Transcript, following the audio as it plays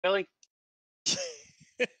Really?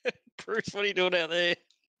 Bruce, what are you doing out there?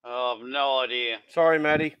 Oh, I've no idea. Sorry,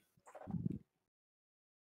 Maddie.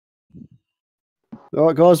 All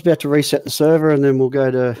right, guys, about to reset the server and then we'll go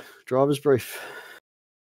to driver's brief.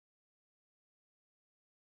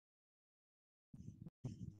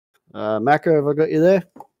 Macca, have I got you there?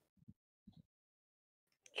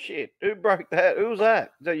 Shit, who broke that? Who was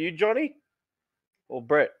that? Is that you, Johnny? Or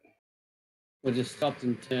Brett? We just stopped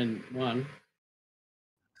in turn 1.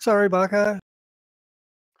 Sorry, Barco.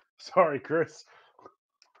 Sorry, Chris.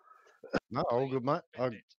 No, all good, mate. I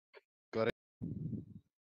got it.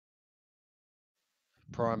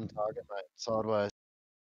 Prime target, mate. Sideways.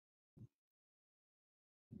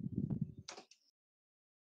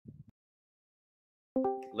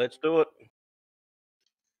 Let's do it.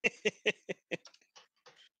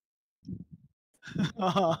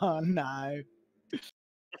 Oh, no.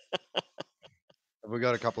 Have we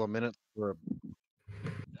got a couple of minutes for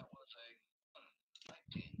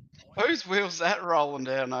Whose wheel's that rolling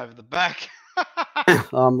down over the back?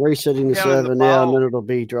 I'm resetting the Down in the server now and bowl. then it'll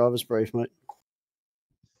be driver's brief, mate.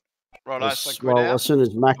 Right, I so quit Well, out. as soon as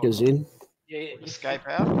Macca's in. Yeah, escape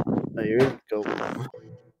out. Oh, you're in? Cool.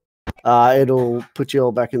 It'll put you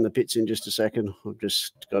all back in the pits in just a second. I've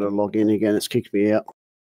just got to log in again. It's kicked me out.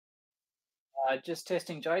 Just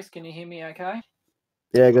testing, Jace. Can you hear me okay?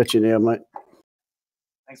 Yeah, I got you now, mate.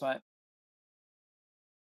 Thanks, mate.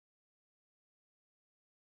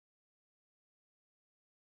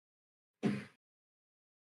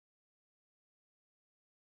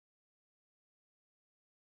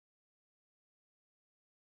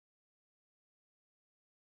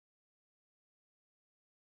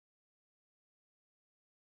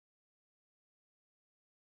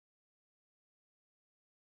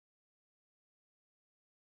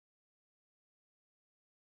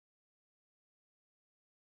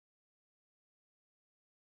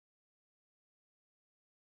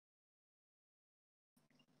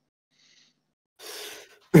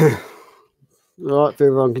 All right, if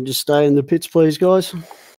everyone can just stay in the pits, please, guys.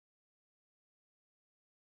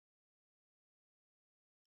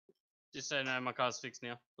 Just so you know, my car's fixed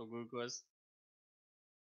now. All good, guys.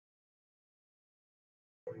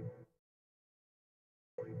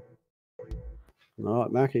 All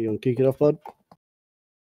right, Macca, you want to kick it off, bud?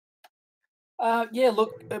 Yeah,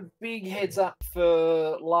 look, a big heads up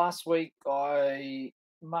for last week. I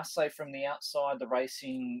must say from the outside, the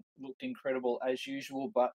racing looked incredible as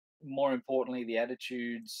usual, but more importantly, the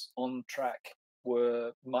attitudes on track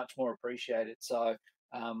were much more appreciated. So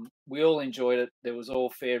we all enjoyed it. There was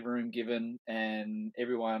all fair room given, and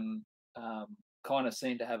everyone kind of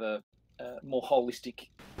seemed to have a more holistic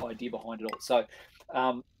idea behind it all. So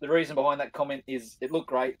the reason behind that comment is it looked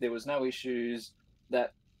great. There was no issues.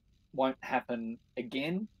 That won't happen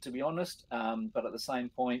again, to be honest. But at the same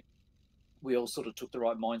point, we all sort of took the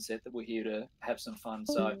right mindset that we're here to have some fun.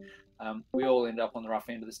 So we all end up on the rough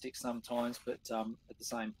end of the stick sometimes, but at the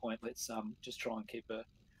same point, let's just try and keep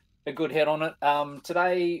a good head on it.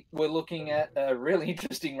 Today, we're looking at a really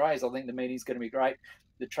interesting race. I think the meeting's going to be great.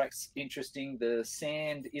 The track's interesting. The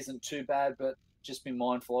sand isn't too bad, but just be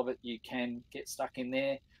mindful of it. You can get stuck in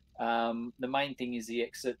there. The main thing is the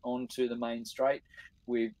exit onto the main straight.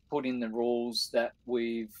 We've put in the rules that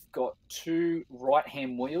we've got 2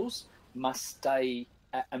 right-hand wheels must stay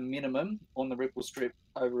at a minimum on the ripple strip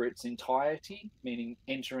over its entirety, meaning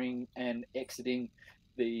entering and exiting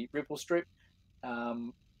the ripple strip.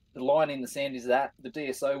 The line in the sand is that. The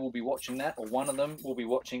DSO will be watching that, or one of them will be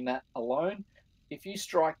watching that alone. If you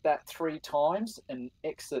strike that 3 times and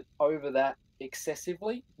exit over that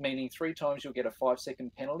excessively, meaning 3 times you'll get a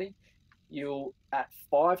 5-second penalty, you'll at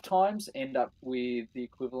 5 times end up with the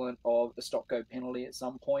equivalent of a stop-go penalty at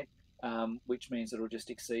some point, which means it'll just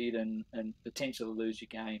exceed and potentially lose your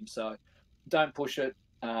game. So don't push it.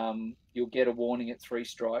 You'll get a warning at 3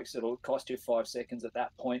 strikes. It'll cost you 5 seconds at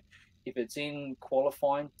that point. If it's in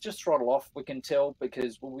qualifying, just throttle off. We can tell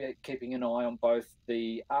because we'll be keeping an eye on both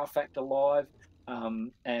the rFactor live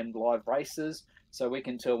and live races. So we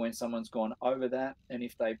can tell when someone's gone over that. And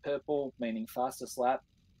if they purple, meaning fastest lap,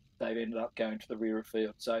 they've ended up going to the rear of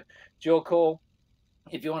field. So it's your call.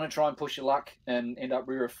 If you want to try and push your luck and end up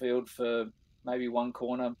rear of field for maybe 1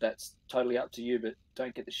 corner, that's totally up to you, but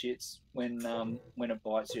don't get the shits when it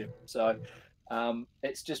bites you. So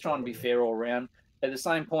it's just trying to be fair all around. At the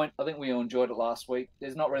same point, I think we all enjoyed it last week.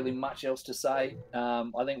 There's not really much else to say.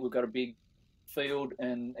 I think we've got a big field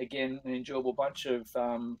and, again, an enjoyable bunch of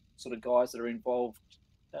sort of guys that are involved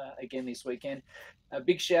again this weekend. A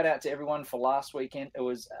big shout out to everyone for last weekend.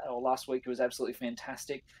 Last week it was absolutely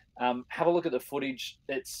fantastic. Have a look at the footage.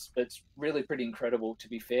 It's really pretty incredible, to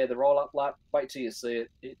be fair. The roll up lap, wait till you see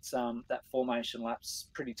it. It's that formation lap's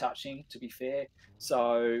pretty touching, to be fair.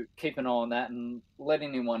 So keep an eye on that and let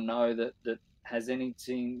anyone know that has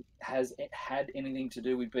had anything to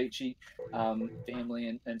do with Beachy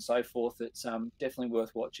family and so forth. It's definitely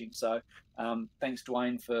worth watching. So thanks,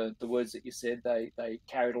 Dwayne, for the words that you said. They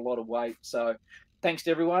carried a lot of weight. So thanks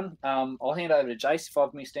to everyone. I'll hand over to Jace if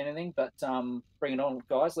I've missed anything, but bring it on,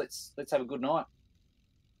 guys. Let's have a good night.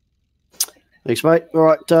 Thanks, mate. All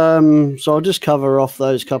right, so I'll just cover off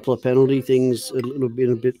those couple of penalty things a little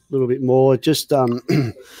bit more. Just so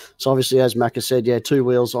obviously, as Macca said, yeah, 2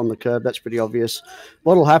 wheels on the curb. That's pretty obvious.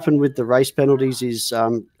 What will happen with the race penalties is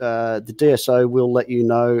the DSO will let you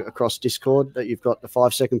know across Discord that you've got the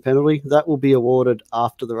 5-second penalty. That will be awarded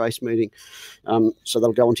after the race meeting, so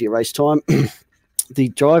that'll go into your race time. The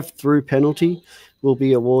drive-through penalty will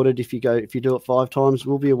be awarded if you do it 5 times.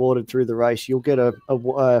 Will be awarded through the race. You'll get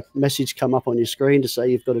a message come up on your screen to say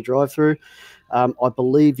you've got a drive-through. I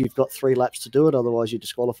believe you've got 3 laps to do it, otherwise you're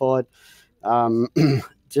disqualified.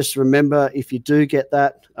 Just remember, if you do get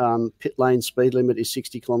that, pit lane speed limit is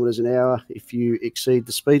 60 kilometres an hour. If you exceed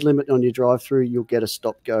the speed limit on your drive-through, you'll get a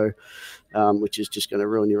stop-go, which is just going to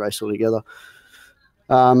ruin your race altogether.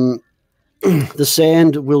 The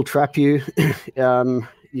sand will trap you.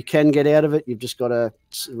 You can get out of it. You've just got to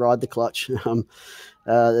ride the clutch.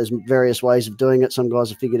 There's various ways of doing it. Some guys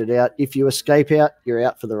have figured it out. If you escape out, you're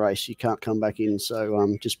out for the race. You can't come back in.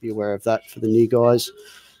 So just be aware of that for the new guys.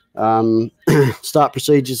 Start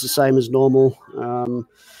procedure is the same as normal.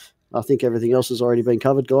 I think everything else has already been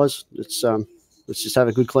covered, guys. Let's just have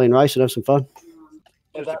a good, clean race and have some fun.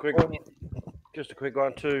 Just a quick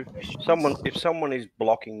one too. If someone is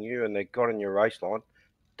blocking you and they've got in your race line,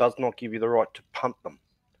 does not give you the right to punt them.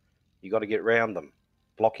 You got to get round them.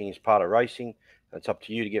 Blocking is part of racing, and it's up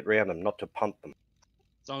to you to get round them, not to punt them.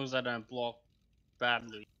 As long as they don't block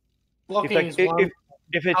badly. Blocking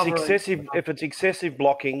if it's excessive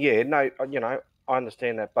blocking, yeah, no, I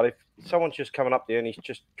understand that. But if someone's just coming up there and he's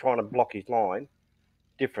just trying to block his line,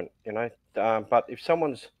 different, But if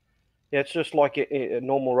someone's, it's just like a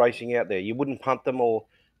normal racing out there. You wouldn't punt them, or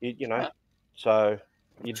So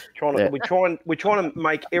we're trying to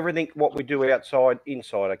make everything what we do outside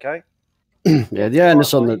inside. Okay. Yeah, the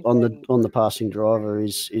onus on the passing driver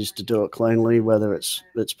is to do it cleanly, whether it's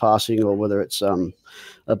passing or whether it's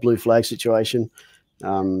a blue flag situation.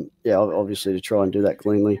 Obviously to try and do that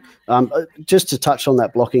cleanly. Just to touch on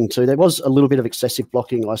that blocking too, there was a little bit of excessive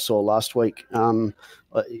blocking I saw last week.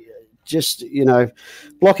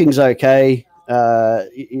 Blocking's okay, for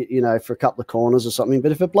a couple of corners or something.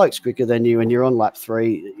 But if a bloke's quicker than you and you're on lap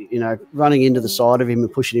 3, running into the side of him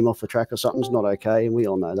and pushing him off the track or something's not okay, and we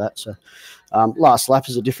all know that. So last lap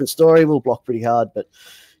is a different story. We'll block pretty hard, but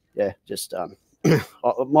yeah, just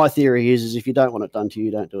my theory is if you don't want it done to you,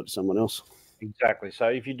 don't do it to someone else. Exactly. So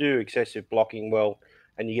if you do excessive blocking,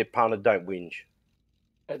 and you get punted, don't whinge.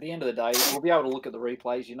 At the end of the day, we'll be able to look at the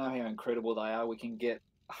replays. You know how incredible they are. We can get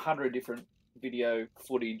 100 different video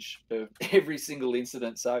footage of every single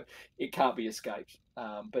incident, so it can't be escaped.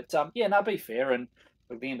 Be fair, and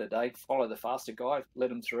at the end of the day, follow the faster guy,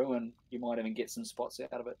 let him through, and you might even get some spots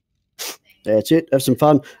out of it. That's it. Have some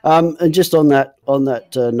fun. And just on that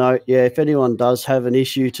note, yeah, if anyone does have an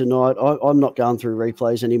issue tonight, I'm not going through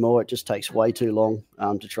replays anymore. It just takes way too long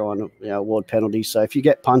to try and award penalties. So if you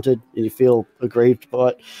get punted and you feel aggrieved by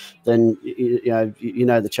it, then you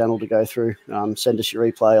know the channel to go through. Send us your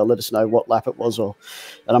replay or let us know what lap it was, and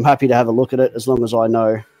I'm happy to have a look at it as long as I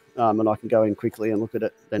know and I can go in quickly and look at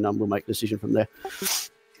it. Then we'll make a decision from there.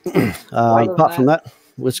 Apart from that,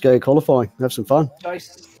 let's go qualifying. Have some fun.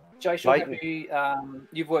 Jason,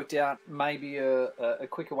 you've worked out maybe a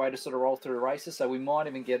quicker way to sort of roll through the races, so we might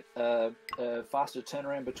even get a faster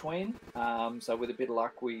turnaround between. So with a bit of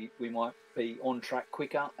luck, we might be on track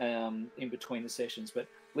quicker in between the sessions. But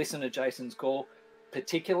listen to Jason's call.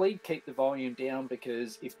 Particularly keep the volume down,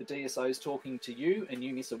 because if the DSO is talking to you and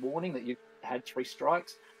you miss a warning that you've had 3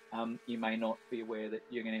 strikes, you may not be aware that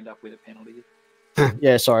you're going to end up with a penalty.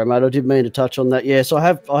 Yeah, sorry, mate. I did mean to touch on that. Yeah, so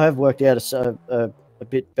I have worked out a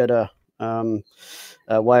bit better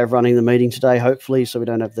way of running the meeting today, hopefully, so we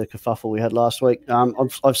don't have the kerfuffle we had last week.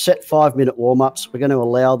 I've set 5-minute warm-ups. We're going to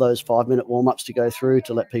allow those 5-minute warm-ups to go through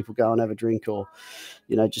to let people go and have a drink or,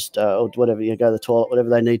 or whatever, go to the toilet, whatever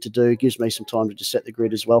they need to do. It gives me some time to just set the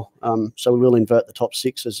grid as well. So we will invert the top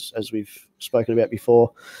 6 as we've spoken about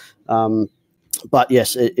before. But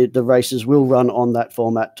yes, the races will run on that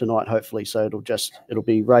format tonight, hopefully. So it'll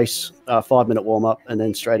be race, 5-minute warm up, and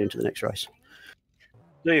then straight into the next race.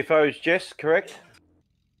 DFO's Jess, correct?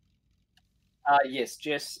 Yes,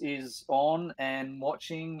 Jess is on and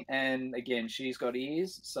watching, and again, she's got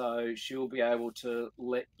ears, so she'll be able to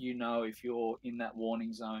let you know if you're in that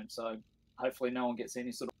warning zone. So hopefully, no one gets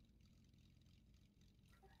any sort of.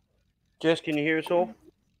 Jess, can you hear us all?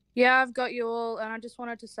 Yeah, I've got you all, and I just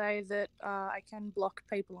wanted to say that I can block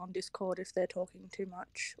people on Discord if they're talking too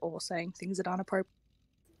much or saying things that aren't appropriate.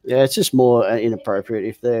 Yeah, it's just more inappropriate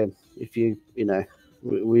if you know,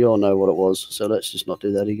 we all know what it was, so let's just not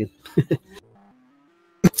do that again.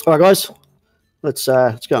 All right, guys, let's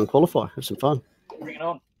go and qualify. Have some fun. Bring it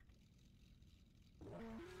on.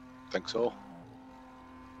 Thanks all.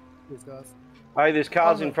 Cheers, guys. Hey, there's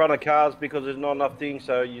cars in front of cars because there's not enough things,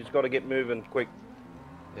 so you've got to get moving quick.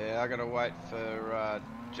 Yeah, I gotta wait for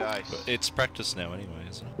Jace. But it's practice now anyway,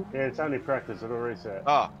 isn't it? Yeah, it's only practice. It'll reset.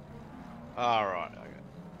 Oh. Alright, okay.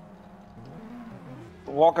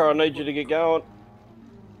 Walker, I need you to get going.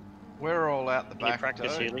 We're all out the back.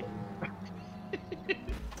 Practice, Healy.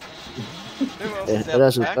 Yeah,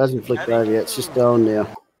 it hasn't flicked over yet. It's just going now.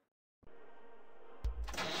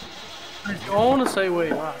 I want to see where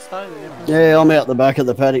you are. Stay there. Yeah, I'm out the back of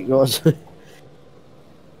the paddock, guys.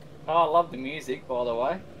 Oh, I love the music, by the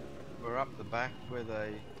way. We're up the back where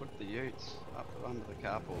they put the utes, up under the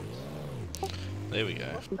carports. There we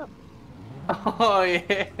go. Oh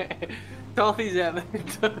yeah, Toffee's out there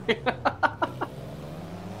too.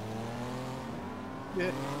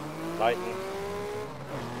 Yeah. Leighton.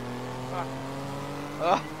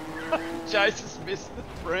 Oh, Jace has missed the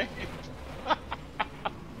frame.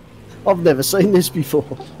 I've never seen this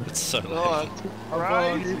before. It's so Oh,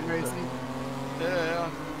 Crazy. it's crazy. Yeah.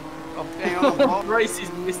 Oh, hang on. Racy's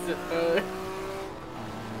missed it.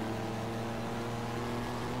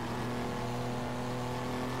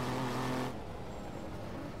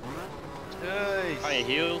 Jeez. Are you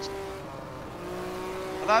healed?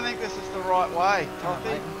 I don't think this is the right way,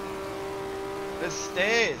 Toffee. There's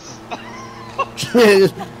stairs.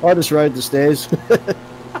 I just rode the stairs.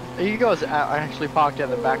 You guys are actually parked out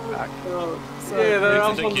the backpack. Yeah, they're I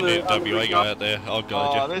up think on you the need a WA guy out there. I'll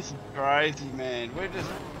guide Oh, this is crazy, man. We're just...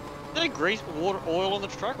 Is there grease, water, oil on the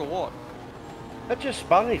truck or what? That just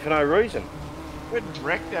spun me for no reason. We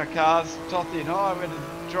wrecked our cars, Toffee and I. We had to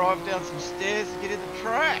drive down some stairs to get in the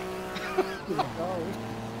track.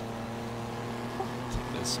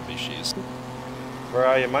 There's some issues. Where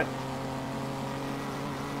are you, mate?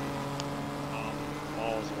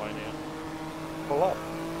 Miles away now. Pull up.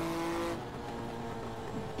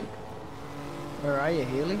 Where are you,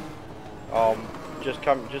 Healy? Just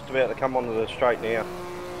about to come onto the straight now.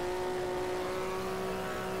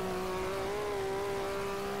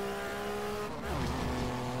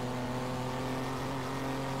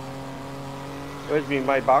 Where's me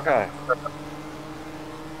mate Bucko?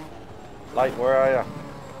 Late, where are you?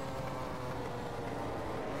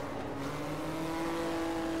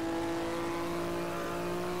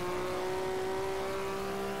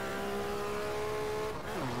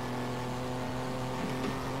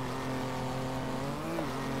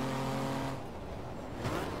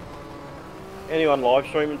 Anyone live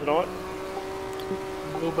streaming tonight?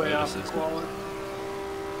 We'll be Yeah, after this is- quality.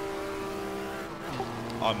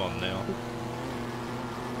 I'm on now.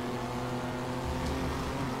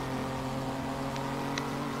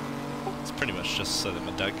 It's pretty much just so that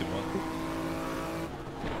my dad can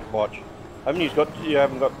watch. Watch. You got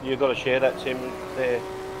to share that sim there?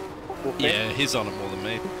 Yeah, he's on it more than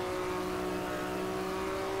me.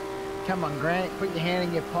 Come on, Grant. Put your hand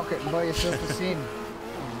in your pocket and buy yourself a sim.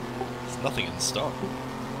 There's nothing in stock.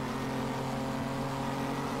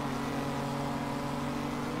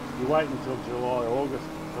 You wait until July, August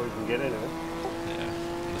before you can get into it. Yeah,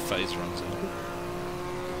 and the phase runs out.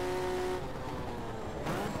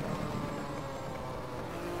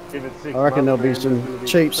 Give it 6 I reckon there'll be months, man, some it'll be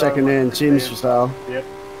cheap so second-hand much sims to for sale. Yep.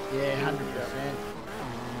 Yeah, 100%.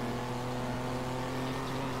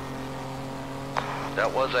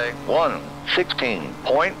 That was a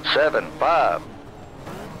 1:16.75.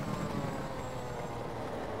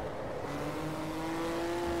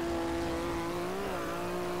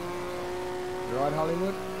 You right,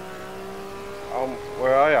 Hollywood?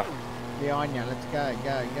 Where are you? Behind you. Let's go,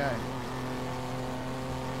 go, go.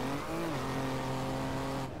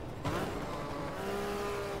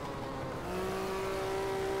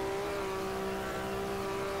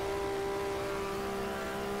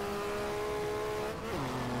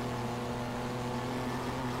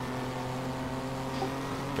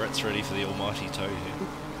 Brett's ready for the almighty toe here.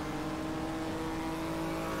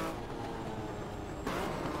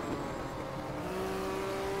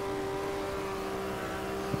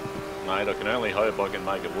 Mate, I can only hope I can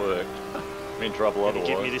make it work. I'm in trouble Can you otherwise.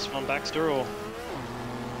 give me this one, Baxter, or?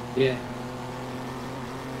 Yeah.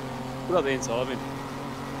 Put up the inside, man.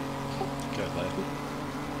 Go there.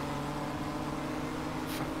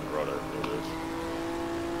 Righto, there it is.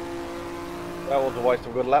 That was a waste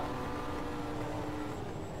of a good lap.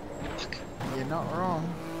 You're not wrong.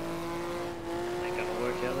 Ain't gonna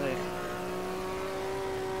work out there.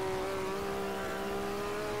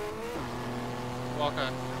 Walker.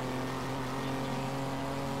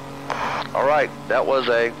 All right, that was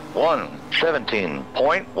a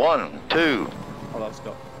 1:17.12. Oh, that's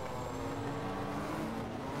got.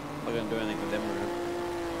 I'm not going to do anything with them. Really.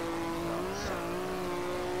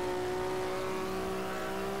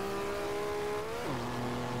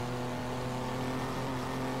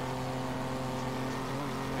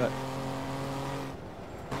 Good.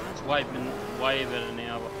 It's way better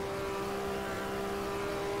now. But...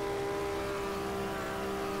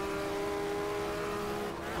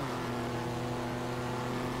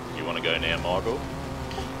 You want to go now, Michael?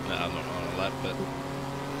 No, I'm not on a lap, but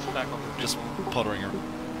back on just pottering around.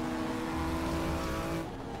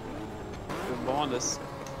 Good behind us.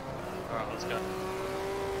 Alright, let's go.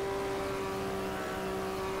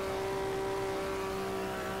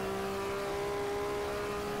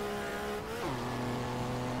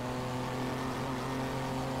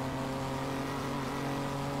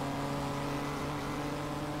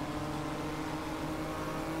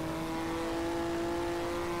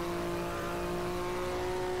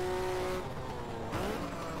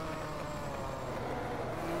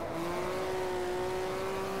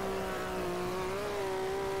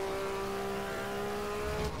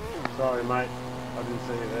 Sorry, mate. I didn't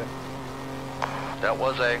see you there. That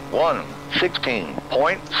was a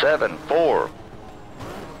 1:16.74.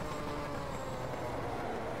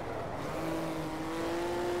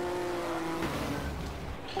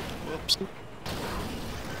 Whoops.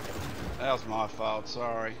 That was my fault,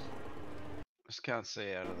 sorry. Just can't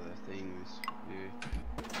see out of the thing this view.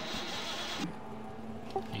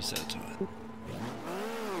 You said it to it.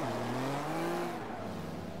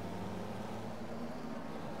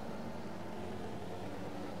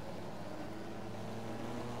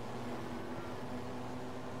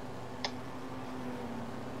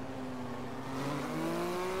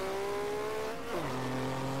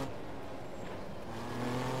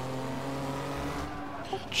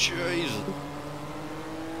 Jesus.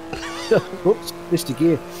 Oops, missed a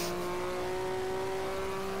gear.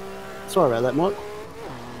 Sorry about that, Mike.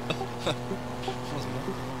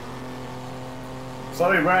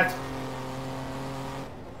 Sorry, Brad.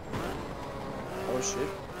 Oh shit.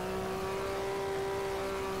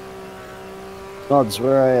 Nods,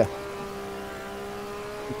 where are you?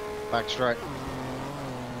 Back straight.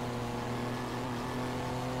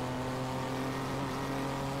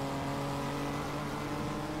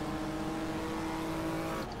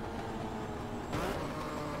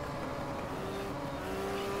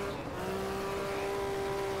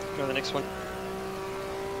 Go to the next one.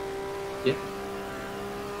 Yep.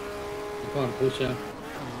 I'm trying to push you.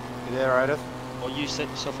 You there, Edith? Or you set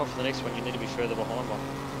yourself up for the next one, you need to be further behind one.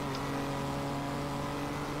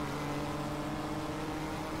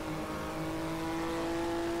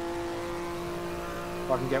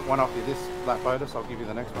 If I can get one off you this lap, Otis, I'll give you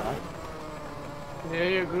the next one, eh? Yeah,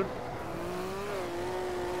 you're good.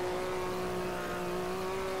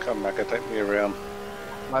 Come back and take me around.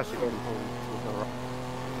 Unless you can pull with the right.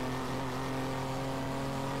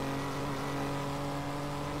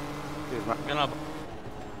 Cheers, mate. Gonna...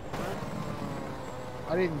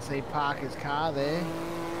 I didn't see Parker's car there.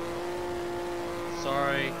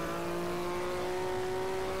 Sorry.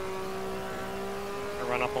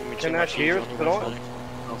 Run up on me too Can much. Ash hear us tonight?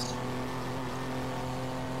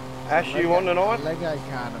 Ash, you on tonight? Lego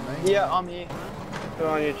car to me. Yeah, I'm here. Good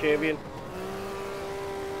on you, champion.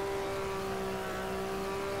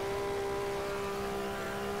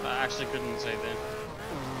 I actually couldn't say then.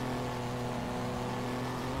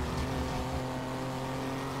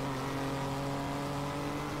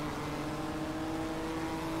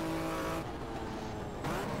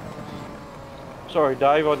 Sorry,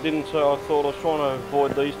 Dave, I didn't say. I thought I was trying to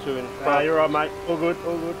avoid these two in front. Nah, you're right, mate. All good,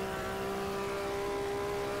 all good.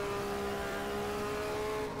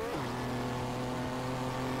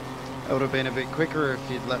 It would have been a bit quicker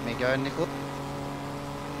if you'd let me go, Nicola.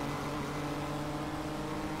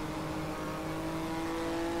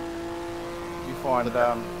 You find,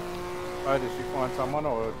 Otis, you find someone,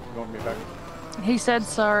 or you want me back? He said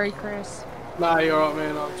sorry, Chris. Nah, you're right,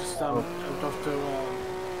 man. I just jumped off to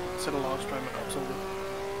set a live stream it up, so good.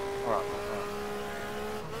 Alright,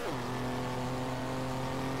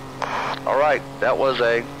 All right, that was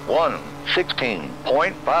a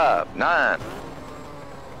 1:16.59.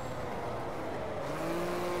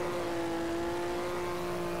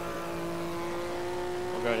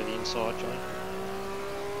 I'll go to the inside, Johnny.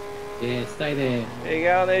 Yeah, stay there. There you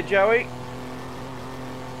go there, Joey.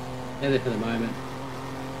 Stay there for the moment.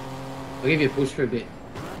 I'll give you a push for a bit.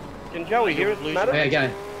 Can Joey hear us, Madam? Okay, go.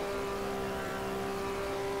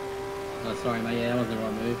 Oh, sorry, mate. Yeah, that wasn't the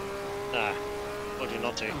right move. Nah, told you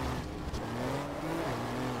not to.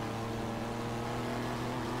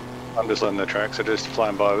 I'm just letting the tracks are just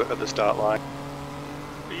flying by at the start line.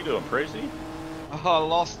 What are you doing, Precy? Oh, I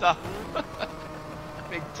lost her.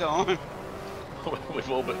 Big time. We've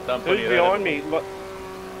all but done Who's plenty of behind me? Look,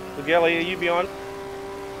 Gelly, are you behind?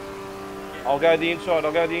 I'll go the inside.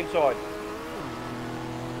 I'll go the inside.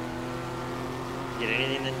 Get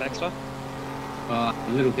anything then, Baxter? Oh,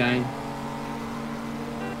 a little gain.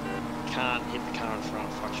 Can't hit the car in front.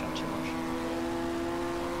 Fuck you up too much.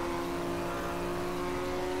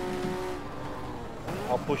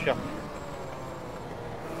 I'll push up.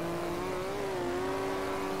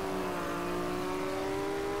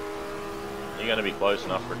 You're going to be close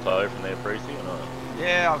enough for a tow from there, Precy, or not?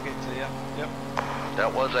 Yeah, I'll get to you. Yep.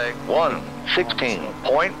 That was a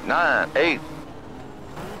 1:16.98.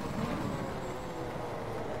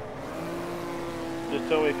 Just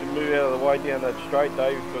tell me if you move out of the way down that straight,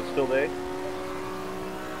 Dave, if it's still there.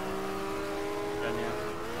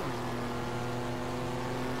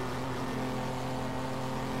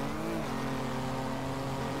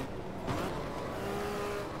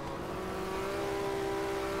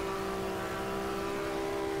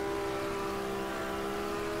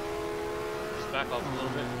 Just back off a little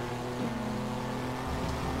bit.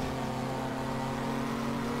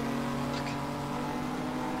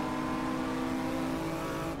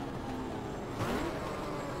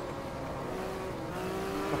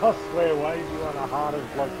 I swear, Wade, you are the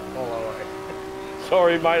hardest bloke to follow.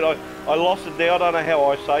 Sorry, mate, I lost it there. I don't know how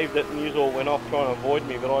I saved it, and you all went off trying to avoid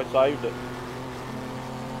me, but I saved it.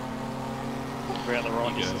 We're out the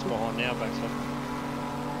right distance behind now, Baxter.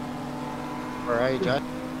 Where are you, Joe?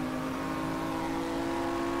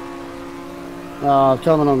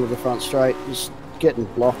 Coming onto the front straight, just getting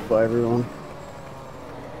blocked by everyone.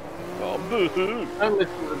 Oh, boo-hoo. Don't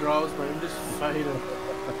listen to the drivers, man. Just fade them.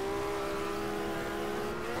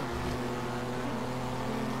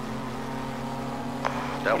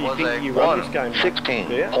 That was a you run this game, mate?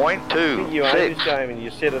 1:16.26. You own this game and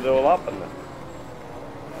you set it all up and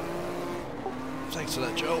Thanks for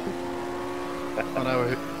that, Joel. I know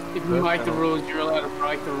who. If you make the rules, you're allowed to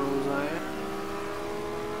break the rules, are you?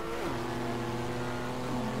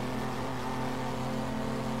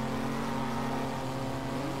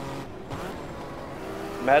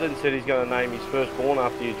 Madden said he's going to name his firstborn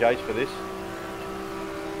after you, Jace, for this.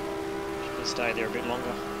 Should stay there a bit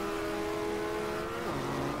longer.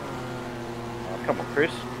 Oh, come on,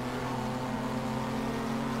 Chris.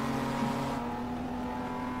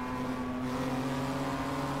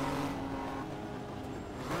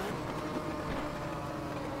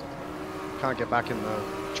 Can't get back in the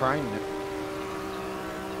train now.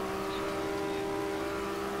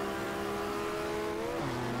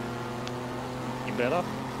 You better?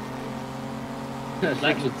 That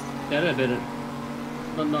looks better,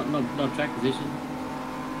 but not track position.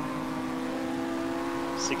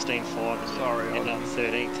 16.5 is Sorry, and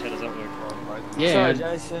 13th. How does that work? Yeah, Sorry,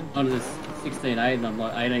 Jason. On this 16.8 and I'm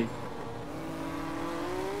like 18.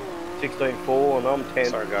 16.4 and I'm 10.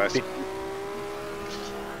 Sorry, guys.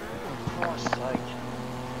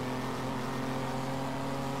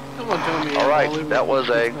 Come on, tell me. All right, that was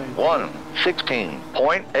a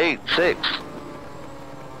 1:16.86.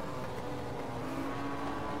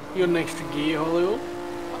 You got an extra gear, Hollywood?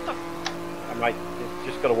 Mate, you've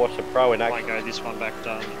just got to watch the pro in I action. might go this one back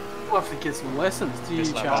down. I'll have to get some lessons. Do you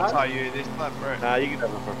This lap, charge? I'll tell you this lap, Brett. Nah, you can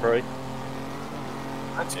have it for free.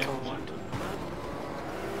 That's Yeah. cool.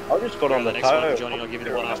 I just got on the the next one, toe. Johnny. I'll give you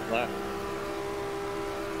the one after that.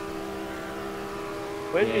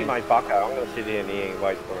 Where's Yeah. me mate Bucko? I'm going to sit here and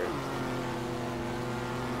wait for him.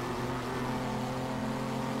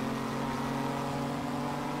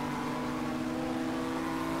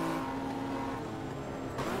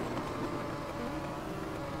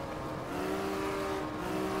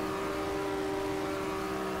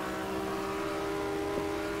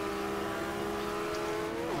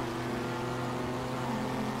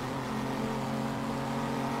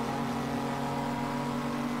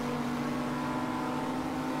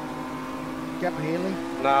 Get up, Healy.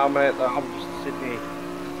 Nah, mate, I'm just sitting here.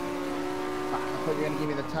 I thought you were going to give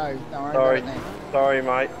me the toe. Don't worry Sorry. about it then. Sorry,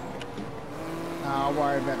 mate. No, I'll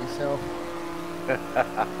worry about myself.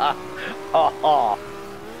 All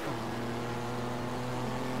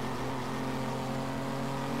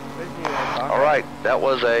right, that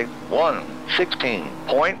was a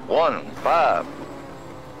 1:16.15.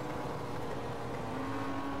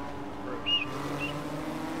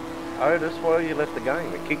 Oh, that's why you left the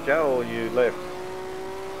game. It kicked you or you left?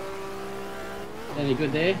 Any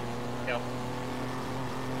good there? Yep.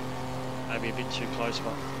 Maybe a bit too close,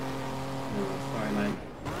 but. Oh, sorry, mate.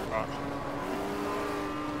 Right.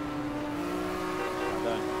 Well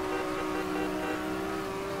done.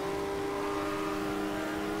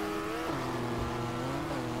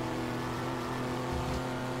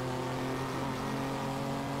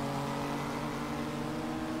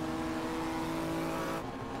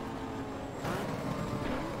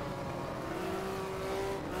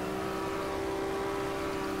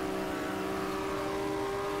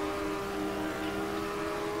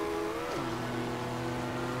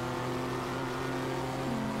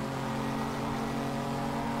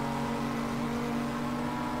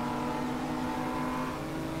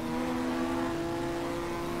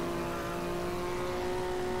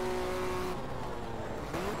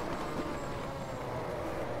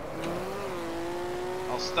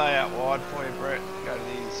 I'll stay out wide for you, Brett. Go to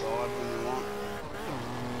the inside when you want.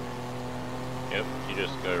 Yep, you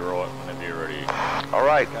just go right whenever you're ready. All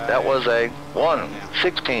right, that was a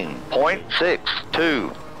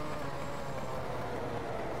 1:16.62.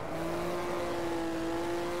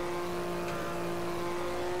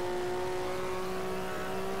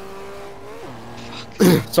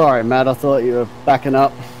 Sorry, Matt. I thought you were backing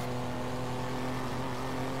up.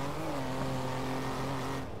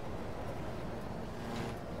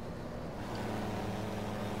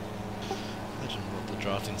 Imagine what the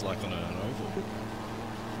drafting's like on an oval.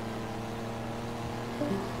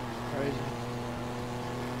 Crazy.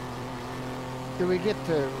 Do we get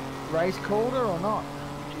to race Calder or not?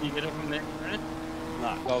 Can you get it from there, Brett?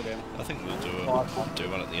 Nah, go game. I think we'll do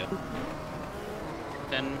one at the end.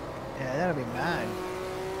 10. Yeah, that'll be mad.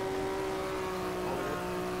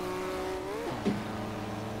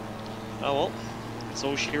 Oh well, that's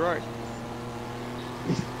all she wrote.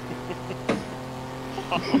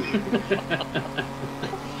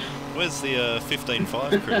 Where's the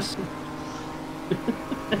 15.5, Chris?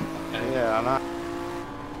 Yeah, I know.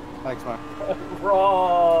 Thanks, mate.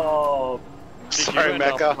 Rob! Sorry,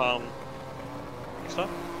 Mecca. Xtra?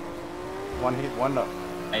 One hit wonder.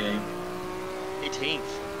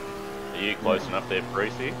 18th. Are you close enough there,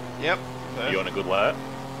 Precy? Yep. You on a good lap?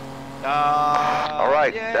 All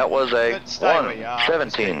right, yeah, that was a but stay where you are.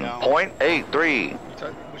 Just keep going. 1:17.83.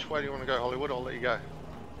 So, which way do you want to go, Hollywood? I'll let you go.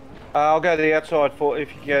 I'll go to the outside for if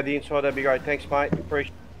you can go to the inside. That'd be great. Thanks, mate.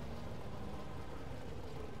 Appreciate.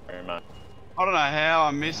 Very much. I don't know how I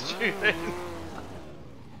missed you then.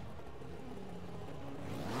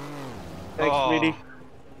 Thanks, Smitty.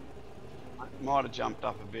 Might have jumped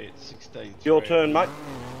up a bit. 16. Your turn, mate.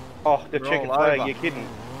 Oh, the Roll checkered flag. over. You're kidding.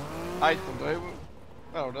 8th will do.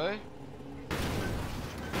 That'll do.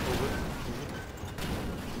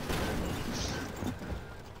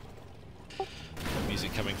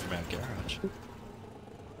 Music coming from our garage.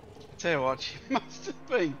 Tell you what, you must have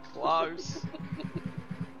been close.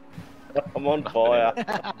 I'm on fire.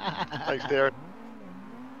 Thanks, Darren.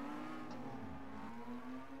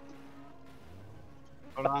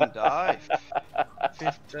 Well done, Dave.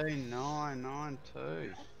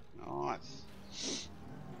 15.992. Nice.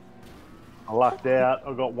 I lucked out.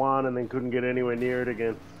 I got one and then couldn't get anywhere near it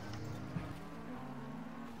again.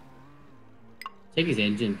 Check his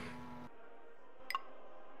engine.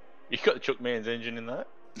 You got the Chook Man's engine in that?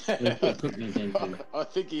 I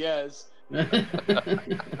think he has.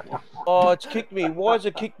 Oh, it's kicked me. Why has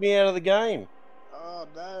it kicked me out of the game? Oh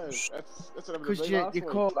no, that's what happened Because to me last week.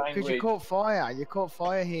 you caught fire. You caught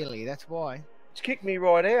fire, Healy. That's why. It's kicked me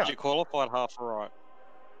right out. You qualified half right.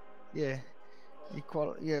 Yeah.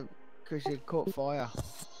 Yeah, because you caught fire.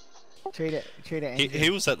 Cheater He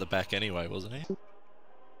was at the back anyway, wasn't he?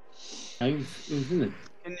 He was in the...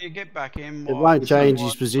 Can you get back in? It won't change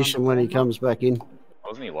his position when he comes back in.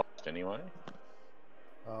 Wasn't he lost anyway?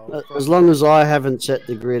 As long as I haven't set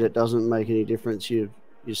the grid, it doesn't make any difference. You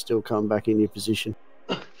still come back in your position.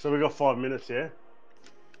 So we got 5 minutes, yeah?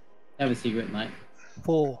 Have a cigarette, mate.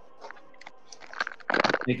 4.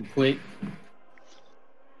 Make it quick.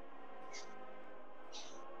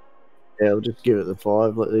 Yeah, I'll just give it the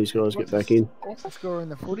 5. Let these guys get back in. What's the score in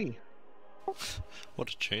the footy?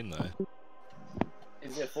 What a tune, though.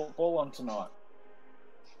 Is there football on tonight?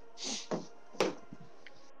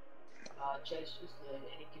 Chase, just to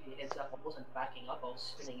give you a heads up, I wasn't backing up, I was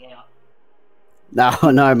spinning out. No,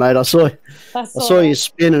 no, mate. I saw That's I saw you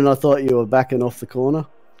spin, and I thought you were backing off the corner.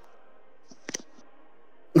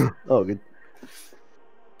 Oh, good.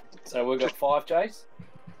 So we've got 5, Jace?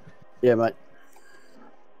 Yeah, mate.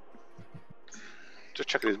 Just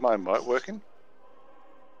checking his mind, right? Working?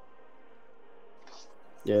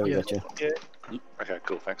 Yeah, we got you. Yeah. Okay,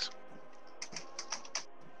 cool, thanks.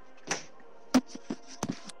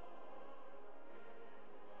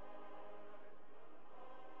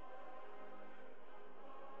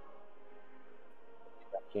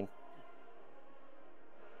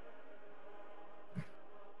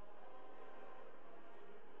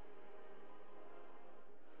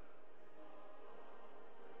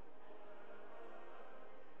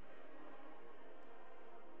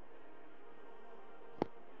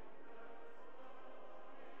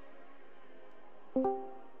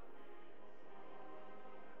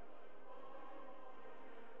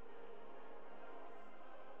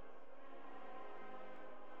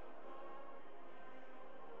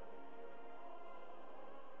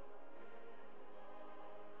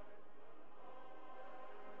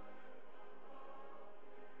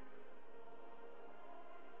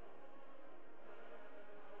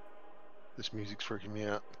 This music's freaking me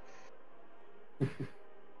out. It's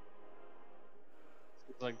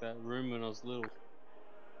like that room when I was little.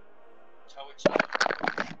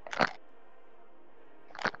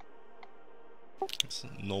 It's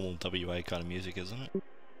normal WA kind of music, isn't it?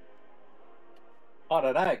 I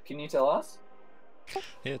don't know. Can you tell us?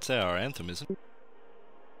 Yeah, it's our anthem, isn't it?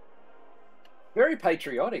 Very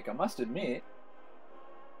patriotic, I must admit.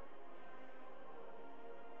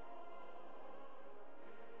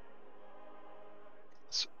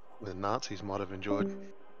 The Nazis might have enjoyed.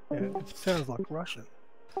 Yeah, it sounds like Russian.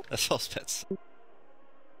 That's all pets.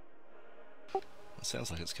 It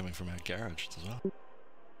sounds like it's coming from our garage as well.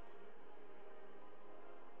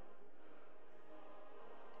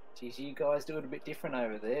 Geez, you guys do it a bit different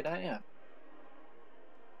over there, don't you?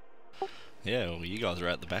 Yeah, well, you guys are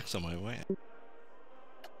at the back somewhere, weren't you?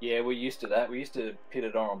 Yeah, we're used to that. We used to pit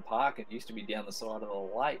at Oran Park. It used to be down the side of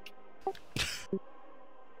the lake.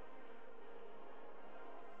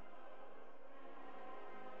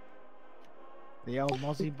 The old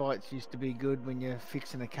Mozzie bites used to be good when you're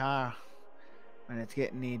fixing a car, when it's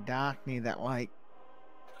getting near dark near that lake.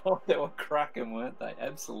 Oh, they were cracking, weren't they?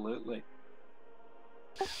 Absolutely.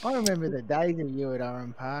 I remember the days of you at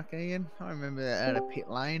Oran Park, Ian. I remember out of pit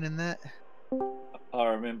lane and that. I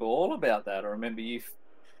remember all about that. I remember you.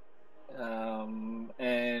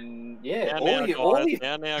 And yeah, Now, all guys. you.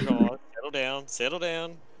 Now, guys. Settle down. Settle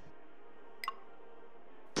down.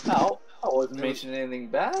 No, I wasn't mentioning anything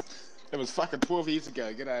bad. It was fucking 12 years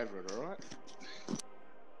ago. Get over it, alright?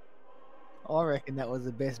 I reckon that was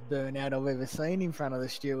the best burnout I've ever seen in front of the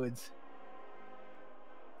stewards.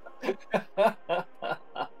 What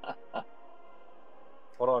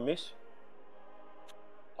did I miss?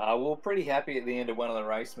 We were pretty happy at the end of one of the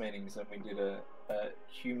race meetings, and we did a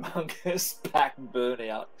humongous pack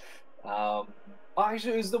burnout.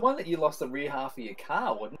 Actually, it was the one that you lost the rear half of your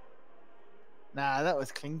car, wasn't it? Nah, that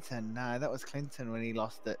was Clinton. No, that was Clinton when he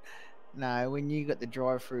lost it. No, when you got the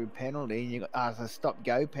drive-through penalty, and you got a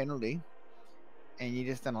stop-go penalty, and you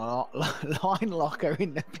just done a line locker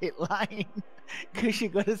in the pit lane because you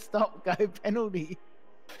got a stop-go penalty.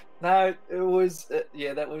 No, it was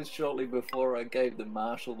that was shortly before I gave the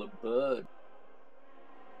marshal the bird.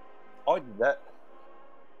 I did that.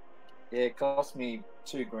 Yeah, it cost me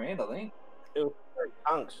 $2,000, I think. It was very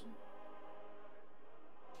punks.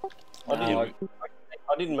 No,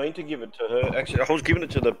 I didn't mean to give it to her. Actually, I was giving it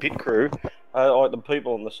to the pit crew, like the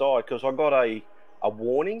people on the side, because I got a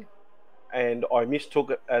warning, and I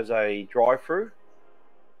mistook it as a drive-through.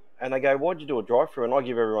 And they go, "Why'd you do a drive-through?" And I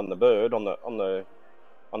give everyone the bird on the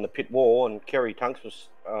pit wall, and Kerry Tunks was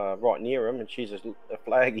right near him, and she's a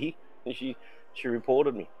flaggy, and she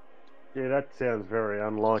reported me. Yeah, that sounds very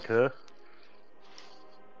unlike her.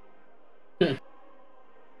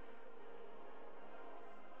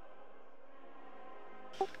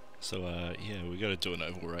 So, yeah, we got to do an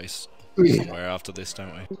oval race somewhere after this,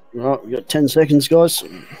 don't we? Right, we got 10 seconds, guys.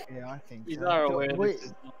 Yeah, I think You so. are aware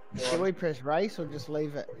Should we press race or just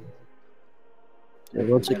leave it? Yeah,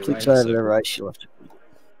 once it clicks over the race, you'll have to.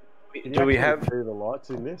 Do we have the lights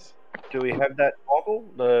in this? Do we have that oval,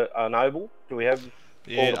 an oval? Do we have?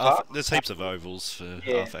 Yeah, there's heaps of ovals for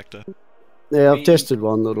rFactor. Yeah, I've tested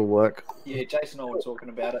one that'll work. Yeah, Jason and I were talking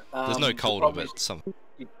about it. There's no colder, but some.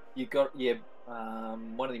 You got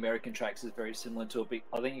one of the American tracks is very similar to it.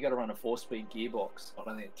 I think you got to run a 4-speed gearbox. I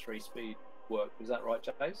don't think a 3-speed work. Is that right,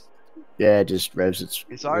 Chase? Yeah, it just revs its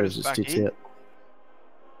Is Otis back tits in? out.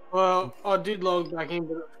 Well, I did log back in,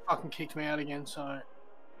 but it fucking kicked me out again, so...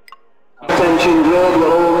 Attention grid,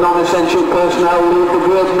 will all non-essential personnel leave the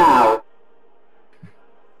grid now.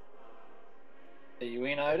 Are you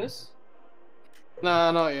in, Otis?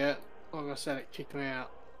 Nah, not yet. Like I said, it kicked me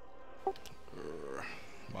out.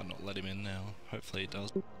 Might not let him in now. Hopefully he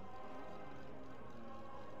does.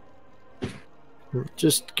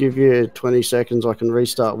 Just give you 20 seconds. I can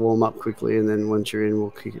restart warm up quickly, and then once you're in,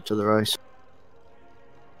 we'll kick it to the race.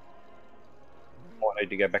 Might need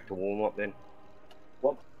to go back to warm up then.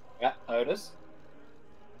 What? Yeah, Otis?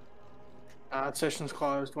 Session's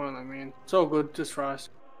closed, won't let me in. It's all good, just race.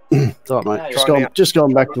 It's all right, mate. Just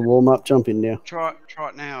going back to warm up. Jump in now. Try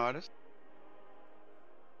it now, Otis.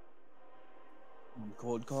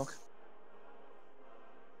 Cord cock.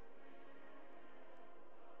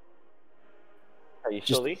 Are you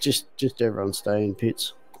still there? Just everyone stay in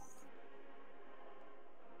pits.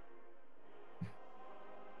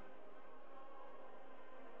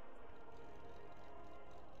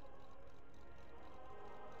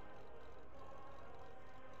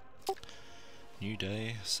 New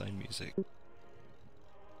day, same music.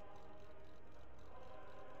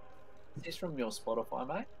 Is this from your Spotify,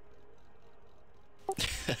 mate?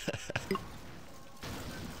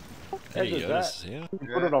 There you go. You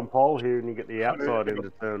put it on pole here and you get the outside into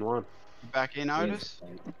turn 1. Back in, Otis?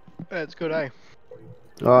 That's good, eh?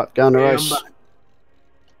 Alright, going to race.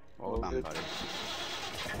 Well done, buddy.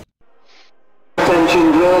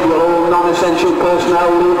 Attention grid, will all non-essential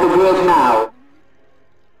personnel leave the grid now.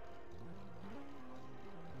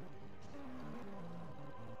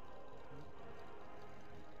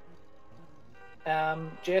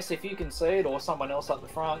 Jess, if you can see it, or someone else up the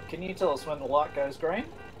front, can you tell us when the light goes green?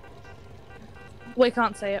 We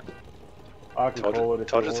can't see it. I can call it.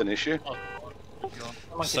 Told it's an issue.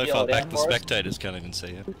 Someone So can yell far it back, out the for us. spectators can't even see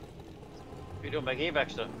it. What are you doing back here,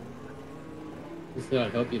 Baxter? Just thought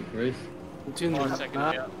I'd help you, Bruce. It's in there. 5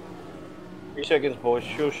 seconds out. 3 seconds, boys.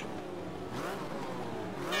 Shush.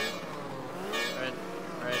 Red.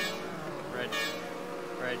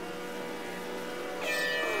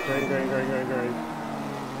 Green.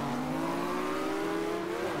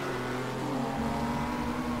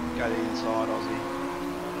 Go the inside, Aussie.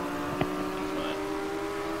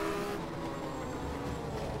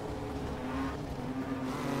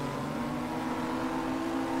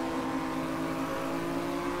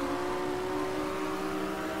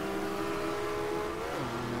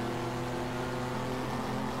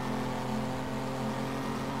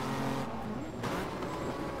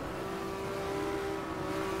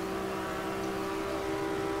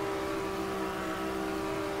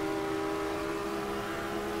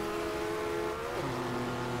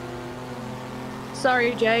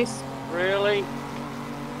 Sorry, Jace. Really?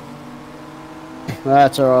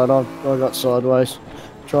 That's alright, I got sideways.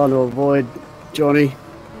 Trying to avoid Johnny.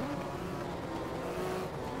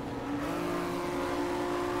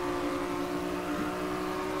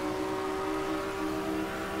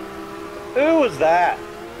 Who was that?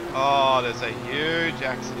 Oh, there's a huge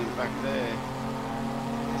accident back there.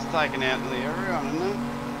 It's taken out nearly everyone, isn't it?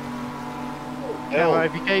 Yeah, well,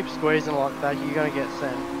 if you keep squeezing like that, you're going to get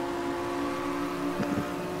sent.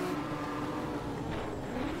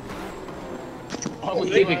 Oh,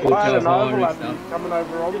 typical I had an Joe overlap stuff. coming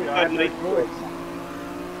over on me. I had no choice.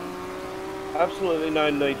 Absolutely no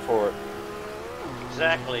need for it.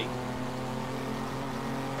 Exactly.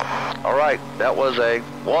 All right, that was a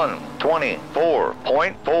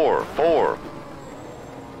 1:24.44.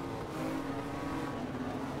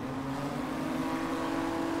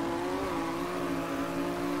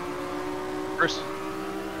 Chris.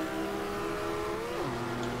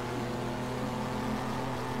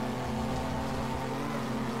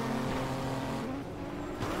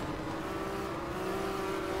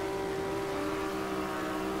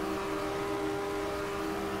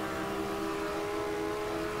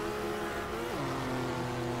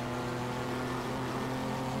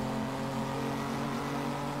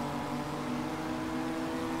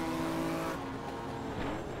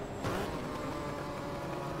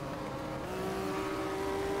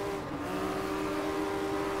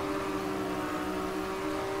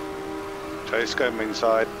 Chase, go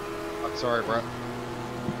inside. Sorry, bro.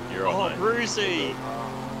 You're Oh, on, mate. Brucey!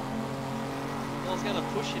 I was going to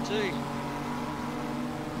push you too.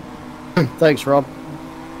 Thanks, Rob.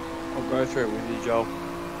 I'll go through it with you, Joel.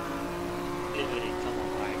 Yeah, come on,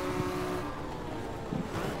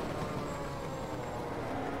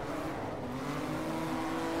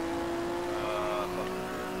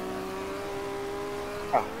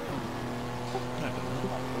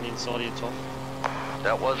 mate. Inside of your top.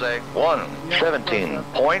 That was a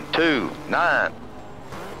 1:17.29.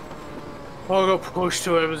 I got pushed to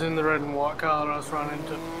whoever's in the red and white car that I was running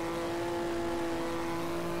into.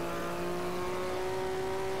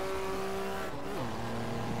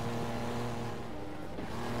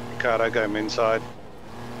 Ricardo, go inside.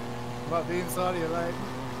 About the inside of your lane.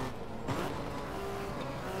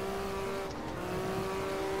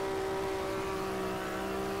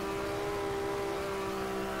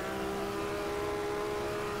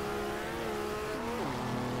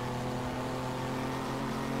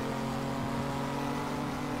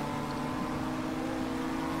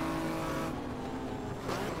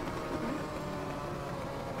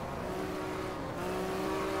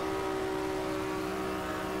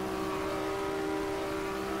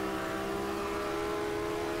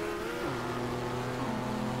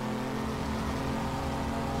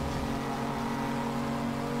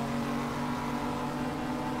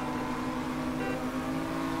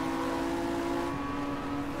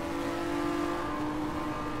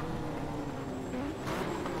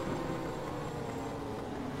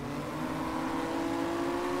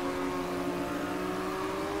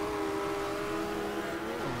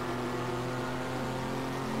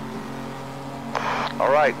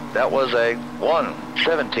 All right, that was a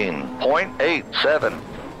 1:17.87.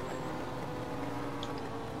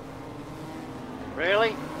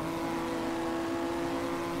 Really?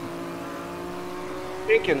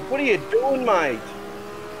 Thinking, what are you doing, mate?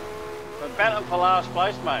 We're battling for last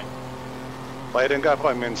place, mate. Layden, go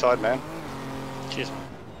play him inside, man. Cheers.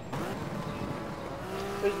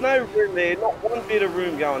 There's no room there, not one bit of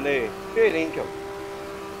room going there. Fair income.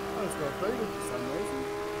 I was got booted for some reason.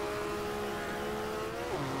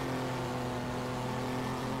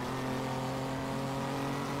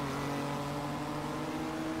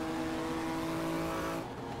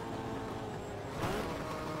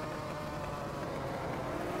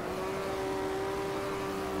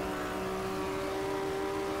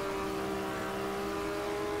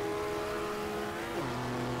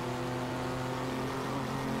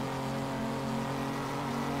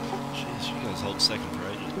 Jeez, you guys hold second for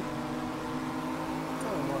ages.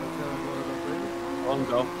 On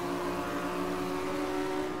go.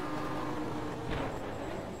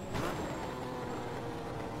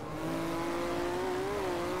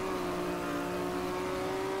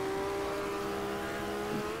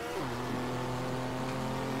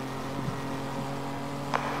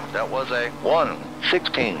 That was a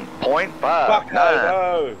 1:16.59.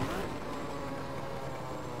 No.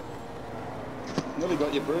 Nearly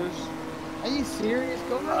got you, Bruce. Are you serious,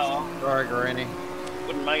 guys? Oh, Sorry, Granny.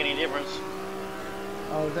 wouldn't make any difference.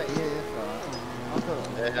 Oh, is that yeah? That's right. I thought it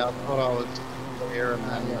was. Yeah, I thought I was here and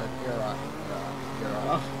then. Yeah, you're right. You're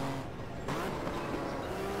right.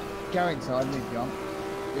 Go inside and jump.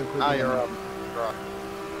 Oh, you're up. Right.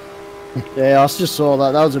 Yeah, I just saw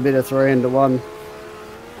that. That was a bit of 3 into 1.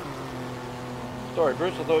 Sorry,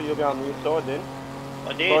 Bruce, I thought you were going on the inside then.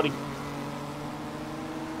 I did. Righty.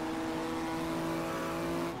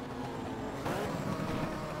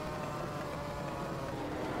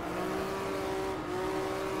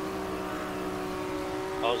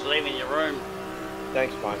 I was leaving your room.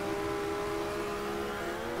 Thanks, mate.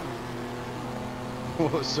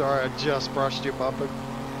 Oh, sorry, I just brushed your bumper.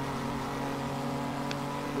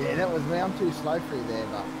 Yeah, that was me. I'm too slow for you there,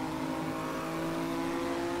 but.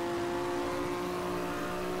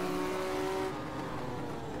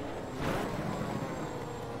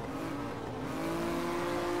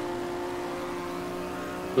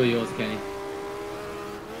 All yours, Kenny.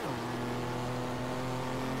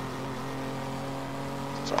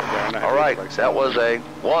 All right, that was a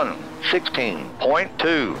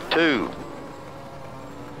 1:16.22.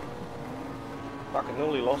 Fucking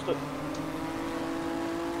nearly lost it.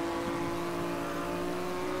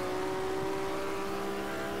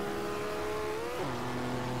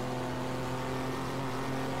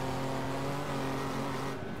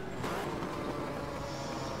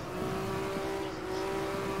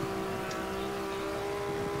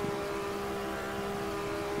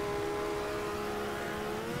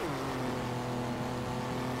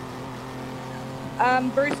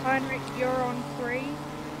 Bruce Heinrich, you're on 3.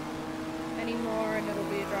 Any more and it'll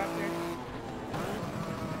be a drive-through.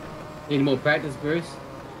 Any more practice, Bruce?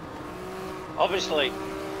 Obviously.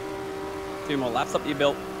 2 more laps up your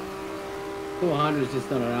belt. 400 is just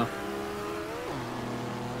not enough.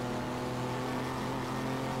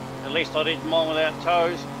 At least I did mine without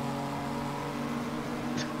toes.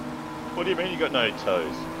 What do you mean you got no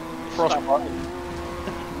toes? Frostbite.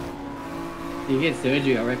 You get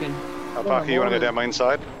surgery, I reckon. How far you want to go down my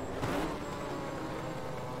inside?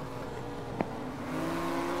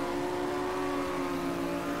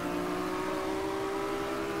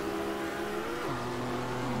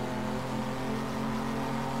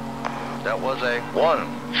 That was a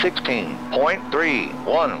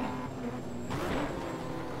 1:16.31.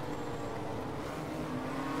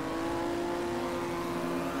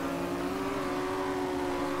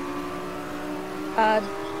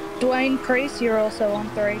 Dwayne Priest, you're also on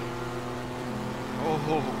 3. Oh,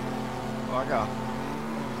 bugger.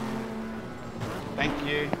 Thank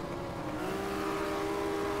you.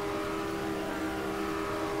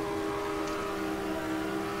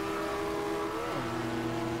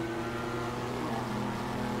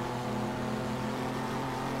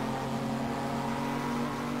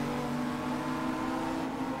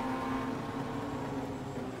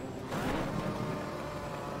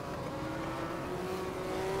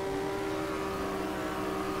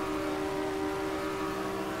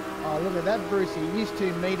 Oh, look at that, Brucey. You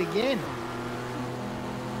two meet again.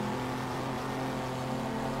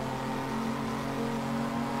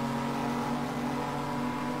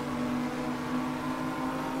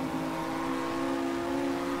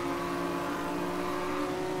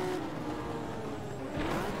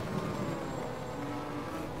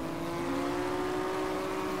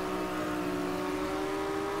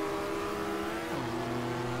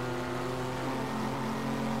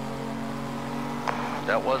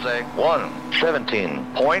 That was a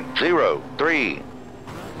 1:17.03.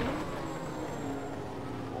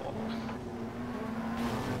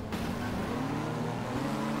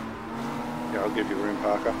 Yeah, I'll give you room,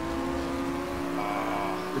 Parker.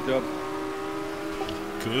 Good job.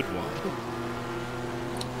 Good one.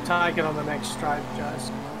 Take it on the next straight, Jace.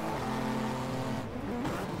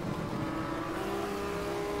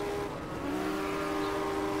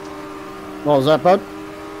 What was that, bud?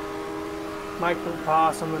 Make them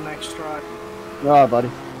pass on the next straight. Alright,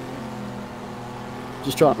 buddy.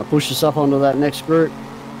 Just trying to push us up onto that next group.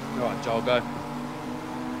 Alright, Joel, go.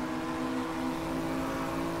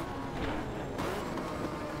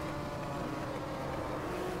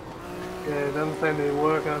 Yeah, it doesn't seem to be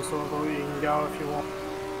working, so I thought you can go if you want.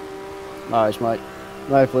 Nice, mate.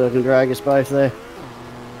 Hopefully I can drag us both there.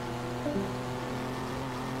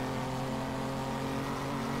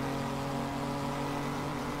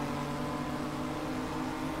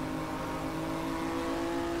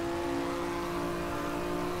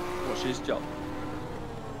 What's his job?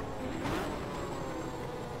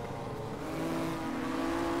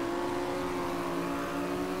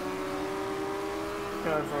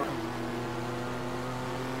 Go for it.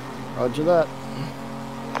 Roger that.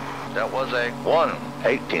 That was a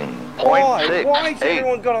 1:18.68. Why has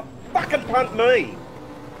everyone got to fucking punt me?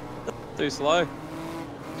 Too slow.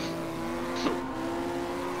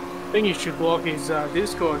 I think you should block his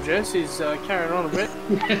Discord, Jess. He's carrying on a bit.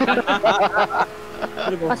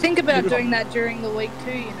 I think about doing that during the week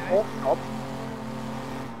too, you know. Oh,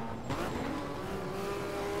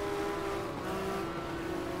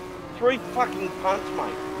 3 fucking punts,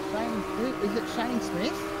 mate. Shane, is it Shane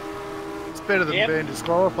Smith? It's better than being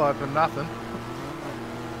disqualified for nothing.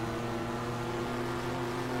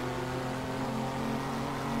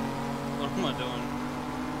 What am I doing?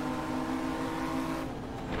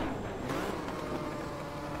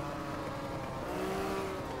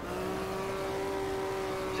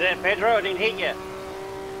 Is that Pedro? I didn't hit you.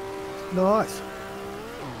 Nice.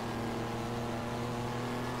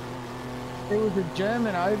 There was a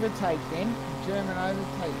German overtake then. German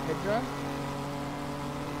overtake, Pedro.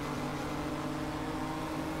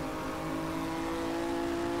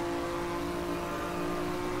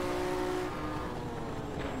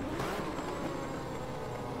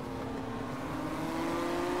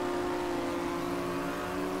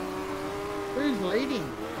 Who's leading?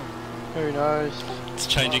 Who knows? It's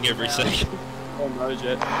changing every second. Oh, knows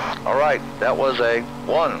yet. All right, that was a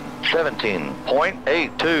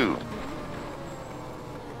 1:17.82.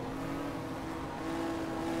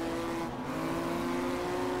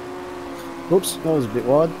 Oops, that was a bit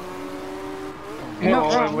wide. No,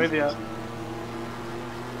 I'm with you.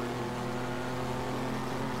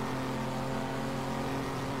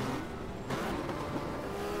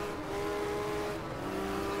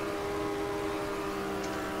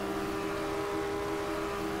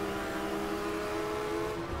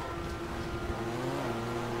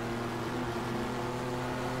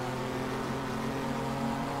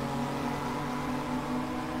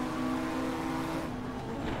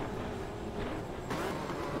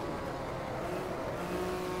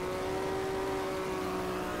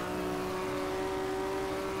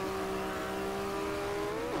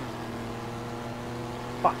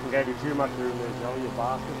 Fucking gave you too much room there, Joel, you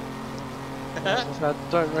bastard. I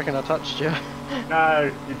don't reckon I touched you.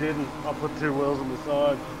 No, you didn't. I put 2 wheels on the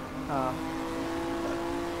side.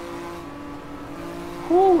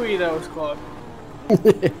 Whoo, that was close.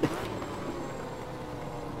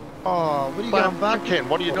 Oh, what are you going back, Ken?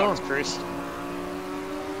 What are you doing? Chris.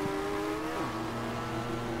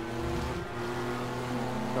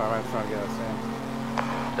 Right in front of us, Sam.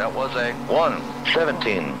 That was a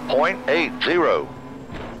 1:17.80.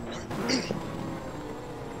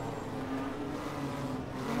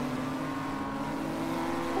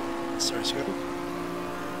 Sorry, Scott. I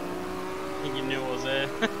think you knew I was there. I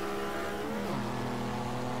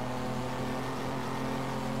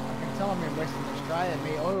can tell I'm in Western Australia.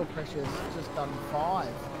 My oil pressure's just done 5.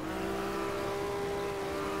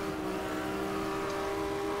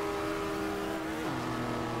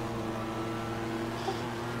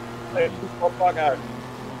 Hey, Barbagallo.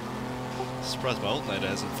 Surprised my alternator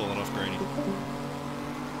hasn't fallen off, Greenie.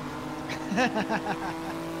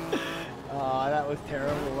 Oh, that was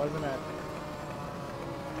terrible, wasn't it?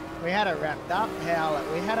 We had it wrapped up, Howlett.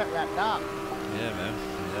 We had it wrapped up. Yeah, man.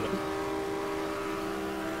 We had it.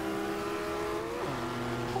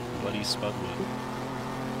 Bloody Spudwood.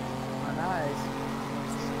 I know.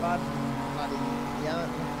 Spud, bloody, the other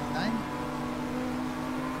name?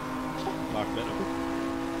 Mark Meadow.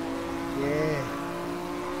 Yeah.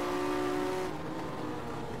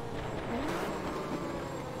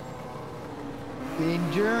 The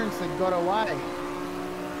endurance that got away.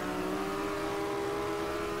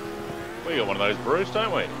 We got one of those Bruce,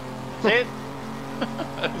 don't we? See it?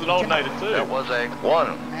 That was an alternator too. That was a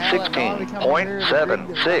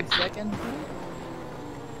 1:16.76.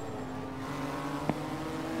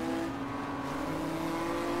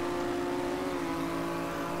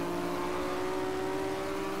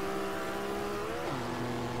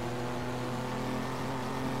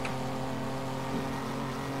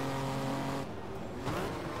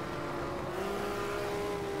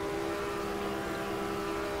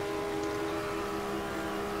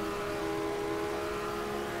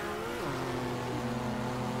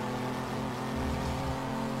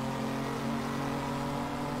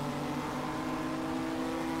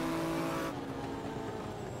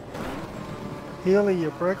 Healy,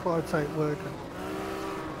 your brake lights ain't working.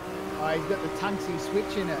 Oh, he's got the Tunksy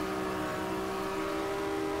switch in it.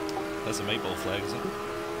 That's a meatball flag, isn't it?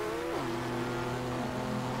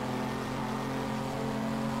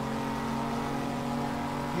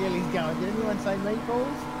 Healy's going, did anyone say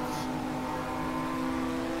meatballs?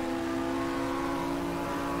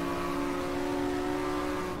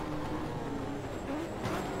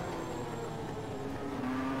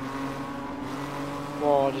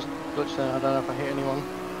 Well, I just glitched there. I don't know if I hit anyone.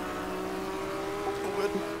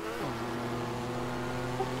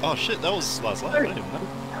 Oh shit, that was last lap. I didn't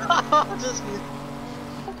know. Just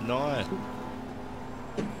Nice.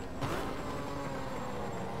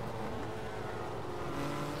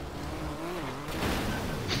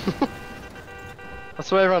 I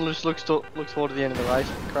swear everyone just looks forward to the end of the race.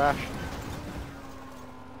 Crash.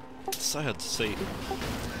 It's so hard to see.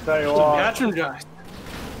 Tell you what, Catch him, guys.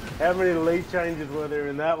 how many lead changes were there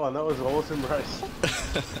in that one? That was an awesome race.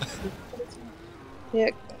 Yeah,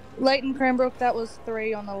 Leighton Cranbrook, that was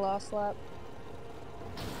 3 on the last lap.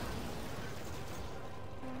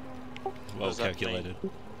 Well calculated.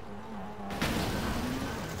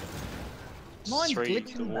 Mine's 3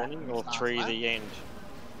 glitching the back warning or last 3 lap. the end?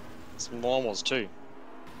 Mine was 2.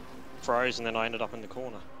 Froze and then I ended up in the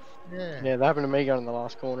corner. Yeah. Yeah, that happened to me going in the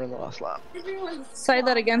last corner in the last lap. Say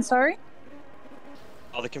that again, sorry?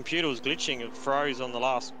 Oh, the computer was glitching. It froze on the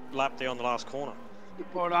last lap there on the last corner.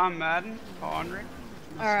 Well done, Madden. Heinrich.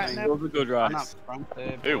 Alright, It no. was a good Run up race. front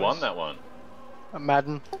there, Who boys. won that one?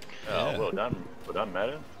 Madden. Oh, well done. Well done,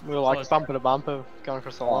 Madden. We were like bumper to bumper going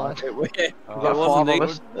across the line. It We Oh, got wasn't 5 of even-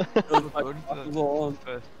 us. It looked good It for was the on.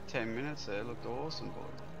 first 10 minutes there. It looked awesome, boy.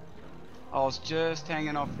 I was just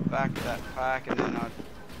hanging off the back of that pack and then I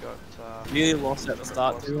got... Nearly lost at the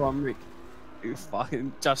start too, Rick. You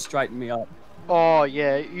fucking just straightened me up. Oh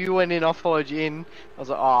yeah, you went in, I followed you in. I was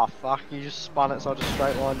like, oh fuck, you just spun it, so I just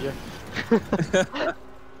straight lined you. It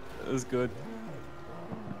was good.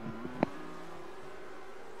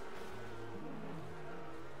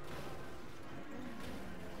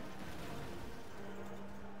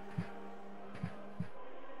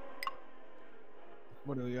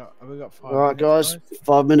 What do we got? Have we got 5 All right, minutes, guys,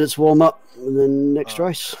 5 minutes warm up and then next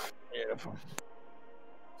race. Beautiful.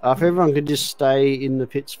 If everyone could just stay in the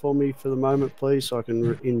pits for me for the moment, please, so I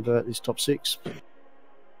can invert this top 6. I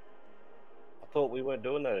thought we weren't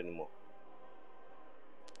doing that anymore.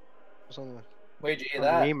 It was on the, Where'd you hear on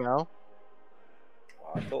the that? email.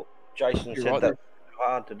 I thought Jason You're said right that was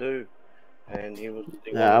hard to do, and he wanted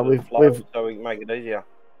Nah, to we've- flow we've- so we can make it easier.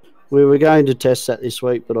 We were going to test that this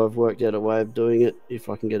week, but I've worked out a way of doing it. If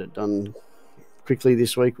I can get it done quickly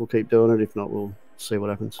this week, we'll keep doing it. If not, we'll see what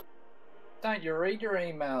happens. Don't you read your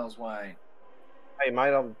emails, Wayne? Hey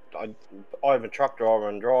mate, I'm a truck driver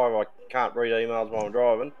and drive. I can't read emails while I'm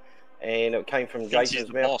driving, and it came from Thinks he's Jason's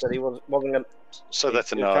the mouth boss. that he wasn't going to. So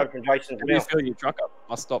that's a It no. came from Jason's If you mouth. fill your truck up,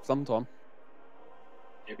 must stop sometime.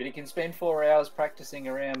 Yeah, but he can spend 4 hours practicing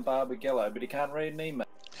around Barbagallo, but he can't read an email.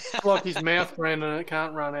 It's like his mouth ran and it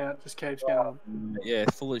can't run out, just keeps going. Yeah,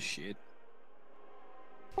 full of shit.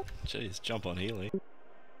 Jeez, jump on Healy.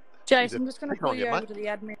 Jason, I'm just going to Take pull on you you, over mate. to the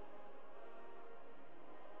admin.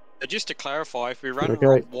 Just to clarify, if we run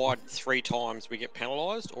Okay. wide 3 times, we get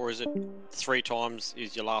penalised, or is it 3 times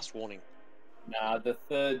is your last warning? Nah, the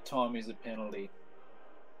third time is a penalty.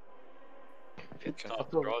 Okay. I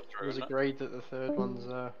thought it was agreed that the third one's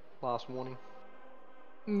last warning.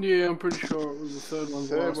 Yeah, I'm pretty sure it was the third one's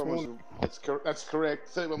Third last one was warning. that's correct.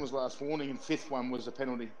 Third one was last warning, and fifth one was a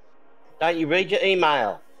penalty. Don't you read your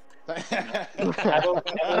email? Have a look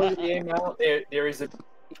at the email.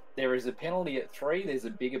 There is a penalty at 3. There's a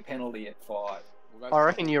bigger penalty at 5. Well, I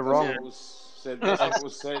reckon you're wrong. That's what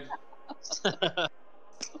was said.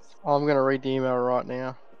 I'm going to read the email right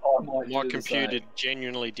now. My computer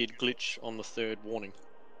genuinely did glitch on the third warning.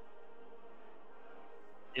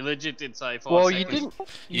 He legit did say 5 Well, seconds.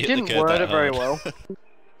 you didn't word it very well.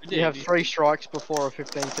 did, You have you 3 strikes before a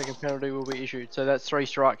 15-second penalty will be issued. So that's 3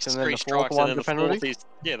 strikes, and then 3 the 4th strikes, and one's then a the penalty. 4th is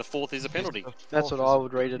the 4th is a penalty. That's what I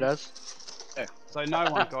would read it as. Yeah. So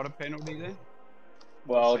no one got a penalty then?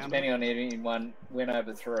 Well, depending on anyone went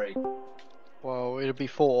over 3. Well, it'll be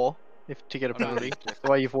 4 to get a penalty.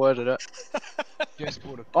 The way you've worded it. Just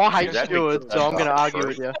would have. I hate stewards, so I'm going to argue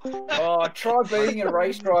with you. Oh, try being a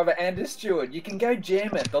race driver and a steward. You can go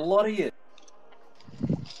jam it, the lot of you.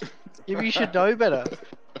 Maybe you should know better.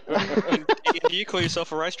 Do you call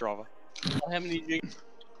yourself a race driver? How many do you...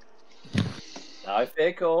 No,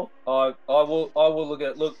 fair call. I will look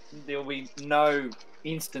at. Look, there will be no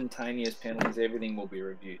instantaneous penalties. Everything will be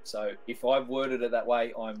reviewed. So if I've worded it that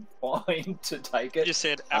way, I'm fine to take it. You just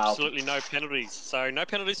said absolutely no penalties, so no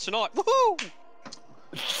penalties tonight. Woohoo!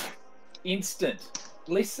 Instant.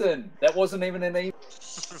 Listen, that wasn't even an email.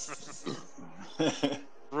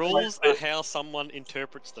 Rules are how someone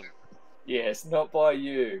interprets them. Yes, not by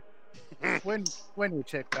you. When you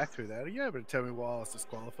check back through that, are you able to tell me why I was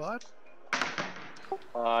disqualified?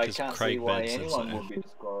 I Because can't Craig see why Benson anyone said. would be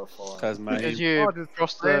disqualified. Because you I just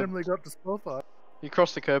crossed the randomly got disqualified. you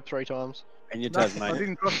crossed the curb 3 times. And you're No, I Tasmanian.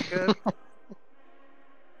 didn't cross the curb.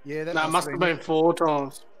 Yeah, that No, it must have been 4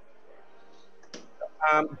 times.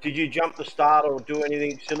 Did you jump the start or do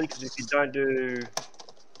anything silly? Because if you don't do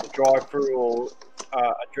the drive-through or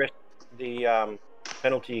address the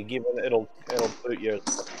penalty you're given, it'll boot you.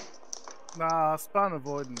 Nah, I spun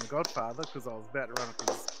avoiding the Godfather because I was about to run up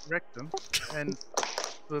his rectum, and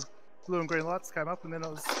the blue and green lights came up, and then I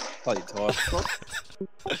was Bloody tired.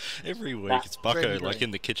 Every week it's Bucko like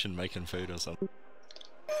in the kitchen making food or something.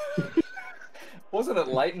 Wasn't it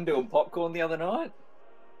Leighton doing popcorn the other night?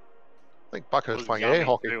 I think Bucko's playing air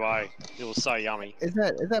hockey. It was so yummy. Is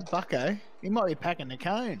that Bucko? He might be packing the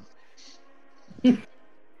cone.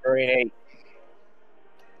 Green.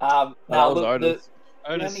 No, was look, Otis.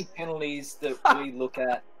 the only penalties that we look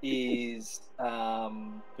at is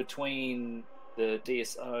between the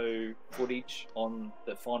DSO footage on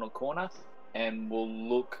the final corner, and we'll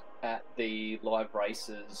look at the live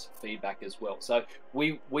races feedback as well. So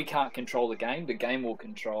we can't control the game. The game will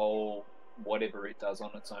control whatever it does on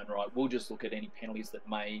its own right. We'll just look at any penalties that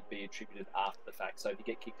may be attributed after the fact. So if you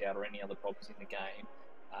get kicked out or any other problems in the game,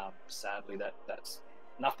 sadly that's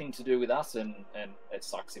nothing to do with us, and it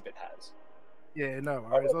sucks if it has. Yeah, no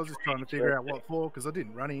worries. I was just trying to figure out what for because I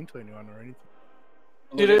didn't run into anyone or anything.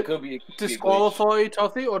 Did Look, it could be a disqualify you,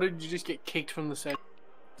 Tothy, or did you just get kicked from the set?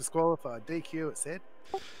 Disqualified. DQ, it said.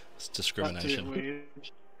 It's discrimination. Did you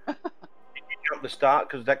jump the start?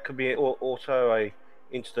 Because that could be also a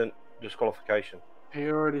instant disqualification. He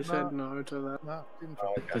already said no to that. No, didn't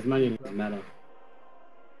try. Tasmanian doesn't matter.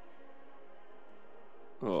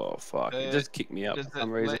 Oh, fuck. It just kicked me up Does for some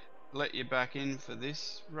it reason. let you back in for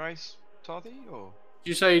this race, Tothy, or? Did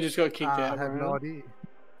you say you just got kicked out? I have no idea.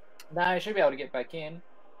 No, you should be able to get back in.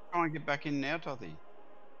 Try and get back in now, Tothy.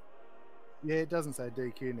 Yeah, it doesn't say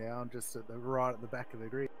DQ now. I'm just at the right at the back of the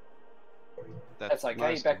grid. That's okay. You're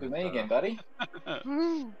most back of with it, me again, buddy.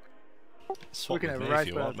 Swap We can with have me a if race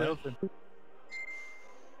you by want, mate. ourselves.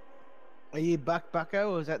 Are you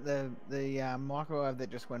Bucko, or is that the microwave that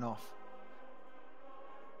just went off?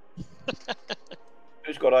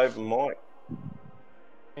 Who's got open mic?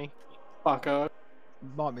 Bucko.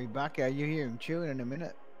 Might be Bucko. You hear him chewing in a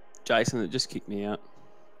minute. Jason, it just kicked me out.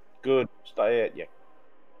 Good. Stay out, yeah.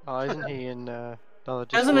 Oh, isn't he in another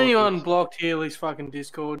Discord? Hasn't anyone blocked Healy's fucking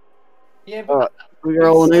Discord? Yeah, All right, we're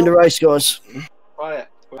rolling into race, guys. Right.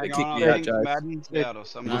 Hang kick on, you I out, think Joe. Madden's out or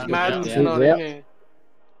something. No, Madden's yeah. not in here.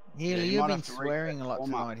 Healy, you you've might been have to swearing a lot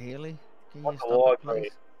warm up. tonight, Healy. Can you Wonder stop why, it,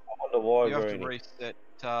 please? I wonder why, You have to Greenie. reset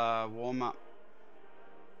warm up,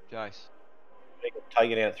 Jace. He got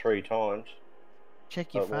taken out 3 times.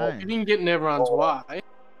 Check your But what? phone. You didn't get in everyone's way.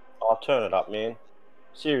 I'll turn it up, man.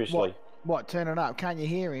 Seriously. What? Turn it up. Can't you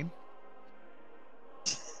hear him?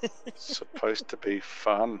 It's supposed to be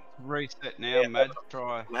fun. Reset now, Mad.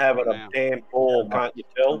 Try. I'm having right a now. damn ball, can't you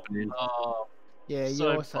tell? Oh, Yeah, you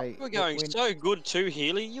So, also. you were going so good too,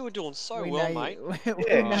 Healy. You were doing so we well, know mate. we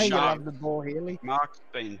Yeah, know you shame. love the ball, Healy. Mark's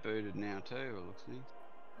been booted now too. It looks like.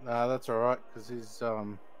 No, that's all right because he's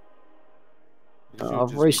I'll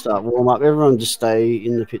restart warm up. Everyone just stay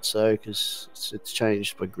in the pits though, because it's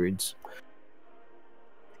changed by grids.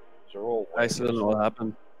 They're all Basically, don't know what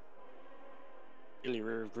happened. Healy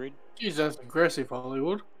rear of grid. Jeez, that's aggressive,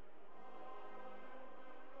 Hollywood.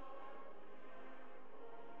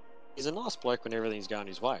 He's a nice bloke when everything's going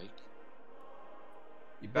his way.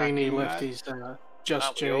 You back Greeny in, left Mad? his just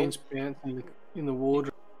Aren't we all? jeans pants in the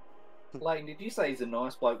wardrobe. Layton, did you say he's a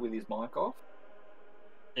nice bloke with his mic off?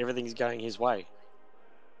 Everything's going his way.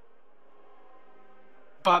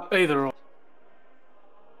 But either or.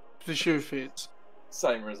 The shoe fits.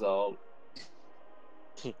 Same result.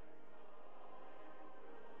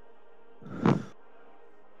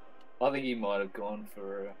 I think he might have gone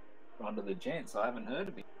for a run to the gents. I haven't heard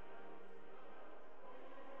of him.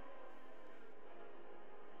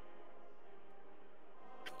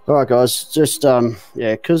 All right, guys. Just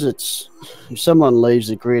yeah, because it's if someone leaves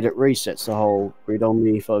the grid, it resets the whole grid on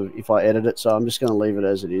me if I edit it. So I'm just going to leave it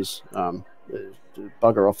as it is.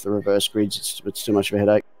 Bugger off the reverse grids. It's too much of a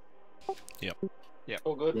headache. Yep. Yeah.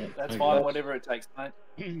 All good. Yeah, That's okay. fine. Whatever it takes, mate.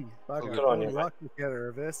 Good on you, mate. Lucky to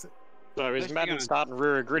reverse it. So is Madden starting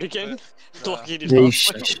rear of grid again? Like he did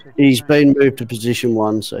He's, last week? he's been moved to position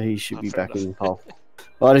 1, so he should be fair back in pole.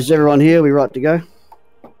 All right, is everyone here? We right to go?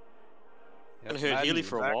 I haven't heard Healy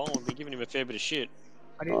for a while. We've been giving him a fair bit of shit.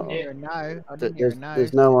 I didn't hear a no. I didn't hear a no.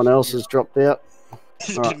 There's no one else has dropped out.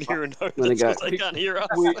 He All right, didn't hear a no. I'm gonna That's go. because they can't hear us.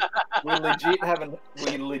 We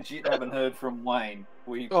legit haven't heard from Wayne.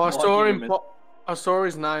 Oh, I saw him. I saw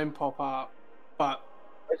his name pop up, but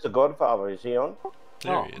It's the Godfather. Is he on?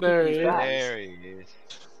 there he is. There he is. There he is.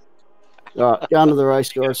 All right, go on to the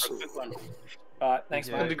race, guys. Alright, thanks,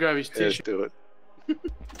 Had to mate. grab his tissue. Do it.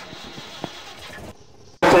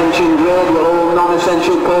 Attention grid, all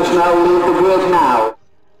non-essential personnel leave the grid now.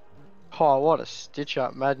 Oh, what a stitch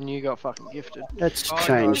up, Madden. You got fucking gifted. Let's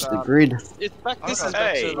change the grid. It's back. This is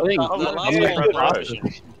back Hey, to I think- the last yeah, one.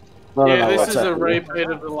 promotions. I don't Yeah, know this what's is a happening. repeat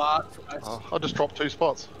of the last race. I just dropped 2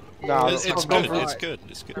 spots. No, It's I've gone good. from, It's good.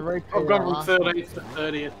 It's good. I've gone from 13th to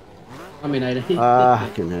 30th. I'm in 18.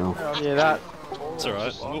 Fucking hell. Yeah, that. It's all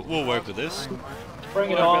right. We'll work with this.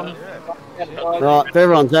 Bring it on. Right, if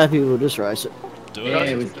everyone's happy, we'll just race it. Do Yeah,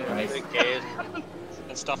 it. with the race. Who cares?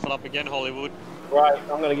 And stuff it up again, Hollywood. Right,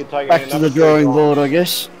 I'm going to get taken Back in to the number drawing 3. board, I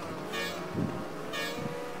guess.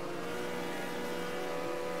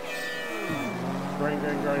 Green,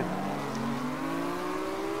 green, green.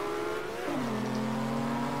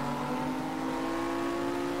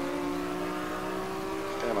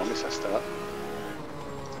 Damn, I missed that start.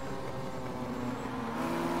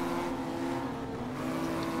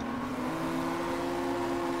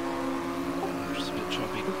 Just a bit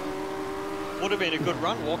choppy. Would have been a good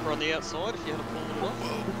run, Walker on the outside if you had pulled it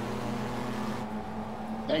off.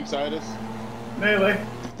 Thanks, Otis. Nearly.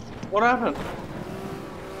 What happened?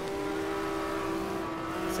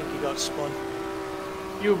 I think you got spun.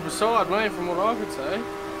 You were beside me, from what I could say.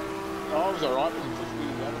 Oh, I was alright, but it just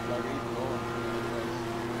really the other bloke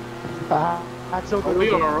That's all Are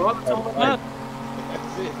we alright?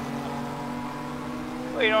 That's it.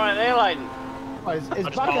 What are you doing there, Layton? Oh, is I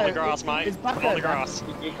just fell on the grass, mate. Is Fell on the grass.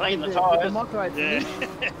 You cleaned the the tyres. microwave Yeah.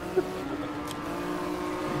 finished?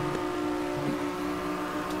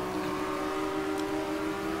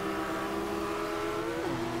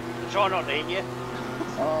 Try not to hit you.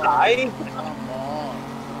 Hey, Come on.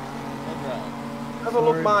 have a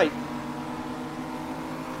look, mate.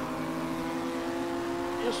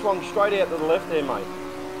 You just swung straight out to the left there, mate.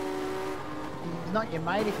 He's not your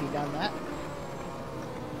mate if he done that.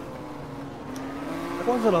 It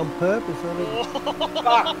wasn't on purpose, I think.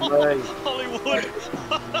 Fuck me. Hollywood.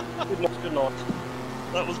 Good night.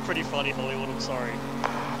 That was pretty funny, Hollywood. I'm sorry.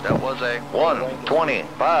 That was a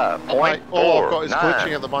Mate, all I've got is glitching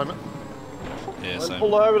 125.49. at the moment. Yeah, Let's same.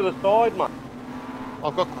 pull over to the side, mate.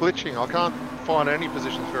 I've got glitching. I can't find any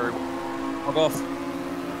positions very well. Log off.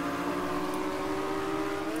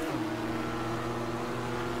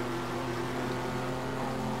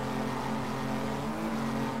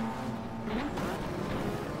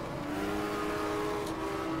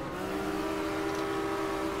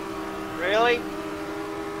 Really?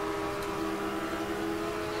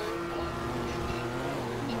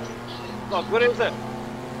 Look, what is it?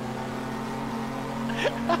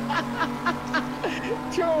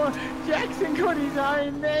 Joe Jackson got his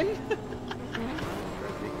own then.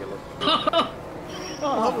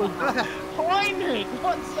 What was that? Heinrich,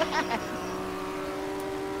 what's that?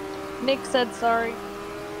 Nick said sorry.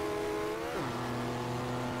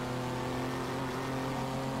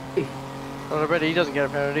 Well, I bet he doesn't get a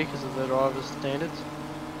penalty because of the driver's standards.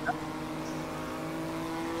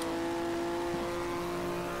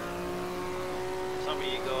 Some of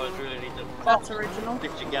you guys really need to. That's original.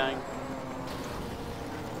 Fix your game.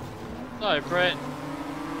 No, Brett.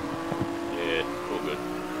 Yeah, all good.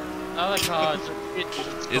 Other cars.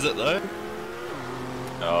 Is it though?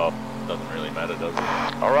 No, doesn't really matter, does it?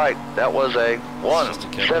 All right, that was a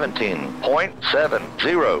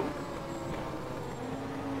 1:17.70.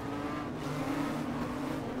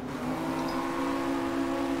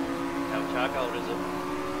 How charcoal is it?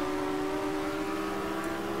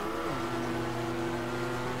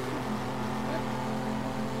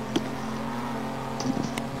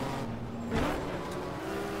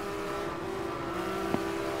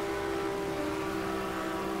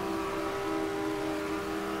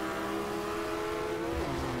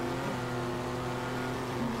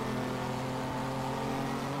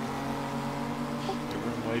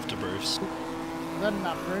 Wave to Bruce. Is that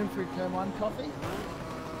enough room for turn one coffee?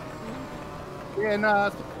 Yeah,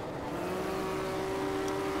 no.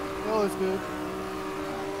 All is good.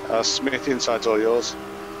 Smith, inside's all yours.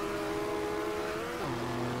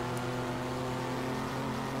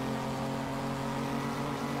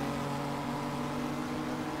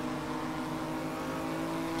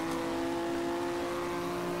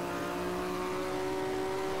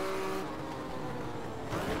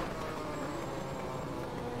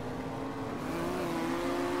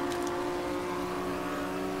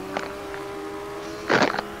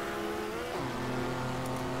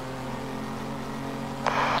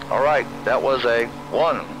 All right, that was a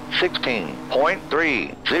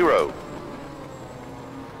 1:16.30.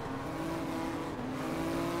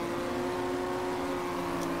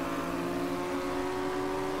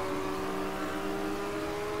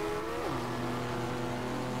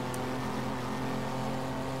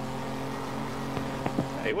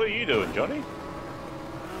 Hey, what are you doing, Johnny?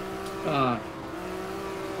 I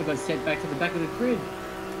got sent back to the back of the grid.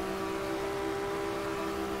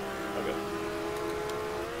 Okay.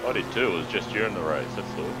 I did too, it was just during the race,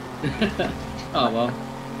 that's all. Oh well,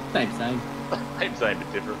 same. Same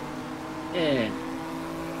but different. Yeah.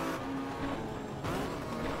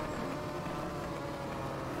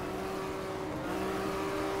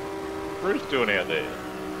 Bruce doing out there?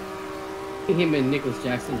 Him and Nicholas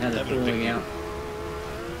Jackson had a falling out.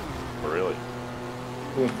 Really?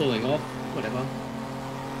 Or falling off, whatever.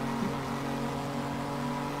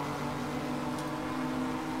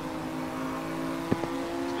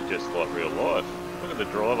 It's just like real life. Look at the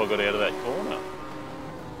drive I got out of that corner.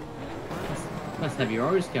 Must have your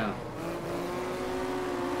orange car.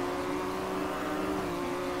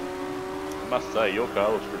 I must say, your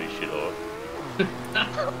car looks pretty shit hot.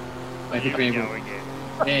 Wait, the green one.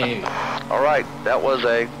 Hey. All right, that was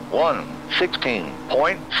a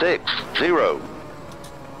 1:16.60.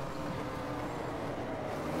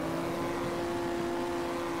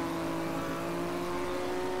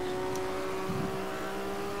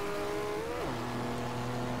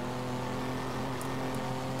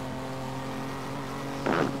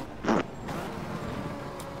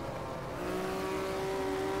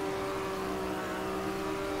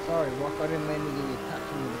 Sorry, Rock, I didn't mean to give you a touch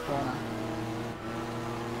into the corner.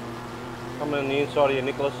 Coming on the inside of you,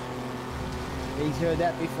 Nicholas. He's heard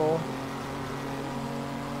that before.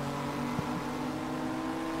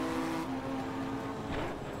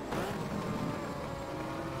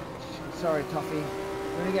 Sorry, Toffee. You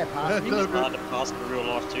want to go past It's me? hard to pass in real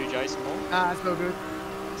life too, Jason. Nah, it's no good.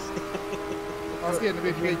 I was getting a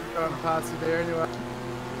bit big trying to pass you there anyway.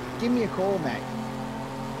 Give me a call, mate.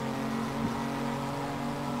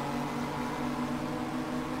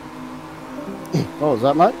 What was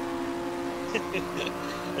that, mate?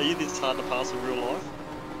 Are you this hard to pass in real life?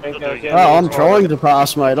 Oh, I'm trying to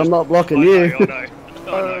pass, mate. I'm not blocking you. I know.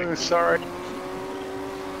 Oh, sorry.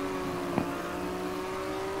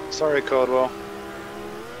 Sorry, Caldwell.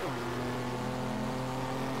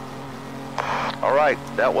 All right,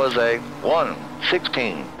 that was a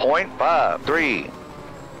 1:16.53.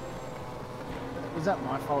 Was that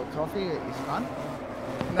my fault, Toffee? That you spun?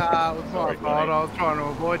 Nah, it was my fault. I was trying to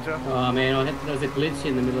avoid you. Oh man, there was a glitch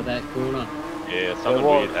in the middle of that corner. Yeah, something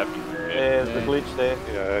weird happened there. Yeah, there's a glitch there.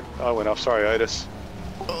 Yeah, I went off. Sorry, Otis.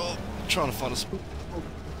 trying to find a spot.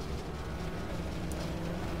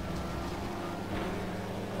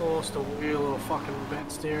 Lost a wheel or fucking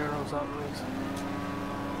bent steering or something.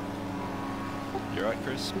 You right,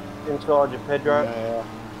 Chris? Inside your Pedro. Yeah,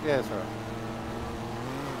 that's right.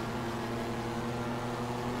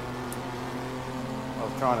 I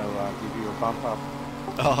was trying to give you a bump up.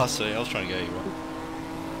 Oh, I see. I was trying to get you one.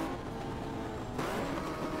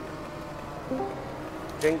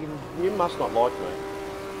 Jenkins, you must not like me.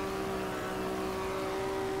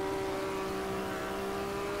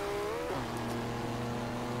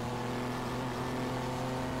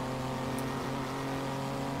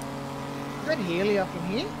 Is that Healy up in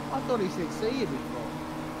here? I thought he said see you before.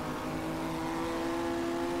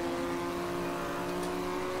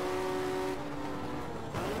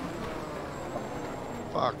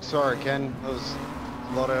 Fuck, sorry Ken, that was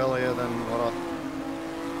a lot earlier than what I...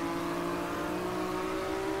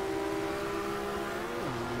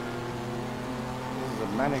 This is a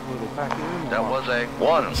manic little pack in. That was a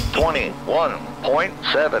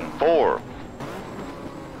 1:21.74.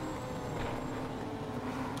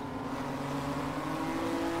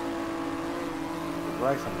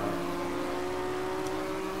 Racing, mate.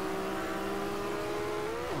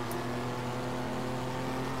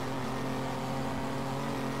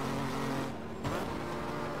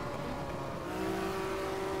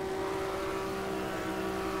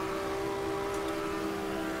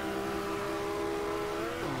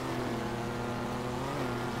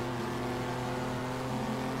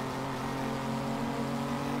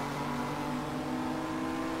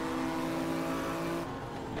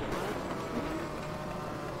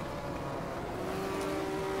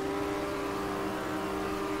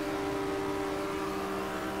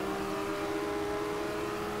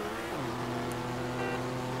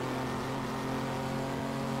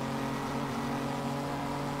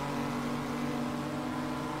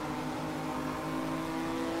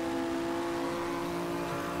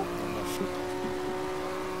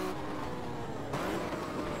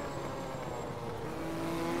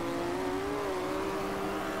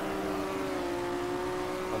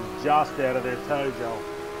 Just out of their toe, Joel.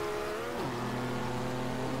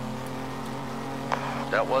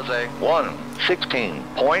 That was a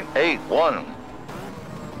 1:16.81.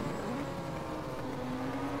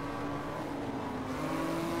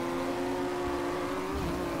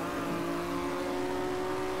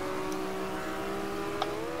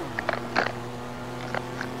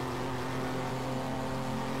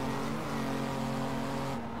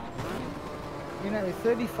 You know, with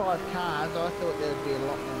 35 cars, I thought there would be a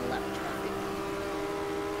lot more lap traffic.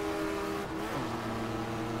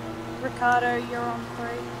 Ricardo, you're on 3.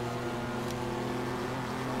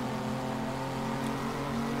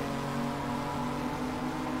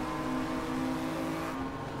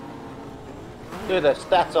 Do the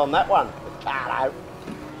stats on that one, Ricardo.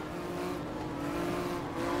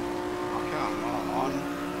 Come on.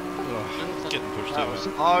 Oh, getting pushed That over. was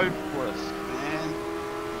hopeless, man.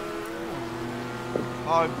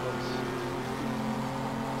 Hopeless.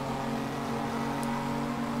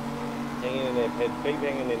 Hanging in there, Ped. Keep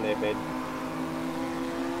hanging in there, Ped.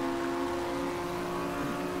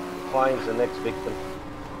 Plane's the next victim.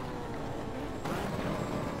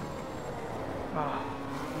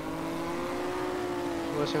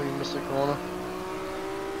 Worse when you miss the corner.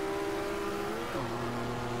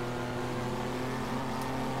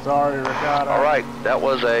 Sorry, Ricardo. All right, that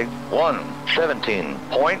was a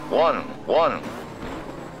 1:17.11.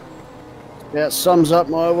 Yeah, it sums up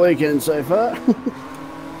my weekend so far.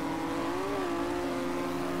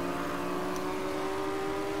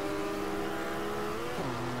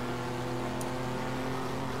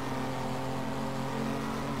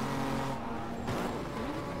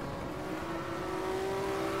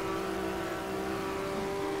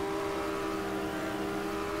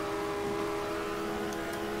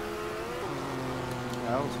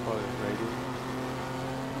 That was probably ready.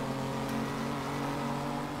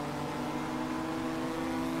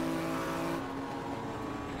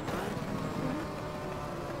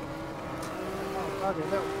 Okay,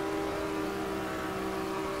 that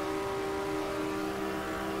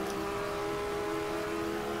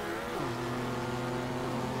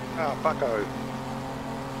Ah, fucko.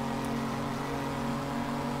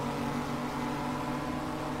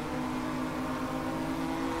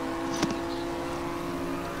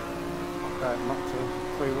 That not to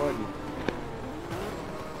free widen.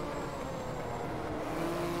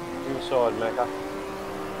 Inside, Macca.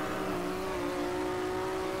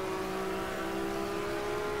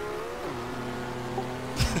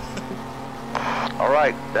 All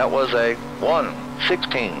right, that was a 1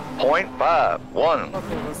 16.51. I thought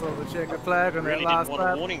I saw the checker flag on Really that didn't last want a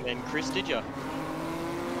lap. warning then, Chris, did you?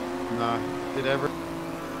 No, did ever.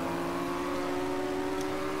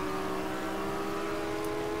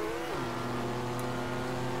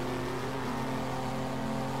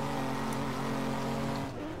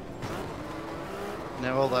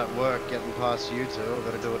 Now all that work getting past you two, I've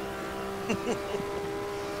got to do it.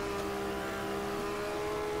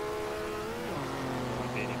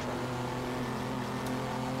 Won't be any trouble.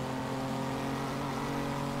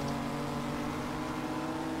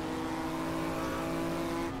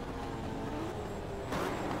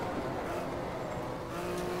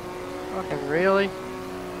 Fucking really?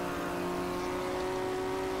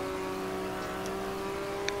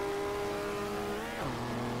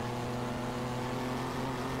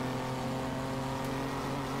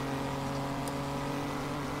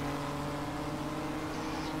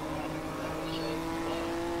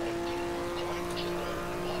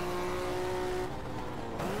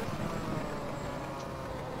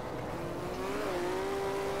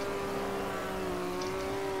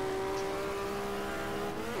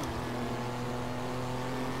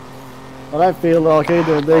 I don't feel like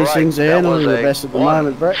either of these things are handling the best at the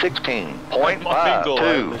moment, Brett.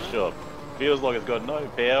 16.52. This shop feels like it's got no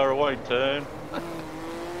power. It won't turn.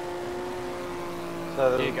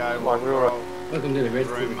 So there you go. Welcome to the red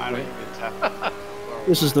room, room, mate.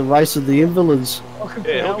 This is the race of the invalids.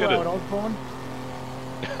 Yeah, look at it. Osborne.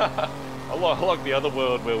 I like the other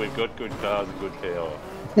world where we've got good cars and good power.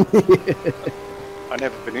 I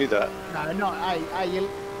never knew that. No, not. Hey, you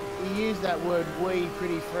use that word "we"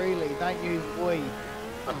 pretty freely. Don't use "we."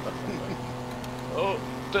 Oh,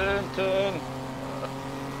 turn.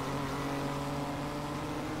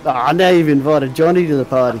 Ah, now you've invited Johnny to the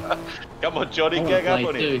party. Come on, Johnny, gang up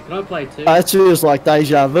on him. Can I play two? That feels like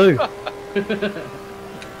deja vu.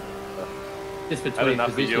 Just for Had 20 enough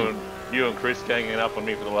of position. you and Chris ganging up on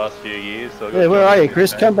me for the last few years. So I got Yeah, where Johnny are you, to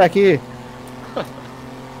Chris? hang. Come back here.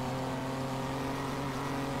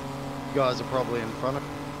 You guys are probably in front of.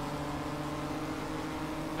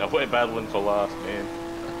 Now we're battling for last, man.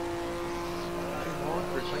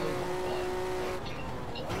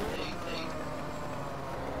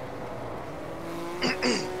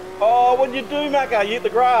 Oh, what'd you do, Macca? You hit the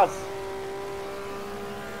grass.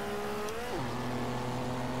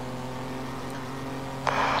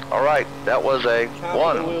 All right, that was a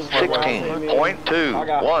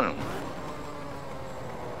 1:16.21.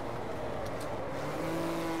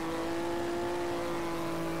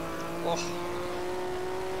 Oh.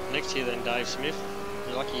 Next year then, Dave Smith.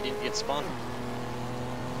 You're lucky you didn't get spun.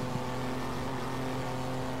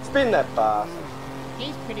 Spin that bastard.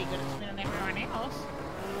 He's pretty good at spinning everyone else.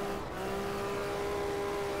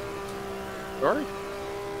 Sorry?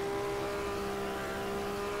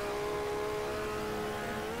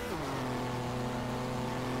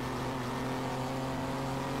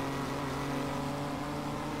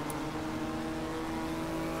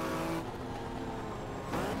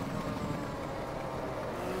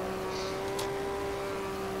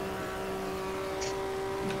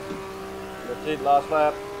 That's it, last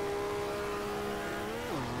lap.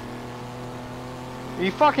 Are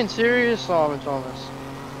you fucking serious, Simon Thomas?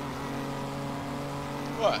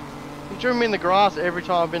 What? You drew me in the grass every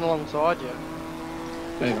time I've been alongside you.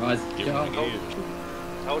 Hey guys, Joel.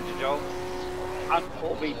 Told you, Joel. Hunt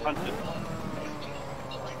or be punted.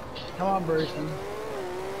 Come on, Bruce.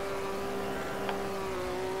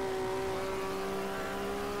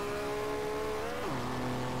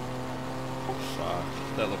 Fuck,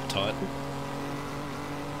 that looked tight.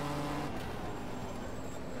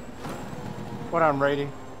 Well done, Reedy.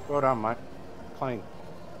 Well done, mate. Clean.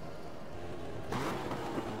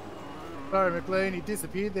 Sorry, McLean, he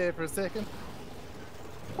disappeared there for a second.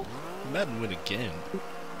 Madden win again.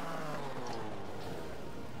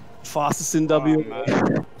 Fastest in W.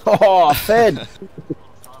 Oh, Fed.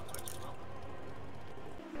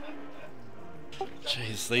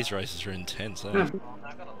 Jeez, these races are intense, eh? I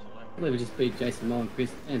believe we just beat Jason Moore and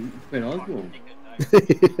Chris and Brett Osborne.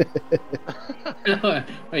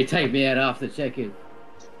 They take me out after check-in.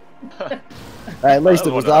 Hey, at least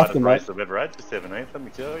it was after, mate. Race I've ever had to 17th, let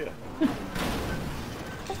me tell you.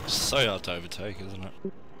 So hard to overtake, isn't it?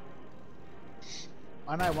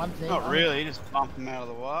 I know one thing. Not really, you just bump them out of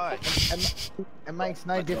the way. It makes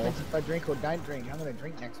no difference if I drink or don't drink. I'm going to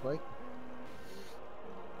drink next week.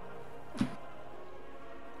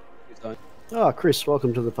 Oh, Chris,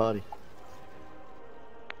 welcome to the party.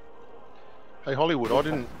 Hey, Hollywood, I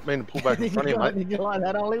didn't mean to pull back in front of you, mate. Did you like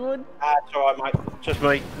that, Hollywood? It's alright, mate. Just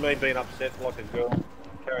me being upset like a girl.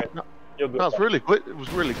 Carry on. You're good. No, it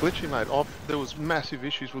was really glitchy, mate. There was massive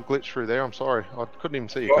issues with glitch through there. I'm sorry, I couldn't even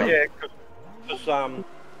see you. Well, yeah, because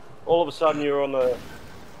all of a sudden you're on the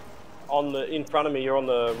in front of me. You're on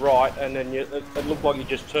the right, and then it looked like you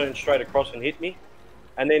just turned straight across and hit me,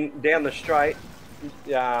 and then down the straight,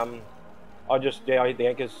 I hit the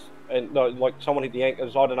anchors, and no, like someone hit the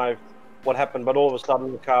anchors. I don't know what happened, but all of a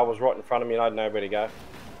sudden the car was right in front of me, and I didn't know where to go.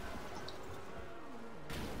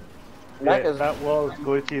 Yeah, that was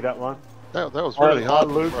glitchy, that one. That was really hard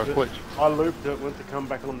I for a glitch. I looped it, went to come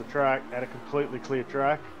back on the track, had a completely clear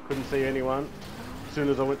track, couldn't see anyone. As soon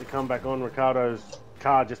as I went to come back on, Ricardo's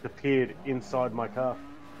car just appeared inside my car.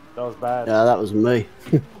 That was bad. Yeah, that was me.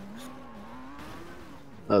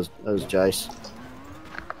 that was Jace.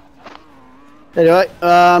 Anyway,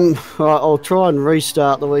 right, I'll try and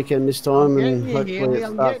restart the weekend this time, and hopefully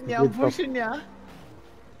it starts. I'm pushing ya.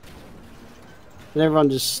 Can everyone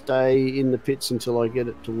just stay in the pits until I get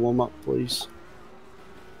it to warm up, please?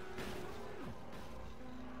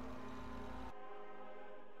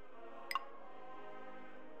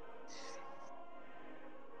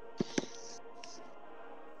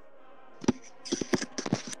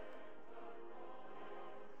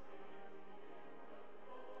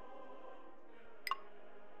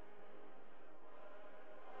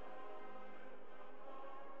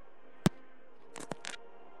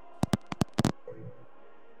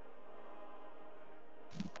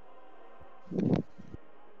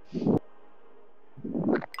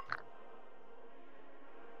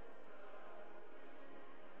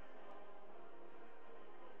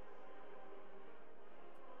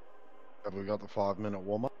 Have we got the 5-minute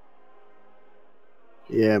warm up?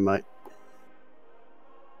 Yeah, mate.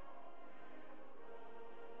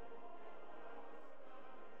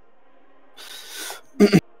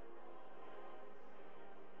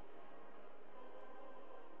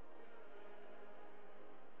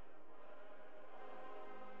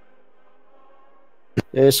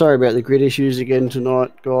 Yeah, sorry about the grid issues again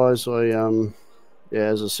tonight, guys. Yeah,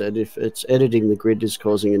 as I said, if it's editing the grid is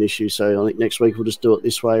causing an issue, so I think next week we'll just do it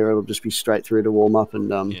this way, or it'll just be straight through to warm up, and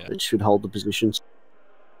it should hold the positions.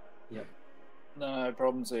 Yep. No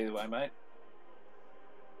problems either way, mate.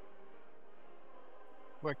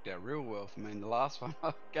 Worked out real well for me in the last one.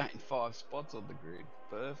 I gained 5 spots on the grid.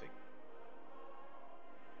 Perfect.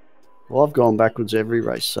 Well, I've gone backwards every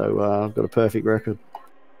race, so I've got a perfect record.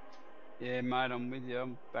 Yeah, mate, I'm with you.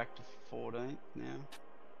 I'm back to 14th now.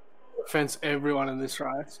 Fence everyone in this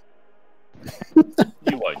race.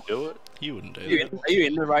 You won't do it. You wouldn't do it. Are you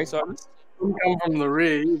in the race, Ernest? You come from the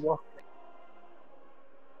rear.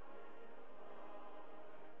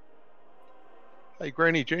 Hey,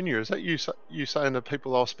 Granny Junior, is that you saying that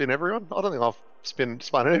people I'll spin everyone? I don't think I've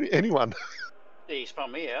spun anyone. Yeah, you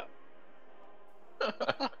spun me out.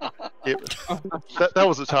 Yep. that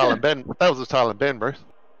was a tail and Ben. That was a tail and Ben, Bruce.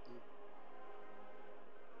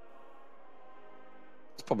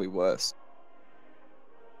 It's probably worse.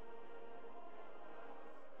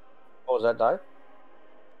 What was that, Dave?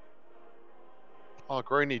 Oh,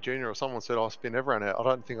 Greeny Junior or someone said I'll spin everyone out. I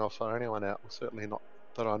don't think I'll spin anyone out. Well, certainly not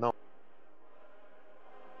that I know.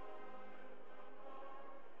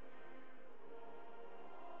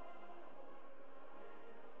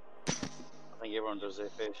 I think everyone does their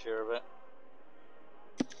fair share of it.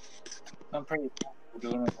 I'm pretty comfortable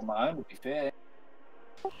doing it on my own, to be fair.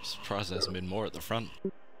 I'm surprised there hasn't been more at the front.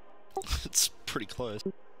 It's pretty close.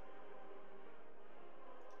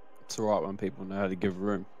 It's alright when people know how to give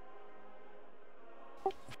room.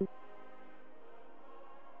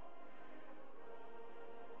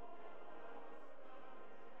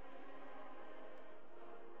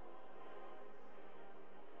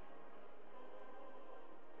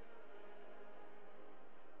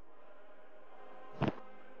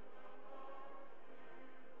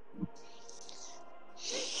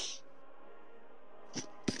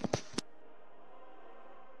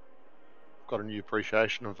 Got a new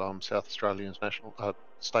appreciation of South Australian's national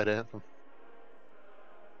state anthem.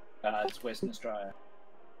 It's Western Australia.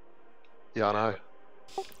 Yeah, I know.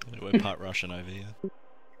 We're part Russian over here.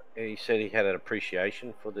 He said he had an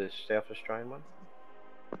appreciation for the South Australian one.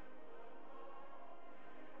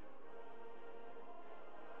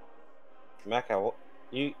 Mako,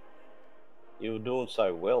 you were doing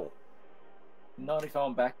so well. Not if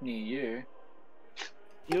I'm back near you.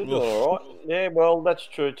 You're doing all right. Yeah, well, that's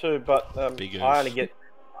true too. But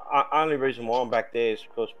only reason why I'm back there is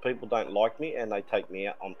because people don't like me and they take me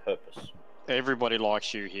out on purpose. Everybody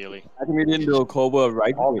likes you, Healy. How come you didn't do a Caldwell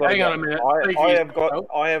race? Hang on a minute.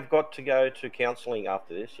 I have got to go to counselling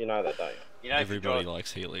after this. You know that, don't you? You know, Everybody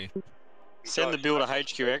likes Healy. Send the bill to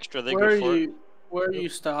HQ Extra. They're Where good for it. Where are you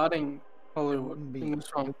starting, Hollywood? In this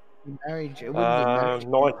one? Marriage. It wouldn't be marriage.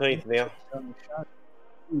 19th now.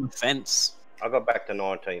 Fence. I got back to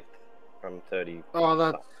 19th from 30.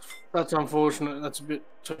 Oh, that's unfortunate. That's a bit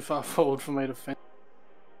too far forward for me to fence.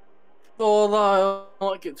 Although I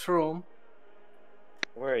might get through them.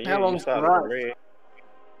 Where are you? How You long's the started in race? rear.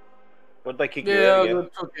 Would they kick you Yeah, out I again?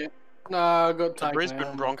 got took it. No, I got The taken Brisbane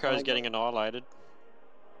out. Broncos getting annihilated.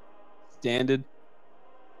 Standard.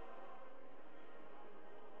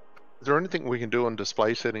 Is there anything we can do on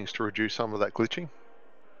display settings to reduce some of that glitching?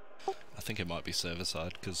 I think it might be server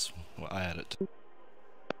side because I had it.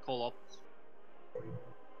 Call up.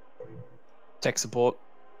 Tech support.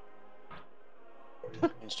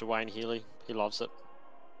 Mr. Wayne Healy. He loves it.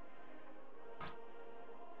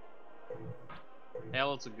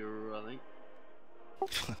 Howard's a guru, I think.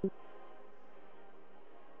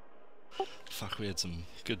 Fuck, we had some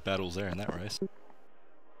good battles there in that race.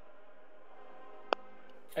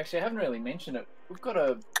 Actually, I haven't really mentioned it. We've got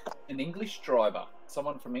an English driver,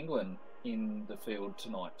 someone from England, in the field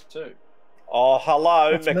tonight too. Oh,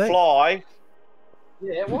 hello, That's me. McFly.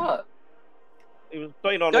 Yeah, what? He was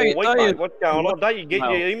been on all week, mate. What's going on? Don't you get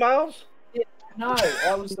your emails? Yeah, no,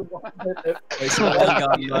 I was the one that...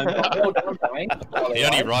 He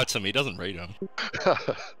only writes them, he doesn't read them.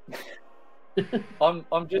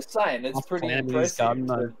 I'm just saying, it's pretty impressive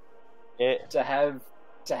to have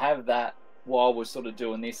that while we're sort of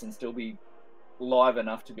doing this and still be live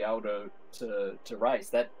enough to be able to race.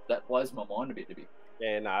 That blows my mind a bit, to be.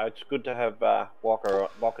 Yeah, no, it's good to have Walker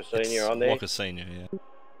Senior on there. Walker Senior, yeah.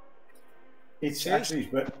 It's actually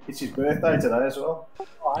it's his birthday today as well.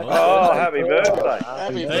 Oh, happy birthday!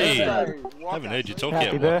 Happy birthday! Haven't heard you talk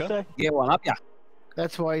yet, Walker. Get one up, yeah.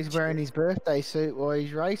 That's why he's wearing his birthday suit while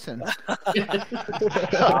he's racing. So you're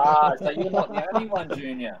not the only one,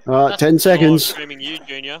 Junior. All right, 10 seconds. Screaming you,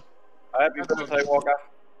 Junior. Happy birthday, Walker.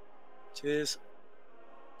 Cheers.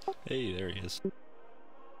 Hey, there he is.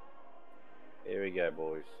 Here we go,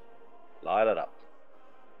 boys. Light it up.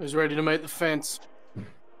 Who's ready to meet the fence?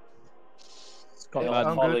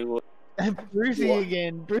 I'm Hollywood. Brucey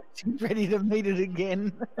again. Brucey ready to meet it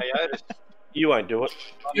again. Hey, Otis, you won't do it.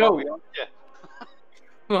 Yo. Yeah.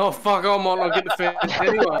 Oh, fuck, I might not get the fence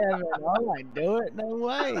anyway. I won't do it. No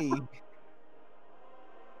way.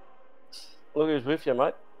 Look who's with you,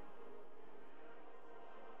 mate.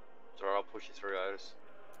 It's alright, I'll push you through, Otis.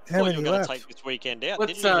 How Well, you many were going left? to take this weekend out,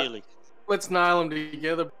 Let's, didn't you, Healy? let's nail them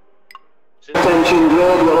together. Attention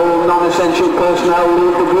grid, will all non-essential personnel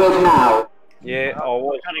leave the grid now. Yeah, I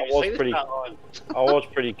was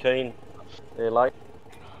pretty keen. Yeah, late.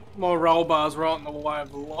 My roll bar's right in the way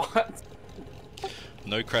of the lights.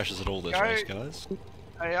 No crashes at all this race, guys.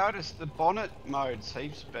 Hey Otis, the bonnet mode's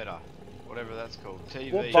heaps better. Whatever that's called.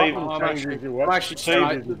 TV. What button changes your watch?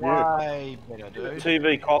 Actually, Way better, dude.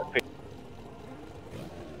 TV cockpit.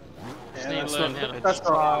 Yeah, that's so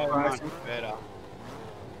not much better.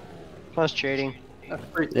 Plus cheating.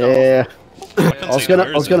 Yeah. I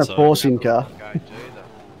was gonna force him, car.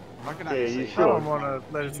 Yeah, you should. Someone want to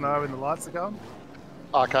let us know when the lights are going?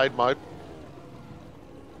 Arcade mode.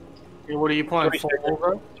 Yeah, what are you playing for,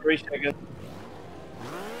 bro? 3 seconds.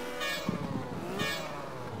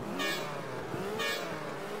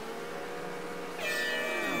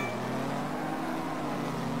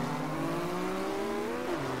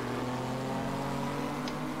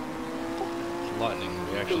 Lightning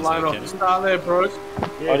reactions. Line off the start there, bros.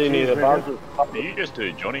 I didn't need a buzz. Did you just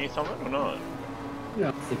do Johnny something or not?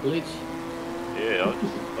 Yeah, it's a glitch. Yeah, I was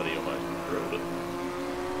just bloody almost drilled it.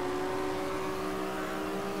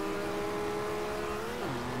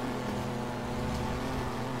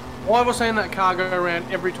 Why have I seen that car go around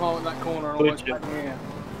every time at that corner and always back me out?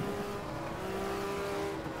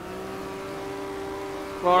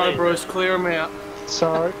 Right, Bruce, clear him out.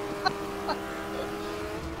 Sorry.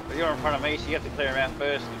 But you're in front of me, so you have to clear him out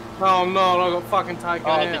first. Oh no, I got fucking taken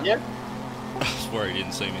out. Did you? I swear he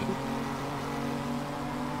didn't see me.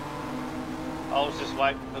 I was just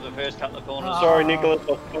waiting for the first couple of corners. Sorry, Nicholas,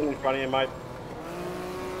 I was putting in front of you, mate.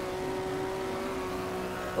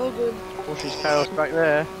 All good. Pushes chaos back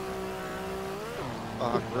there.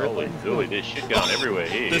 Fuck, holy dooly, there's shit going everywhere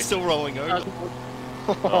here. They're still rolling over.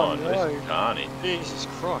 Oh, no, this is carnage. Jesus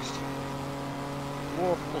Christ.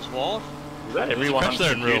 What's wild? Is that There was a everyone crash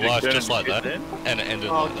there in real computer life, turning just like shit that, then? and it ended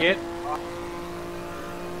Oh, like kid.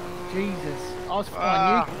 Jesus. I was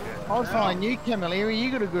fine. I was fine. You, Camilleri, you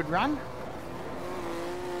got a good run.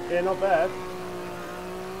 Yeah, not bad. I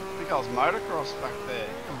think I was motocross back there.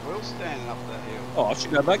 Will standing up that hill. Oh, I should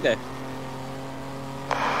go back there.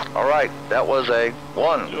 All right, that was a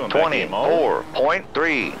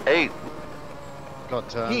 1:24.38.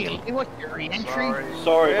 Got Hey, what's your entry?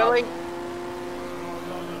 Sorry. Really?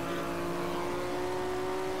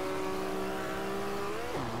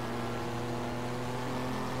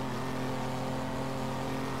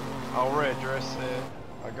 I'll redress there.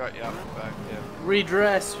 I got you up the back, yeah.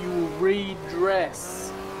 Redress, you will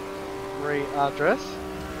redress. Readdress?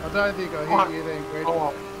 I don't think I hit you then, Greg.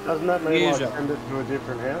 Oh, doesn't that mean like Usual. send it to a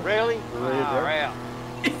different house? Really? Readdress?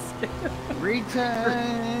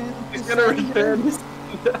 Return. He's gonna return this.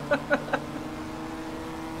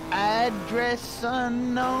 Address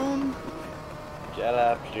unknown. Shut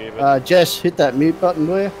up, stupid. Jess, hit that mute button,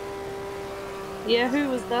 will you? Yeah, who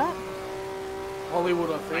was that?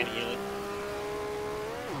 Hollywood, I think.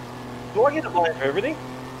 Do I get to blame for everything?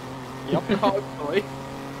 Yep. Hopefully.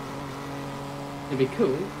 It'd be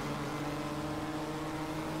cool.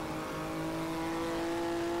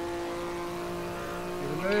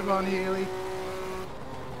 Move on, Healy.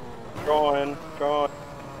 Trying.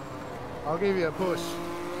 I'll give you a push.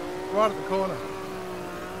 Right at the corner.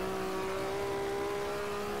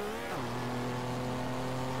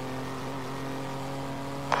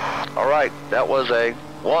 All right, that was a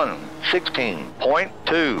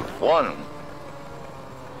 1:16.21.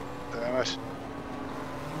 Damn it.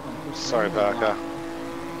 Sorry, Parker.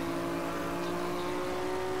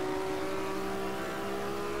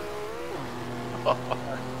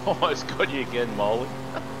 Almost got you again, Molly.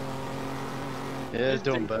 Yeah, he's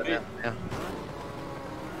doing better now.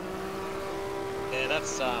 Yeah,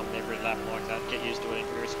 that's every lap like that. Get used to it, it's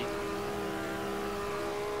risky.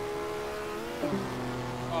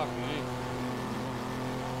 Fuck me.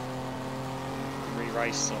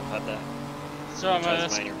 Re-race, I've had that. So I'm gonna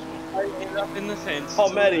Tasmania as well. I end up in the fence. Oh,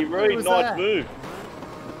 Matty Reid, nice move.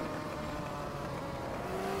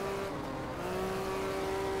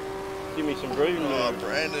 Give me some breathing. Oh,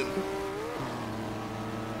 Brandon.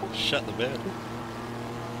 Shut the bed.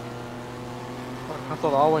 I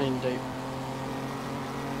thought I went in deep.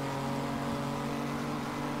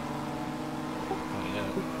 Oh,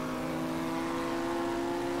 yeah.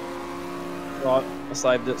 Right, I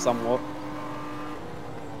saved it somewhat.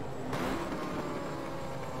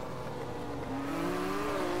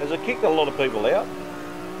 Has it kicked a lot of people out?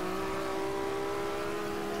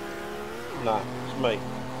 No, it's me.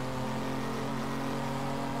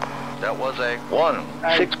 That was a The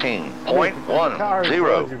car is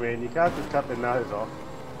 1:16.10. you, man. You can't just cut the nose off.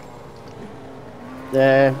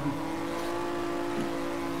 Yeah.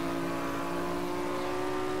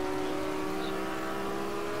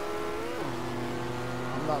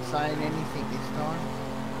 I'm not saying anything this time.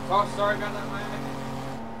 Oh, sorry about that, mate.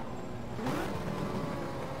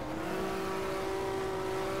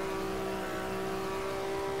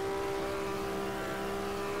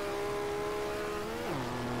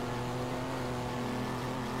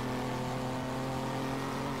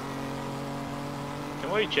 Can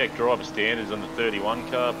we check driver standards on the 31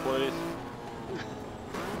 car, please?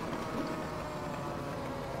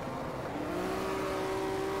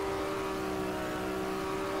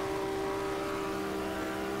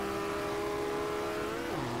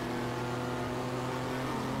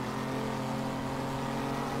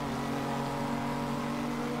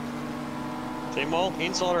 T-Mole,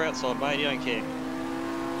 inside or outside, mate, you don't care.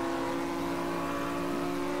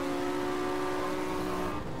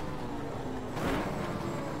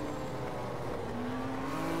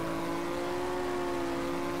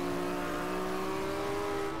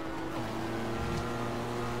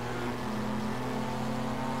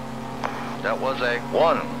 That was a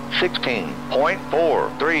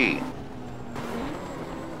 1:16.43.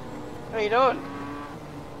 How you doing?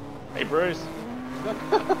 Hey, Bruce.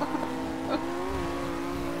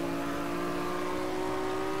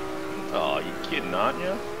 Oh, you kidding, aren't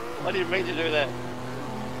you? I didn't mean to do that.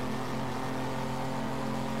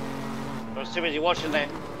 I was too busy watching that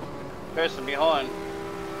person behind.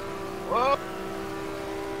 Whoa!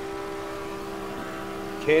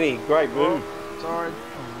 Kenny, great move. Sorry.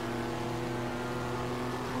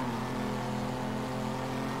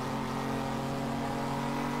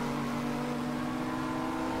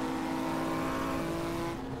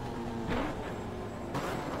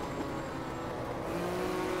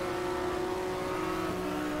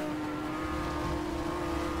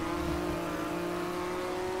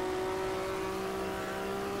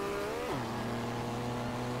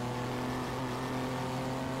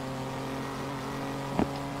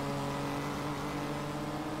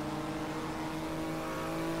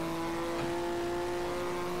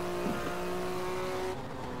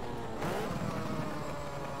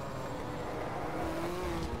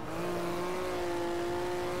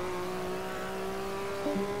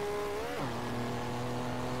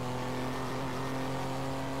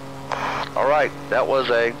 All right, that was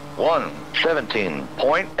a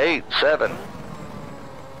 1:17.87.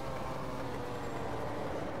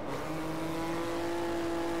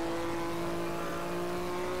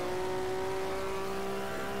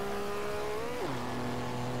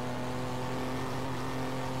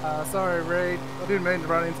 Sorry, Reed. I didn't mean to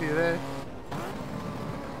run into you there.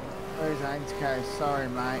 Where's Ains Coast? Sorry,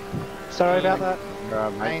 mate. Sorry about that.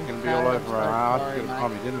 Mate, it's going to be all over our heart. You've got to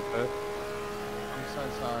find me dinner first. I'm so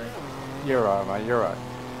sorry. You're right, mate. You're right.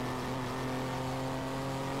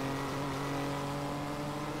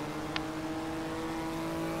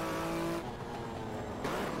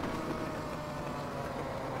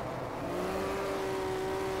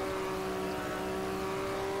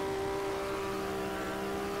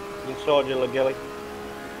 Inside you, Legilly.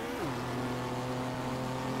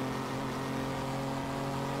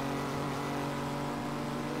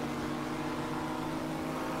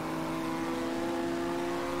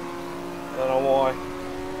 Don't know why.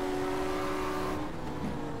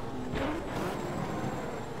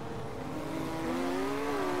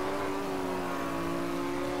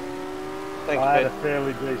 Thanks, I had Ped. a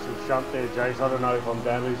fairly decent shunt there, Jace. I don't know if I'm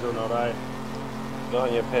damaged or not, eh? Good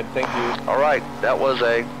on you, Ped. Thank you. All right, that was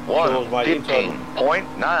a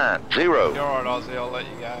 1:15.90. You're alright, Ozzy. I'll let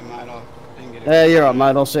you go, mate. I didn't get it. Yeah, you're right,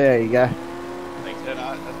 mate. I'll see how you go. Thanks, Ed.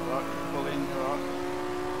 That's right. Pull in, you're right.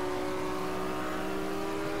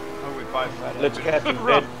 Oh, we both had Let's catch him,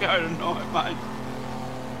 rough Ped. go tonight, mate.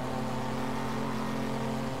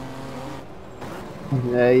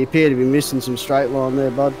 Yeah, you appear to be missing some straight line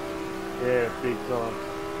there, bud. Yeah, big time.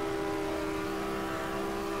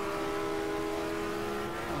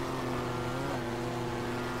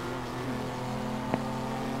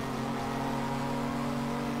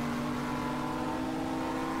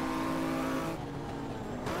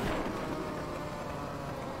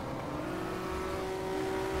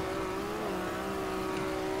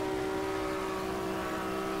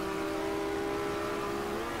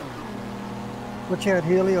 Watch out,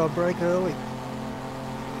 Healy, I'll break early.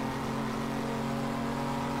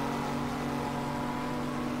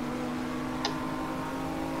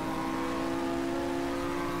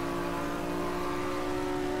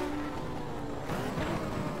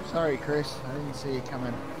 Sorry, Chris. I didn't see you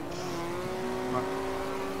coming.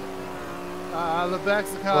 The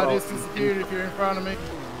back's the car just disappeared if you're in front of me.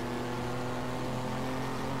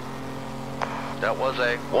 That was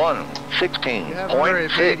a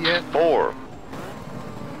 1:16.64.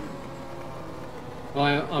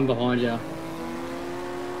 I'm behind you.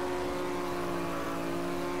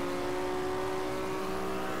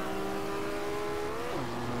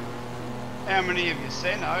 How many have you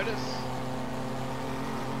sent, Otis?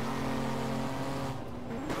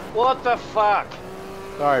 What the fuck?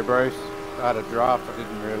 Sorry, Bruce. I had a draft. I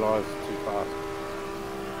didn't realise too fast.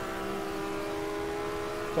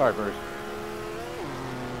 Sorry, Bruce.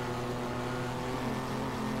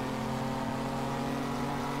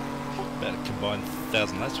 About a combined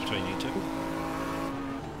 1,000 laps between you two.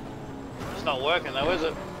 It's not working though, is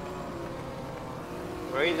it?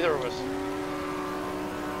 For either of us.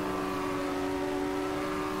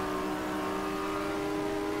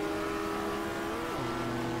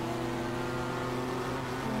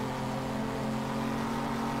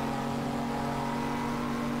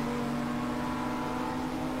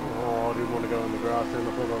 Oh, I didn't want to go in the grass then.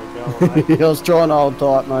 I thought I was going, mate. I was trying to hold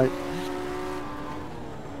tight, mate.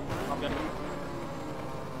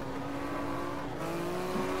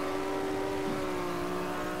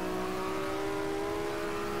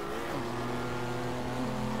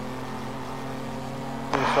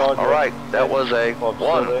 All right, that was a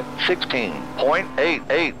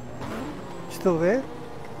 1:16.88. Still there?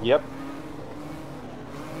 Yep.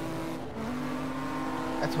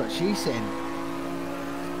 That's what she said.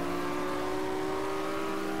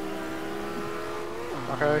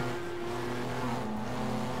 Okay.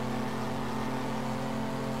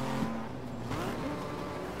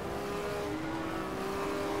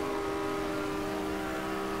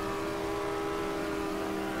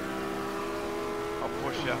 I'll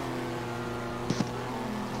push you.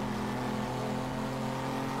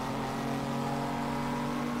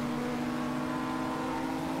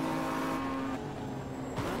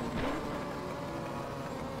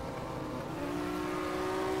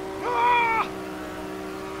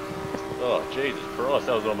 Oh, Jesus Christ,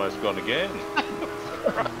 that was almost gone again.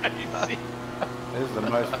 Crazy. This is the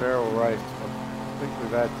most feral race I think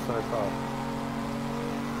we've had so far.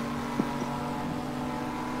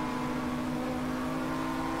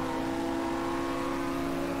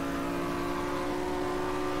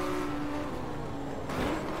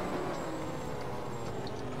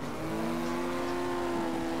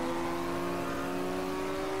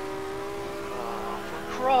 For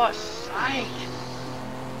Christ's sake.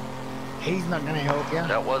 He's not going to help you.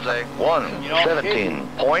 That was a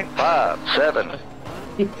 1:17.57.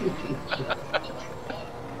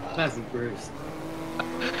 Classic Bruce.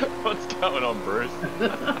 What's going on, Bruce?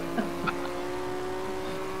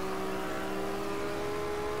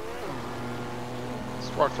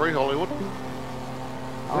 Strike 3, Hollywood.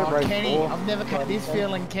 Oh, Kenny, I've never had this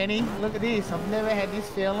feeling, Kenny. Look at this. I've never had this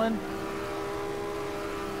feeling.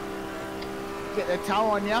 Get the toe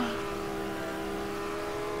on ya.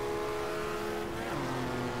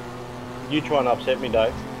 You trying to upset me,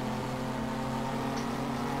 Dave?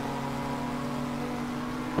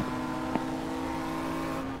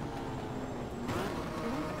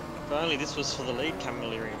 If only this was for the lead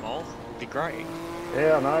Camilleri Mole, it'd be great.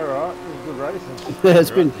 Yeah, I know, right? It was good racing. Yeah,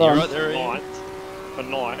 it's been fun. Right there, for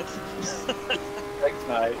ninth. Thanks,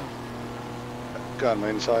 mate. Go on the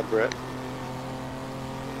inside, Brett.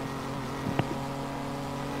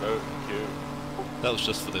 Oh, cute. That was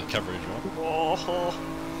just for the coverage, right? Oh.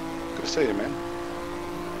 Good to see you, man.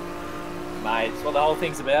 Mate, it's what the whole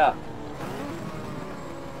thing's about.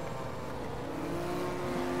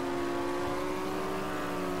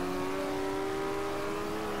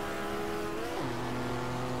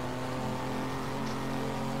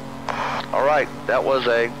 All right, that was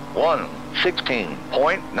a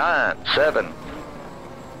 1:16.97.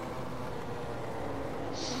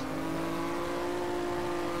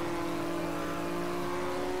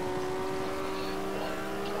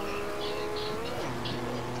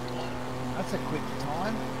 That's a quick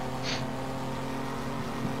time.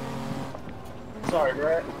 Sorry,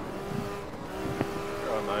 Brett.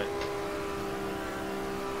 Go on, mate.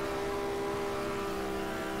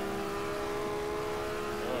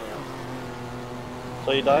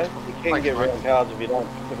 So you Dave, you can get round cards if you don't,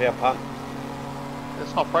 without punt.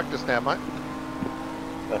 It's not practice now, mate.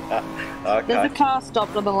 There's a Okay. car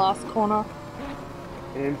stopped on the last corner.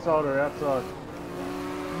 Inside or outside?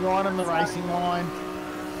 Right on the racing line.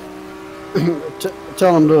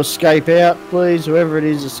 Tell them to escape out, please. Whoever it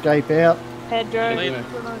is, escape out. Pedro, Leave do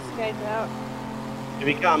it. not escape out. If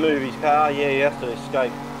he can't move his car, yeah, he has to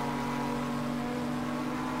escape.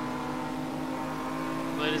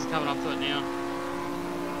 Leader's coming up to it now.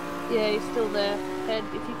 Yeah, he's still there. Ped,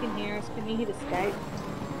 if you can hear us, can you hit escape?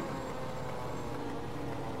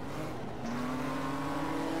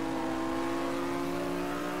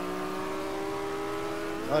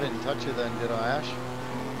 I didn't touch you then, did I, Ash?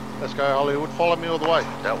 Let's go, Hollywood. Follow me all the way.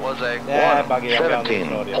 That was a Yeah, buggy, I'm going this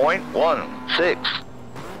side, yeah. 1:17.16.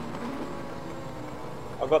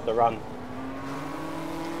 I got the run.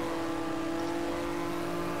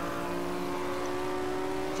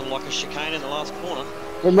 Feel like a chicane in the last corner.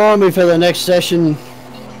 Remind me for the next session.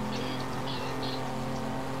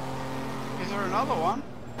 Is there another one?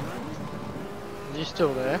 You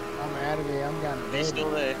still there? I'm out of here. I'm going to bed. He's still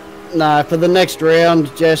there. No, for the next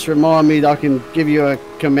round, just remind me that I can give you a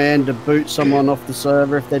command to boot someone off the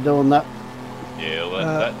server if they're doing that. Yeah,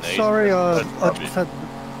 well, that needs. Sorry, that's I rubbish. just had.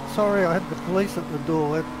 Sorry, I had the police at the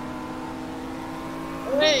door.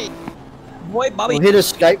 Hey! Boy, Bobby! Well, hit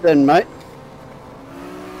escape then, mate.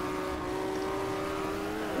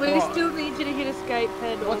 We still need you to hit escape,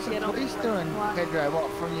 Ped. What's the police doing, Pedro? What,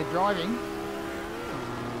 from your driving?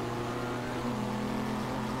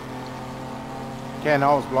 Ken,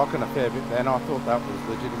 I was blocking a fair bit then. I thought that was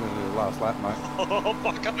legitimately the last lap, mate. Oh,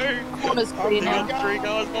 buckaroo! Corner's clear now. Three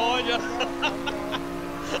guys behind you.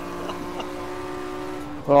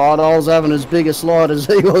 Right, I was having as big a slide as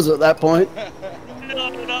he was at that point. I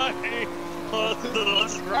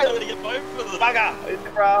was ready to get both of them. Bugger! Hit the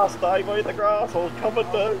grass, Dave, hit the grass. I was covered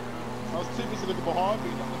too. I was too busy looking behind me.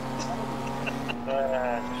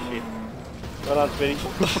 Ah, shit. Well done, Speedy.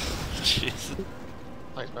 Jeez.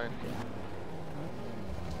 Thanks, mate.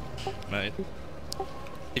 Mate,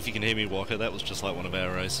 if you can hear me, Walker, that was just like one of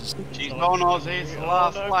our races. She's on Aussie, it's the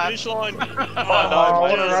last lap. Finish line. Oh,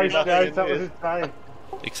 what a race, guys. That was his time.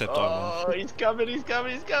 Except I won. Oh, he's coming, he's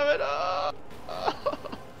coming, he's coming. Oh.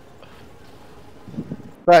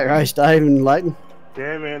 Great race, Dave and Leighton.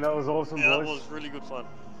 Yeah, man, that was awesome, Yeah, that boys. was really good fun.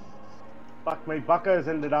 Fuck me, Buckos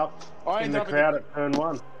ended up I in ended the up crowd at turn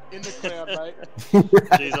 1. In the crowd, mate.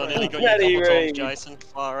 Jeez, I nearly got you a couple times, Jason.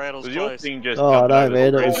 Far out, I was Was your close. thing just Oh, coming no, over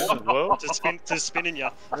man, the it bridge was- as well? to spinning you.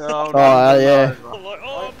 Oh, yeah. I'm like,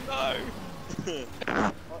 oh no.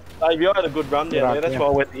 Dave, you had a good run down there. That's why I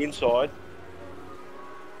went the inside.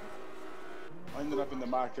 I ended up in the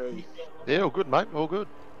marquee. Yeah, all good, mate. All good.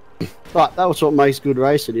 Right, that was what makes good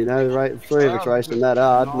racing, you know. Right, three of us racing that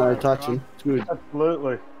hard, no touching. It's good.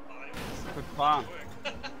 Absolutely. Good fun.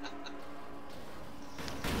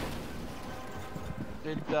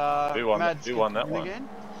 Did Who won Mads that win one? again?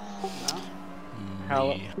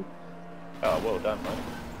 Me. Oh, well done,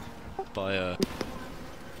 mate. By,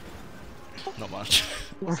 not much.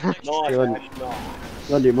 Nice, Good. man.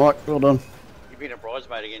 Well done, Mike. Well done. being a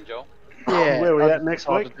bridesmaid again, Joel. Yeah. Where are we I at next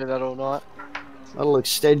tried week? to do that all night. That'll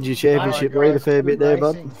extend your championship lead a fair bit there,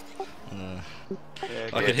 bud.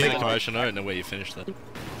 I could hear the commotion. I don't know where you finished that.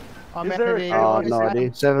 I'm Is there a Oh, no idea.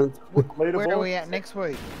 7th. Where are we at next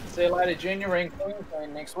week? See you later, Junior. We're in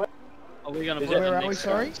Queensland next week. Are we going to Where are we,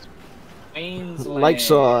 sorry? Queensland.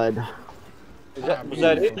 Lakeside. Was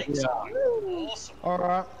that it? Yeah. Awesome.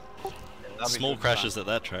 Alright. Small crashes at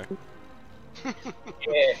that track.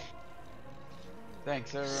 Yeah.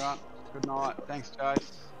 Thanks, everyone. Good night. Thanks,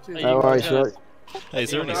 Chase. No worries, mate. Hey,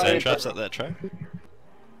 is there any sand traps at that track?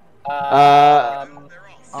 Alright,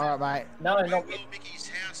 mate. No, not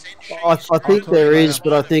I think there is,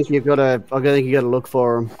 but I think you've got to. I think you got to look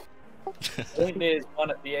for them. I think there's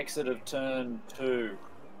one at the exit of turn 2.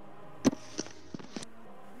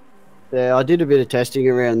 Yeah, I did a bit of testing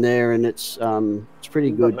around there, and it's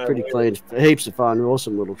pretty good, pretty clean, heaps of fun,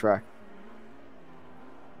 awesome little track.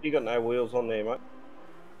 You got no wheels on there, mate.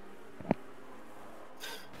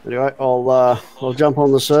 Anyway, I'll jump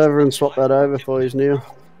on the server and swap that over for you, Neil.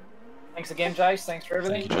 Thanks again, Jace. Thanks for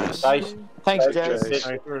everything. Jace. Thanks, Jace.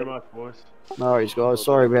 Thanks very much, boys. No worries, guys.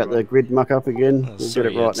 Sorry about the grid muck up again. We'll get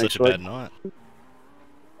it right next week. Bad night.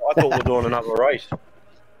 I thought we were doing another race.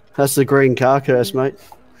 That's the green car curse, mate.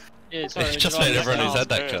 Yeah, sorry. Just about everyone who's had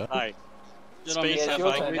that car. Hey, Did I miss speaking your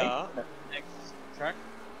of turn, a car, next track?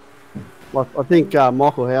 I think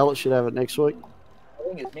Michael Howlett should have it next week. I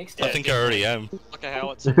think it's mixed. I think I already am. Look at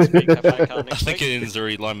how it's a speed cafe car I next think week. Ian's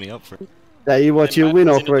already lined me up for it. Yeah, you watch, you'll win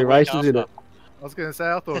all 3 races in it. I was going to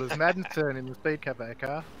say, I thought it was Madden's turn in the Speed Cafe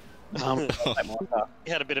car.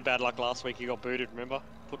 He had a bit of bad luck last week. He got booted, remember?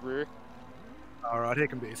 Put rear. Alright, he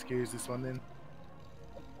can be excused this one then.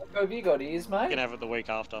 What have you got ears, You mate? can have it the week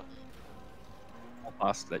after. I'll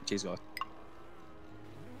pass that. Cheers, guys.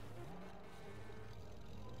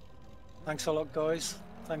 Thanks a lot, guys.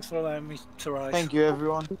 Thanks for allowing me to race. Thank you,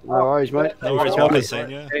 everyone. No worries, mate. No worries, Thanks for mate. coming. Seeing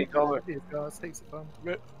you. Cheers, guys. Heaps of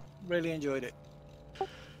fun. Really enjoyed it.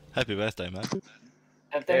 Happy birthday, mate. And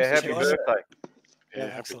Yeah, thanks happy for joining. birthday. Yeah,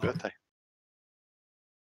 happy birthday.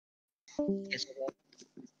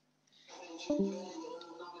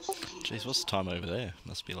 Jeez, what's the time over there?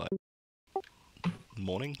 Must be like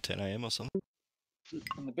morning, 10 AM or something.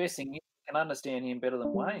 And the best thing, you can understand him better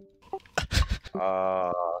than Wayne.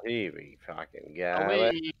 Oh, here we fucking go. Are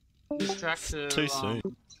we this track to, Too soon.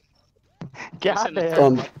 God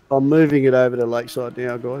damn. I'm moving it over to Lakeside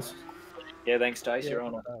now, guys. Yeah, thanks, Jace. You're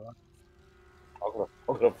on it.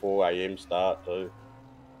 I've got a 4 AM start too.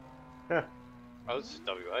 Oh, this is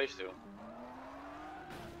WA still.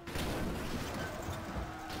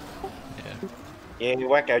 Yeah,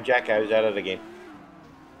 Wacko Jacko's at it again.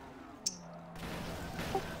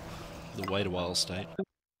 The way to Wild State.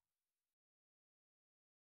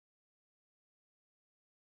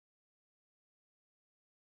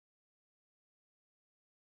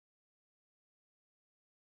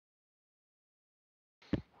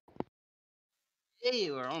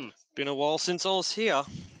 Yeah, we're on. Been a while since I was here.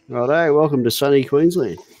 Righto, welcome to sunny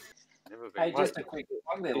Queensland. Hey, just a quick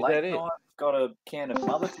plug there. Is Late that it? night, got a can of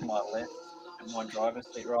mother to my left in my driver's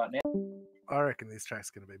seat right now. I reckon this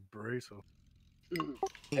track's going to be brutal.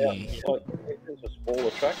 Yeah, it's a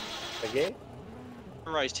smaller track again.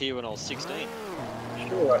 I raced here when I was 16.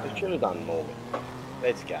 Sure, I should have done more.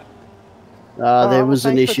 Let's go. There was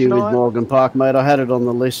an thanks for issue with tonight. Morgan Park, mate. I had it on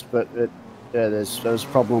the list, but there was a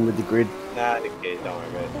problem with the grid. Nah, the kids don't worry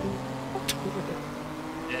about it.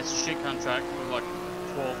 yeah, it's a shit contract with like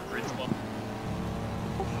 12 grid spots.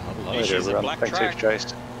 Issues a black Thanks, track.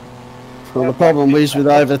 Jace. Well, the problem is with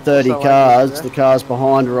over 30 Also cars, angry, the cars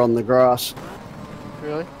behind are on the grass.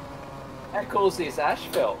 Really? How cool is this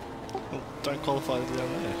asphalt? Well, don't qualify down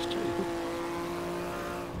there. Gee.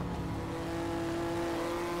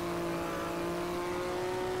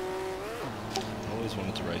 I always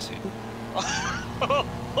wanted to race here.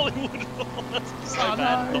 Hollywood. That's so Oh,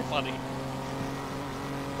 bad, no. not funny.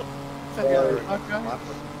 Okay.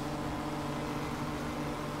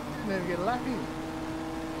 Never get lucky.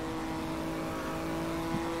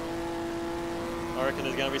 I reckon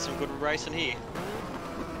there's going to be some good racing here.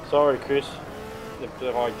 Sorry, Chris.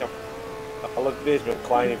 Oh, look, there's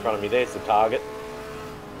McLean in front of me. There's the target.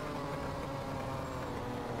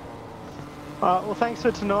 Well, thanks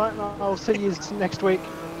for tonight. I'll see you next week.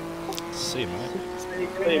 See you, mate.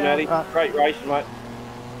 See you, Matty. Great racing, mate.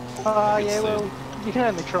 Yeah, well, you can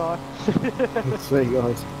only try. See you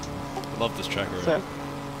guys. I love this track already.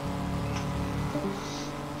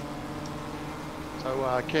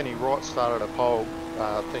 So Kenny Wright started a poll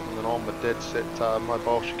thinking that I'm a dead set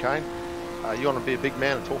mobile chicane. You want to be a big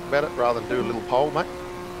man and talk about it rather than do a little poll, mate?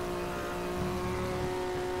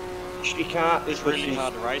 You can't. It's really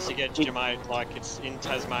hard to race against you, mate. Like, it's in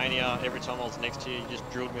Tasmania. Every time I was next to you, you just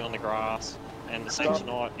drilled me on the grass. And the same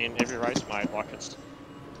tonight in every race, mate. Like, it's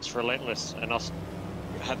relentless. And I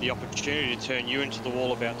had the opportunity to turn you into the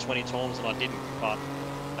wall about 20 times, and I didn't. But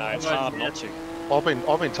no, it's hard not to. I've been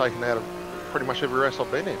taken out of pretty much every race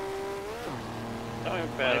I've been in.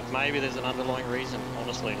 Maybe there's an underlying reason,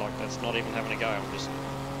 honestly. Like, that's not even having a go. I'm just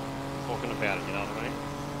talking about it, you know what I mean?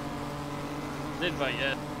 Did vote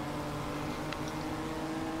yet.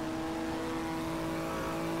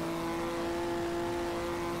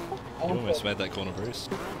 You almost made that corner, Bruce.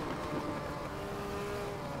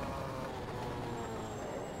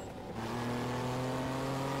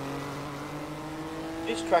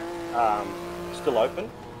 This track still open?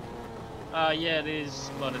 Yeah, it is,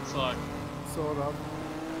 but it's like sort of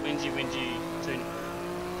wingy, too.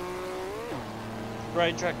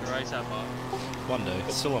 Great track to race at, but One day,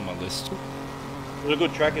 it's still on my list. It's a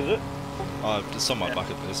good track, is it? It's on my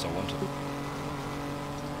bucket list. I want it.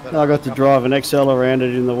 I got to drive an XL around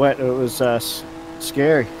it in the wet. It was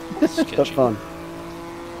scary. But fun.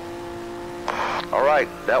 All right,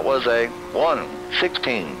 that was a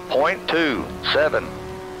 1:16.27.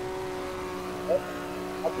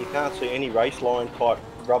 You can't see any race line type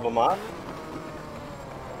rubber mark.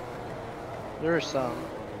 There is some.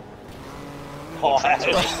 Oh,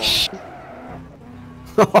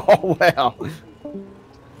 Oh wow.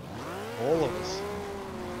 All of us.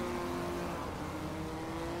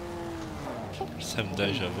 Just having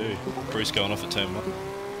deja vu. Bruce going off at turn 1.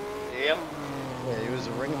 Yep. Yeah, he was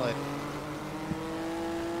a ringleader.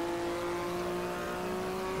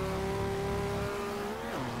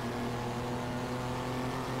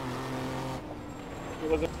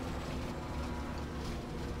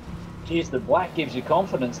 Geez, the black gives you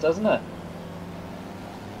confidence, doesn't it?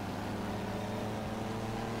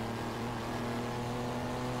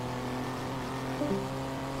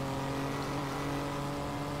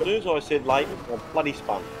 But as I said late, I'm bloody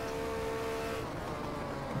spun.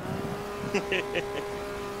 This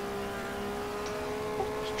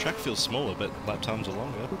track feels smaller, but lap times are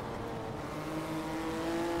longer.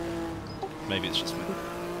 Maybe it's just me.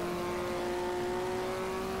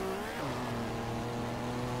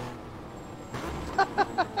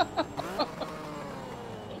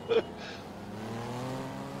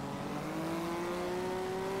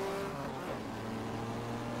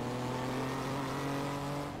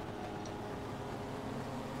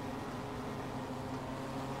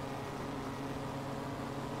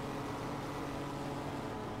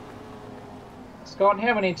 Scott,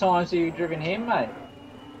 how many times have you driven him, mate?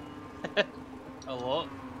 a lot.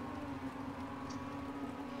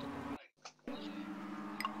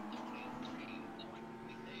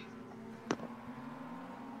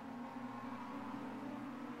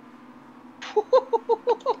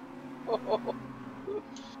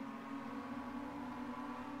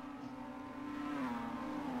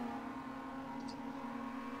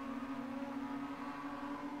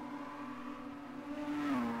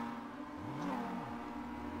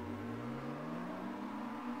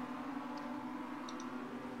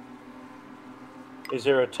 Is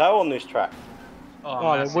there a toe on this track?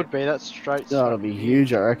 Oh, there would be. That's straight. Oh, it'll be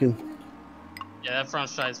huge, I reckon. Yeah, that front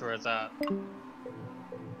straight's where it's at.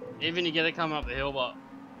 Even you get it coming up the hill, but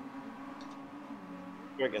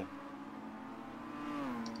Reckon.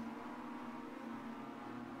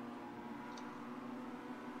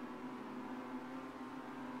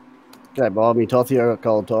 Okay, Bob, me Tothy, I got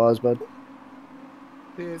cold tyres, bud.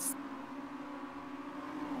 Yes.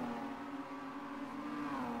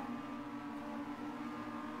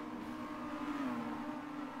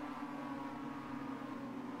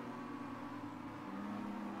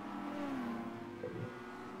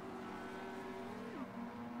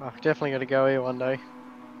 Oh, definitely got to go here one day.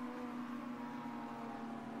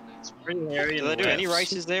 it's pretty hairy. Do they do any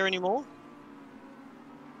races there anymore?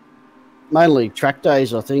 Mainly track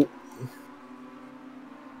days, I think.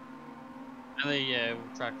 And yeah,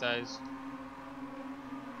 track days.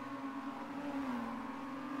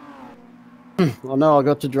 I know I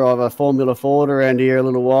got to drive a Formula Ford around here a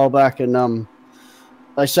little while back, and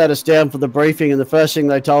they sat us down for the briefing, and the first thing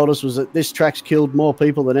they told us was that this track's killed more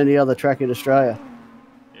people than any other track in Australia.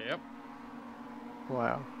 Yep.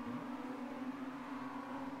 Wow.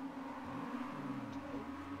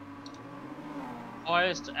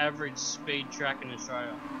 Highest average speed track in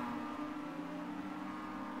Australia.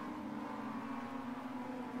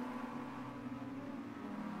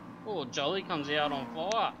 Oh, Jolly comes out on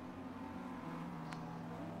fire.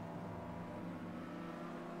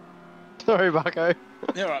 Sorry, Bucko.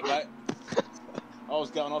 You're right, mate. I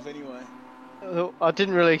was going off anyway. I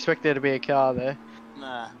didn't really expect there to be a car there.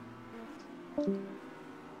 Nah.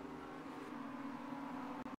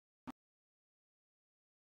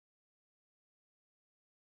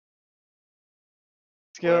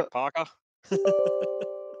 Work, Parker.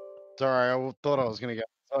 Sorry, I thought I was going to go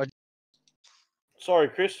inside. Sorry,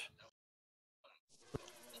 Chris.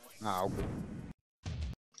 No.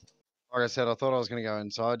 Like I said, I thought I was going to go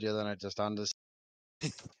inside you, then it just unders.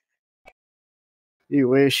 You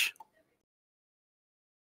wish.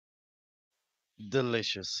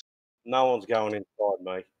 Delicious. No one's going inside,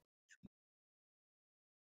 mate.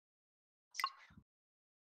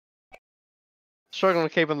 Struggling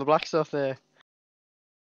to keep on the black stuff there.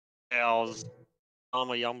 Yeah, I was telling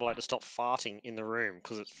my young bloke to stop farting in the room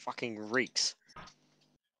because it fucking reeks.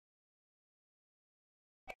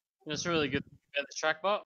 That's really good about the track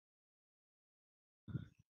bot.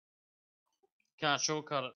 Can't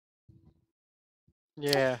shortcut it.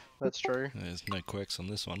 Yeah, that's true. There's no quirks on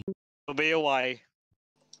this one. It'll be away.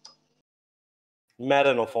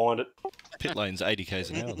 Madden will find it. Pit lane's 80 k's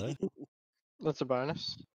an hour though. That's a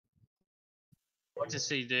bonus. I'd like to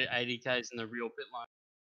see you do 80 k's in the real pit lane.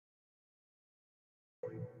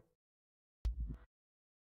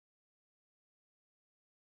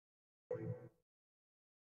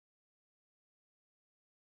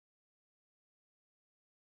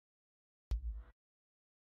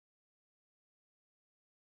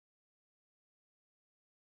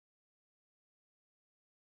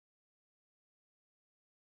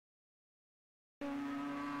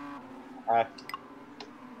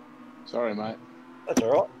 Sorry, mate. That's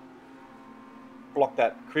all right. Block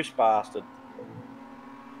that Chris bastard.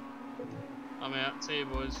 I'm out. See you,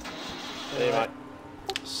 boys. See you, mate.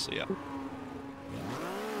 See ya.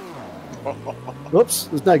 Whoops,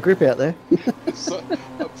 there's no grip out there. So,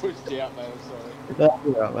 I pushed you out, mate. I'm sorry. That's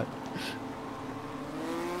all right, mate.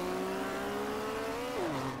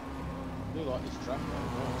 I do like this track,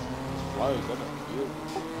 though. It flows, doesn't it? It's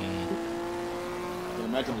beautiful. I can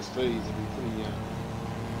imagine the speeds would be pretty good.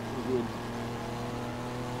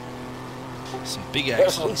 Some big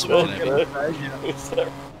accidents we're gonna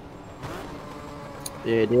have.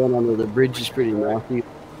 Yeah, down under the bridge is pretty nasty.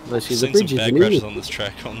 I've The seen bridge some is bad an crashes idiot. on this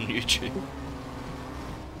track on YouTube.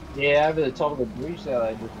 Yeah, over the top of the bridge there,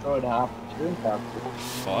 they destroyed half the steering car.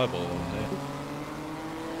 Fireball on there.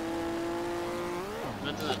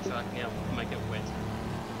 Imagine that track now, make it wet.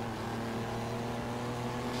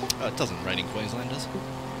 Oh, it doesn't rain in Queensland, does it?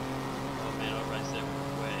 Oh man, I raced there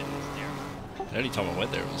wet in the steering. The only time I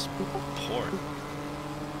went there it was pouring.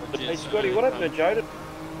 Hey, Scotty, what happened to Jada?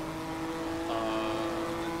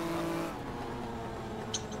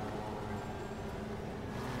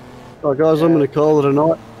 Alright, guys, I'm going to call it a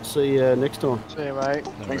night. See you next time. See you, mate.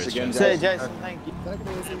 Thanks again, See you, Jason. Jason. Thank you.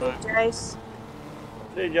 Jace.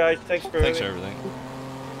 See you, Jace. Thanks for Thanks for everything. everything.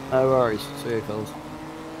 No worries. See you, fellas.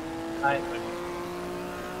 Hey.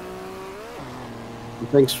 And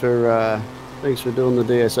thanks for doing the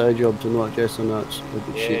DSO job tonight, Jess. I know it's a bit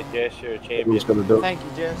Yeah, shit. Jess, you're a champion. Everyone's got to do it. Thank you,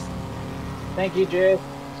 Jess. Thank you, Jeff.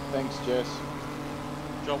 Thanks, Jess.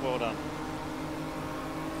 Job well done.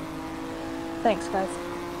 Thanks, guys.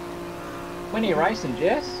 When are you racing,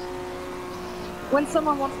 Jess? When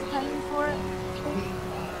someone wants to pay me for it.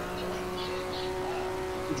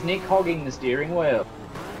 Is Nick hogging the steering wheel?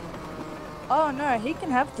 Oh no, he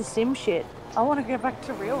can have the sim shit. I want to go back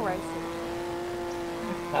to real racing.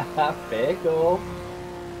 Fair call.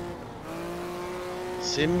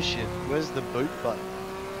 Sim shit. Where's the boot button?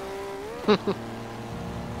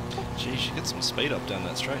 Gee, you should get some speed up down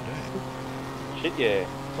that straight, don't you? Shit, yeah.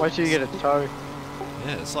 Wait till you get a tow.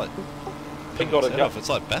 Yeah, it's like We got to go. it's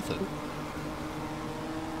like Bathurst.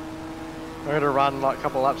 I had to run like a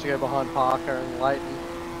couple laps ago behind Parker and Leighton.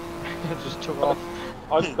 It just took off.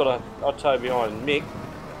 I just got a tow behind Mick.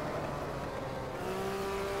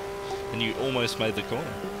 And you almost made the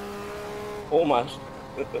corner. Almost.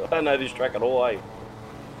 I don't know this track at all, eh?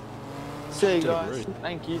 See you, Dead guys. rude.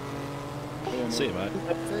 Thank you. See you, mate.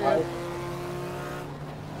 See ya.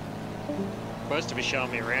 Supposed to be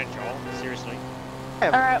showing me around, Joel. Seriously.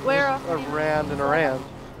 Alright, we're off. Around and around.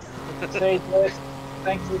 See you, Jess.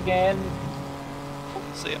 Thanks again.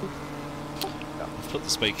 See ya. I've put the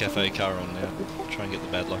Speed Cafe car on now. Try and get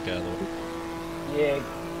the bad luck out of the way. Yeah.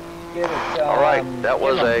 Get it, All right, that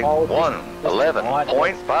was get it a on hold. 1:11.58. That's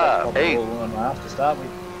all we want to ask to start with.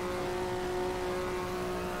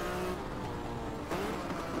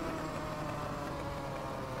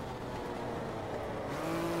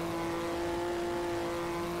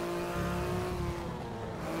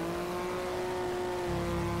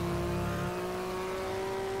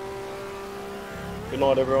 Good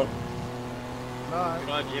night, everyone. Night. Good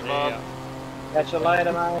idea, Yeah. Bob. Catch you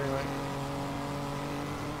later, mate.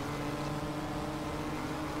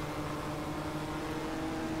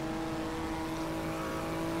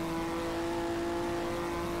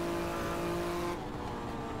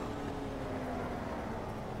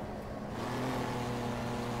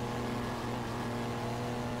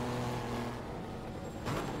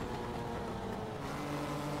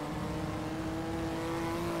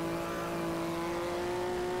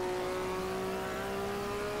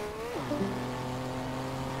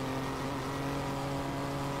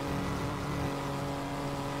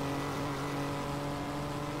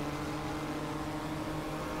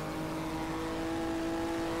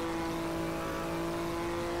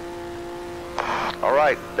 All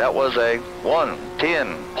right, that was a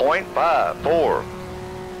 1:10.54.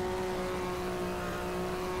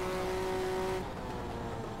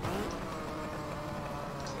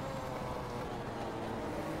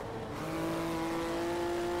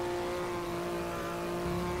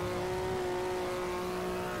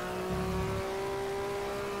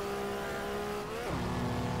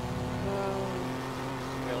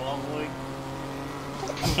 Been a long week.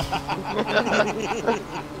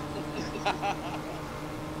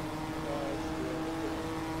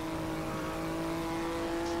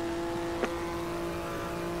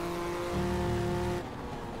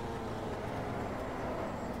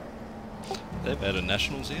 They've had a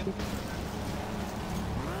nationals here.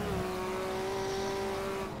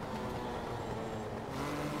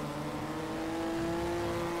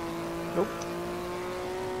 Nope.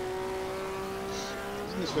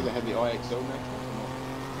 Isn't this where they had the IXL match?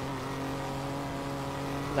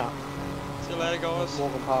 No. See you later, guys.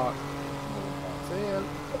 Morgan Park. See ya.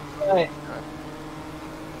 Hey.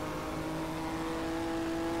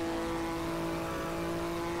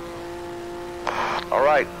 All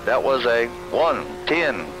right, that was a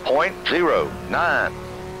 1:10.09.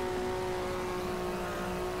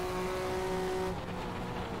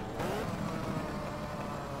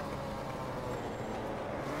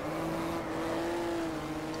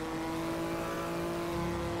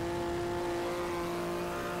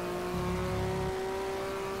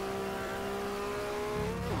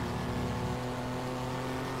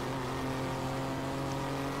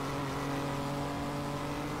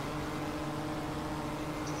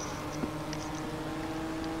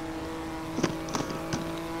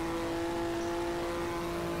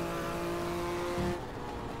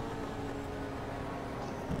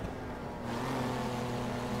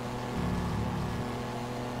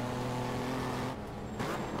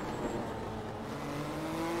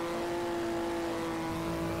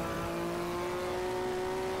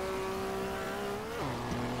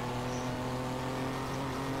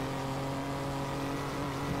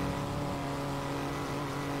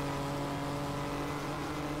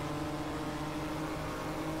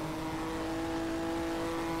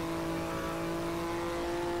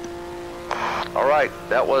 All right,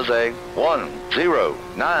 that was a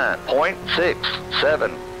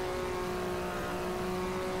 1:09.67.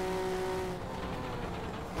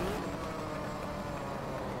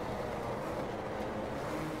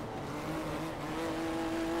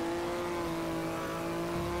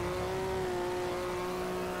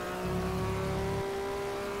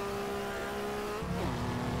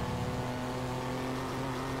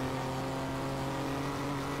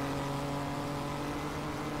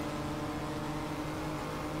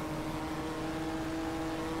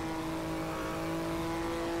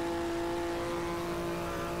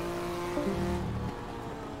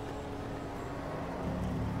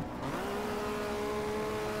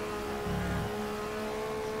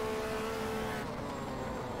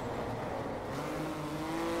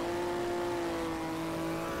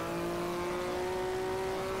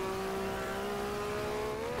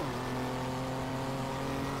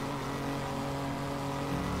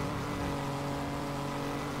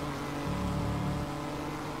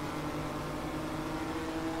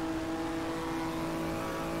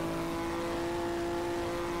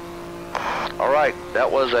 All right,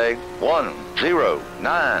 that was a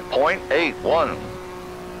 1:09.81.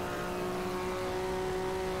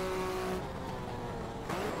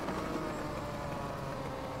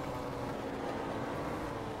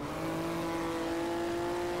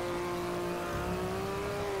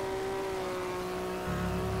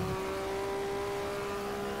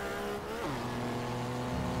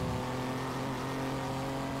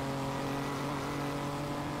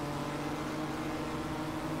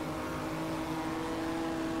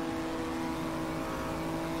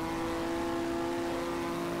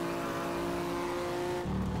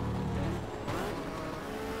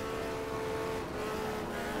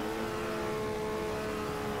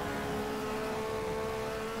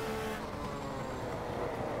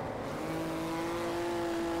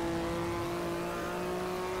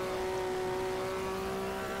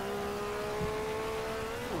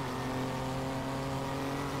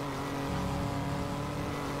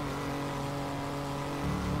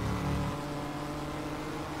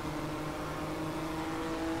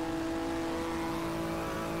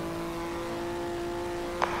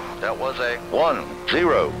 That was a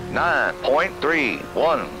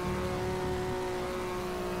 1:09.31.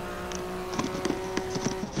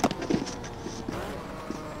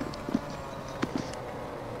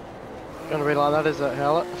 gonna be like that, is it,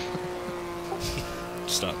 Howlett?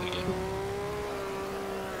 Starting again.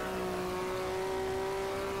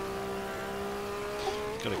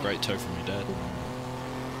 Got a great tow from your dad.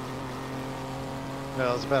 Yeah,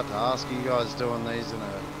 I was about to ask, are you guys doing these in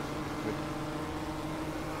a...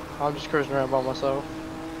 I'm just cruising around by myself.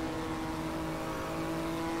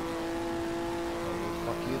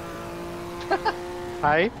 Fuck you.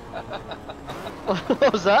 Hey?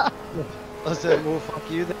 What was that? I said, well, fuck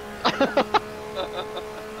you then.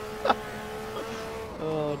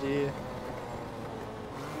 Oh dear.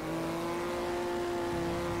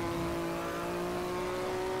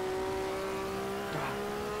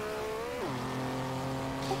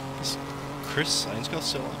 Is Chris Ainscough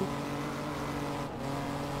still on?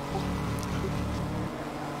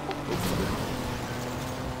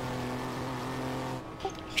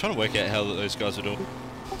 I'm trying to work out how those guys are doing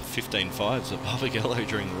 15.5s at Barbagallo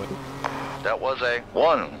during the week. That was a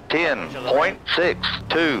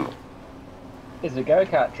 1:10.62. There's a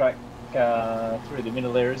go-kart track through the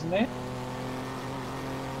middle there, isn't there?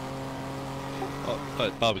 Oh,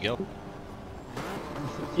 Barbagallo.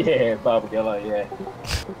 Yeah, Barbagallo, yeah.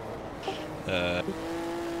 Yeah,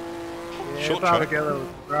 Short Barbagallo was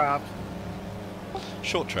draft.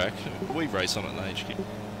 Short track. We race on it in the HQ.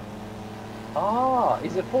 Ah,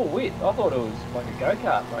 is it full width? I thought it was like a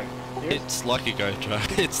go-kart. Like, It's like a go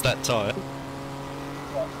track. It's that tyre.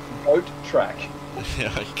 goat track.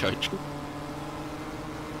 Yeah, coach.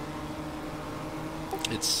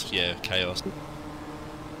 It's, yeah, chaos.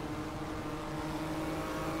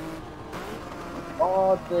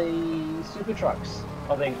 Oh, the super trucks.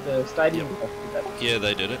 I think the stadium. Did that. Yeah,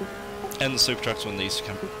 they did it. And the super trucks when these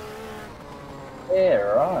come. Yeah,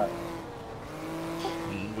 right.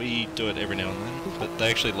 And we do it every now and then, but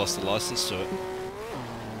they actually lost the license to it.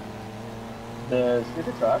 The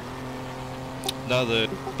super truck. No, the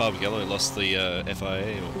Barbagallo lost the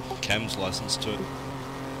FIA or CAM's license to it.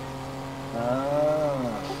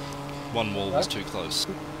 Ah. One wall was too close.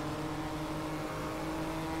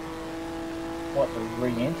 What, the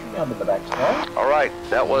re-entry under the back straight? All right,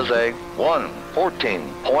 that was a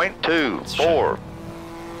 1:14.24.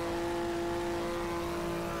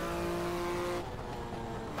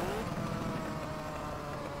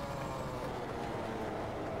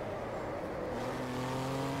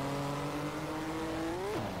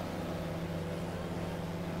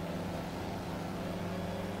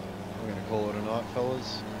 I'm going to call it a night,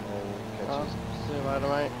 fellas. I'll catch you. See you later,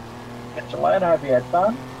 mate. Catch you later, hope you had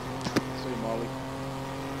fun. See you, Molly.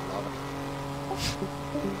 Love it.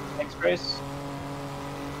 Thanks, Chris.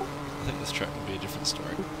 I think this track will be a different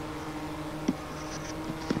story.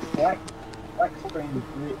 Black screen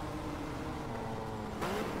grip.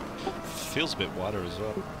 Feels a bit wider as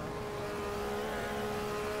well.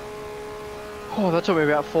 Oh, that took me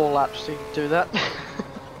about 4 laps to do that.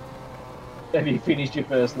 Have you finished your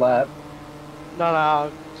first lap?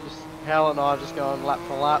 No, just Hal and I just going lap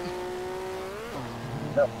for lap.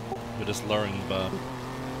 We're just lowering the bar.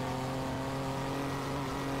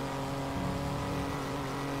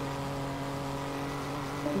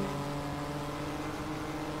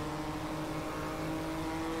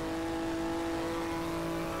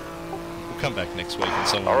 We'll come back next week and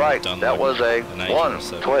someone All right, done that like was a an 8 or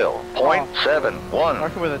so. 1:12.71. I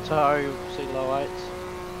reckon with a tow you'll see low 8s.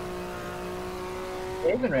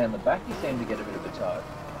 Even around the back, you seem to get a bit of a toe.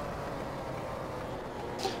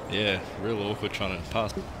 Yeah, real awkward trying to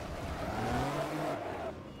pass.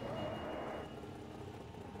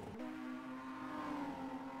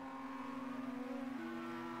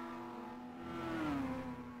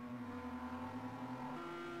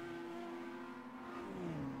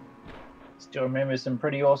 Still remember some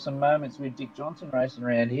pretty awesome moments with Dick Johnson racing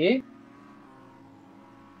around here.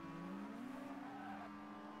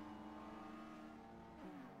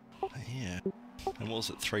 Yeah. And what was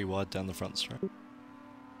it, 3 wide down the front straight?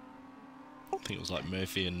 I think it was like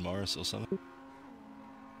Murphy and Morris or something.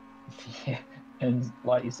 Yeah, and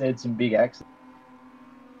like you said, some big accidents.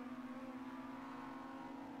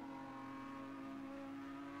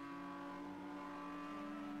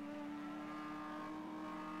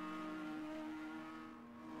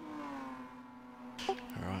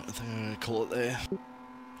 Alright, I think I'm going to call it there.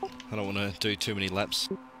 I don't want to do too many laps.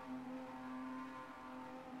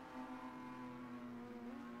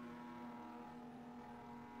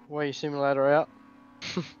 Wear your simulator out.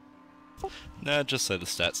 No, just so the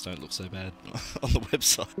stats don't look so bad on the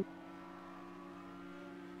website.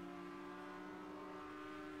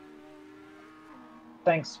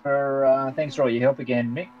 Thanks for all your help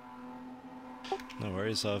again, Mick. No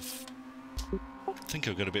worries, I think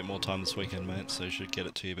I've got a bit more time this weekend, mate, so I should get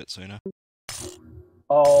it to you a bit sooner.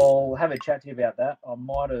 I'll have a chat to you about that. I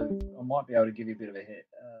might be able to give you a bit of a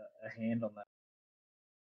hand on that.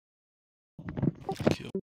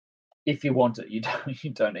 Cool. If you want it, you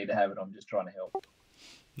don't need to have it. I'm just trying to help.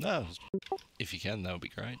 No, if you can, that would be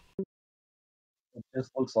great. It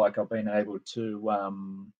just looks like I've been able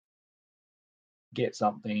to get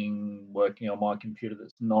something working on my computer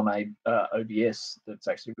that's non-OBS that's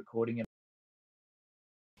actually recording it.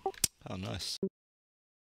 Oh, nice.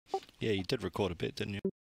 Yeah, you did record a bit, didn't you?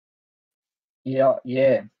 Yeah.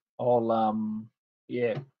 I'll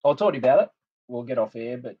talk to you about it. We'll get off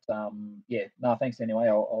air, but yeah. No, thanks anyway.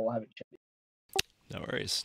 I'll have a chat. No worries.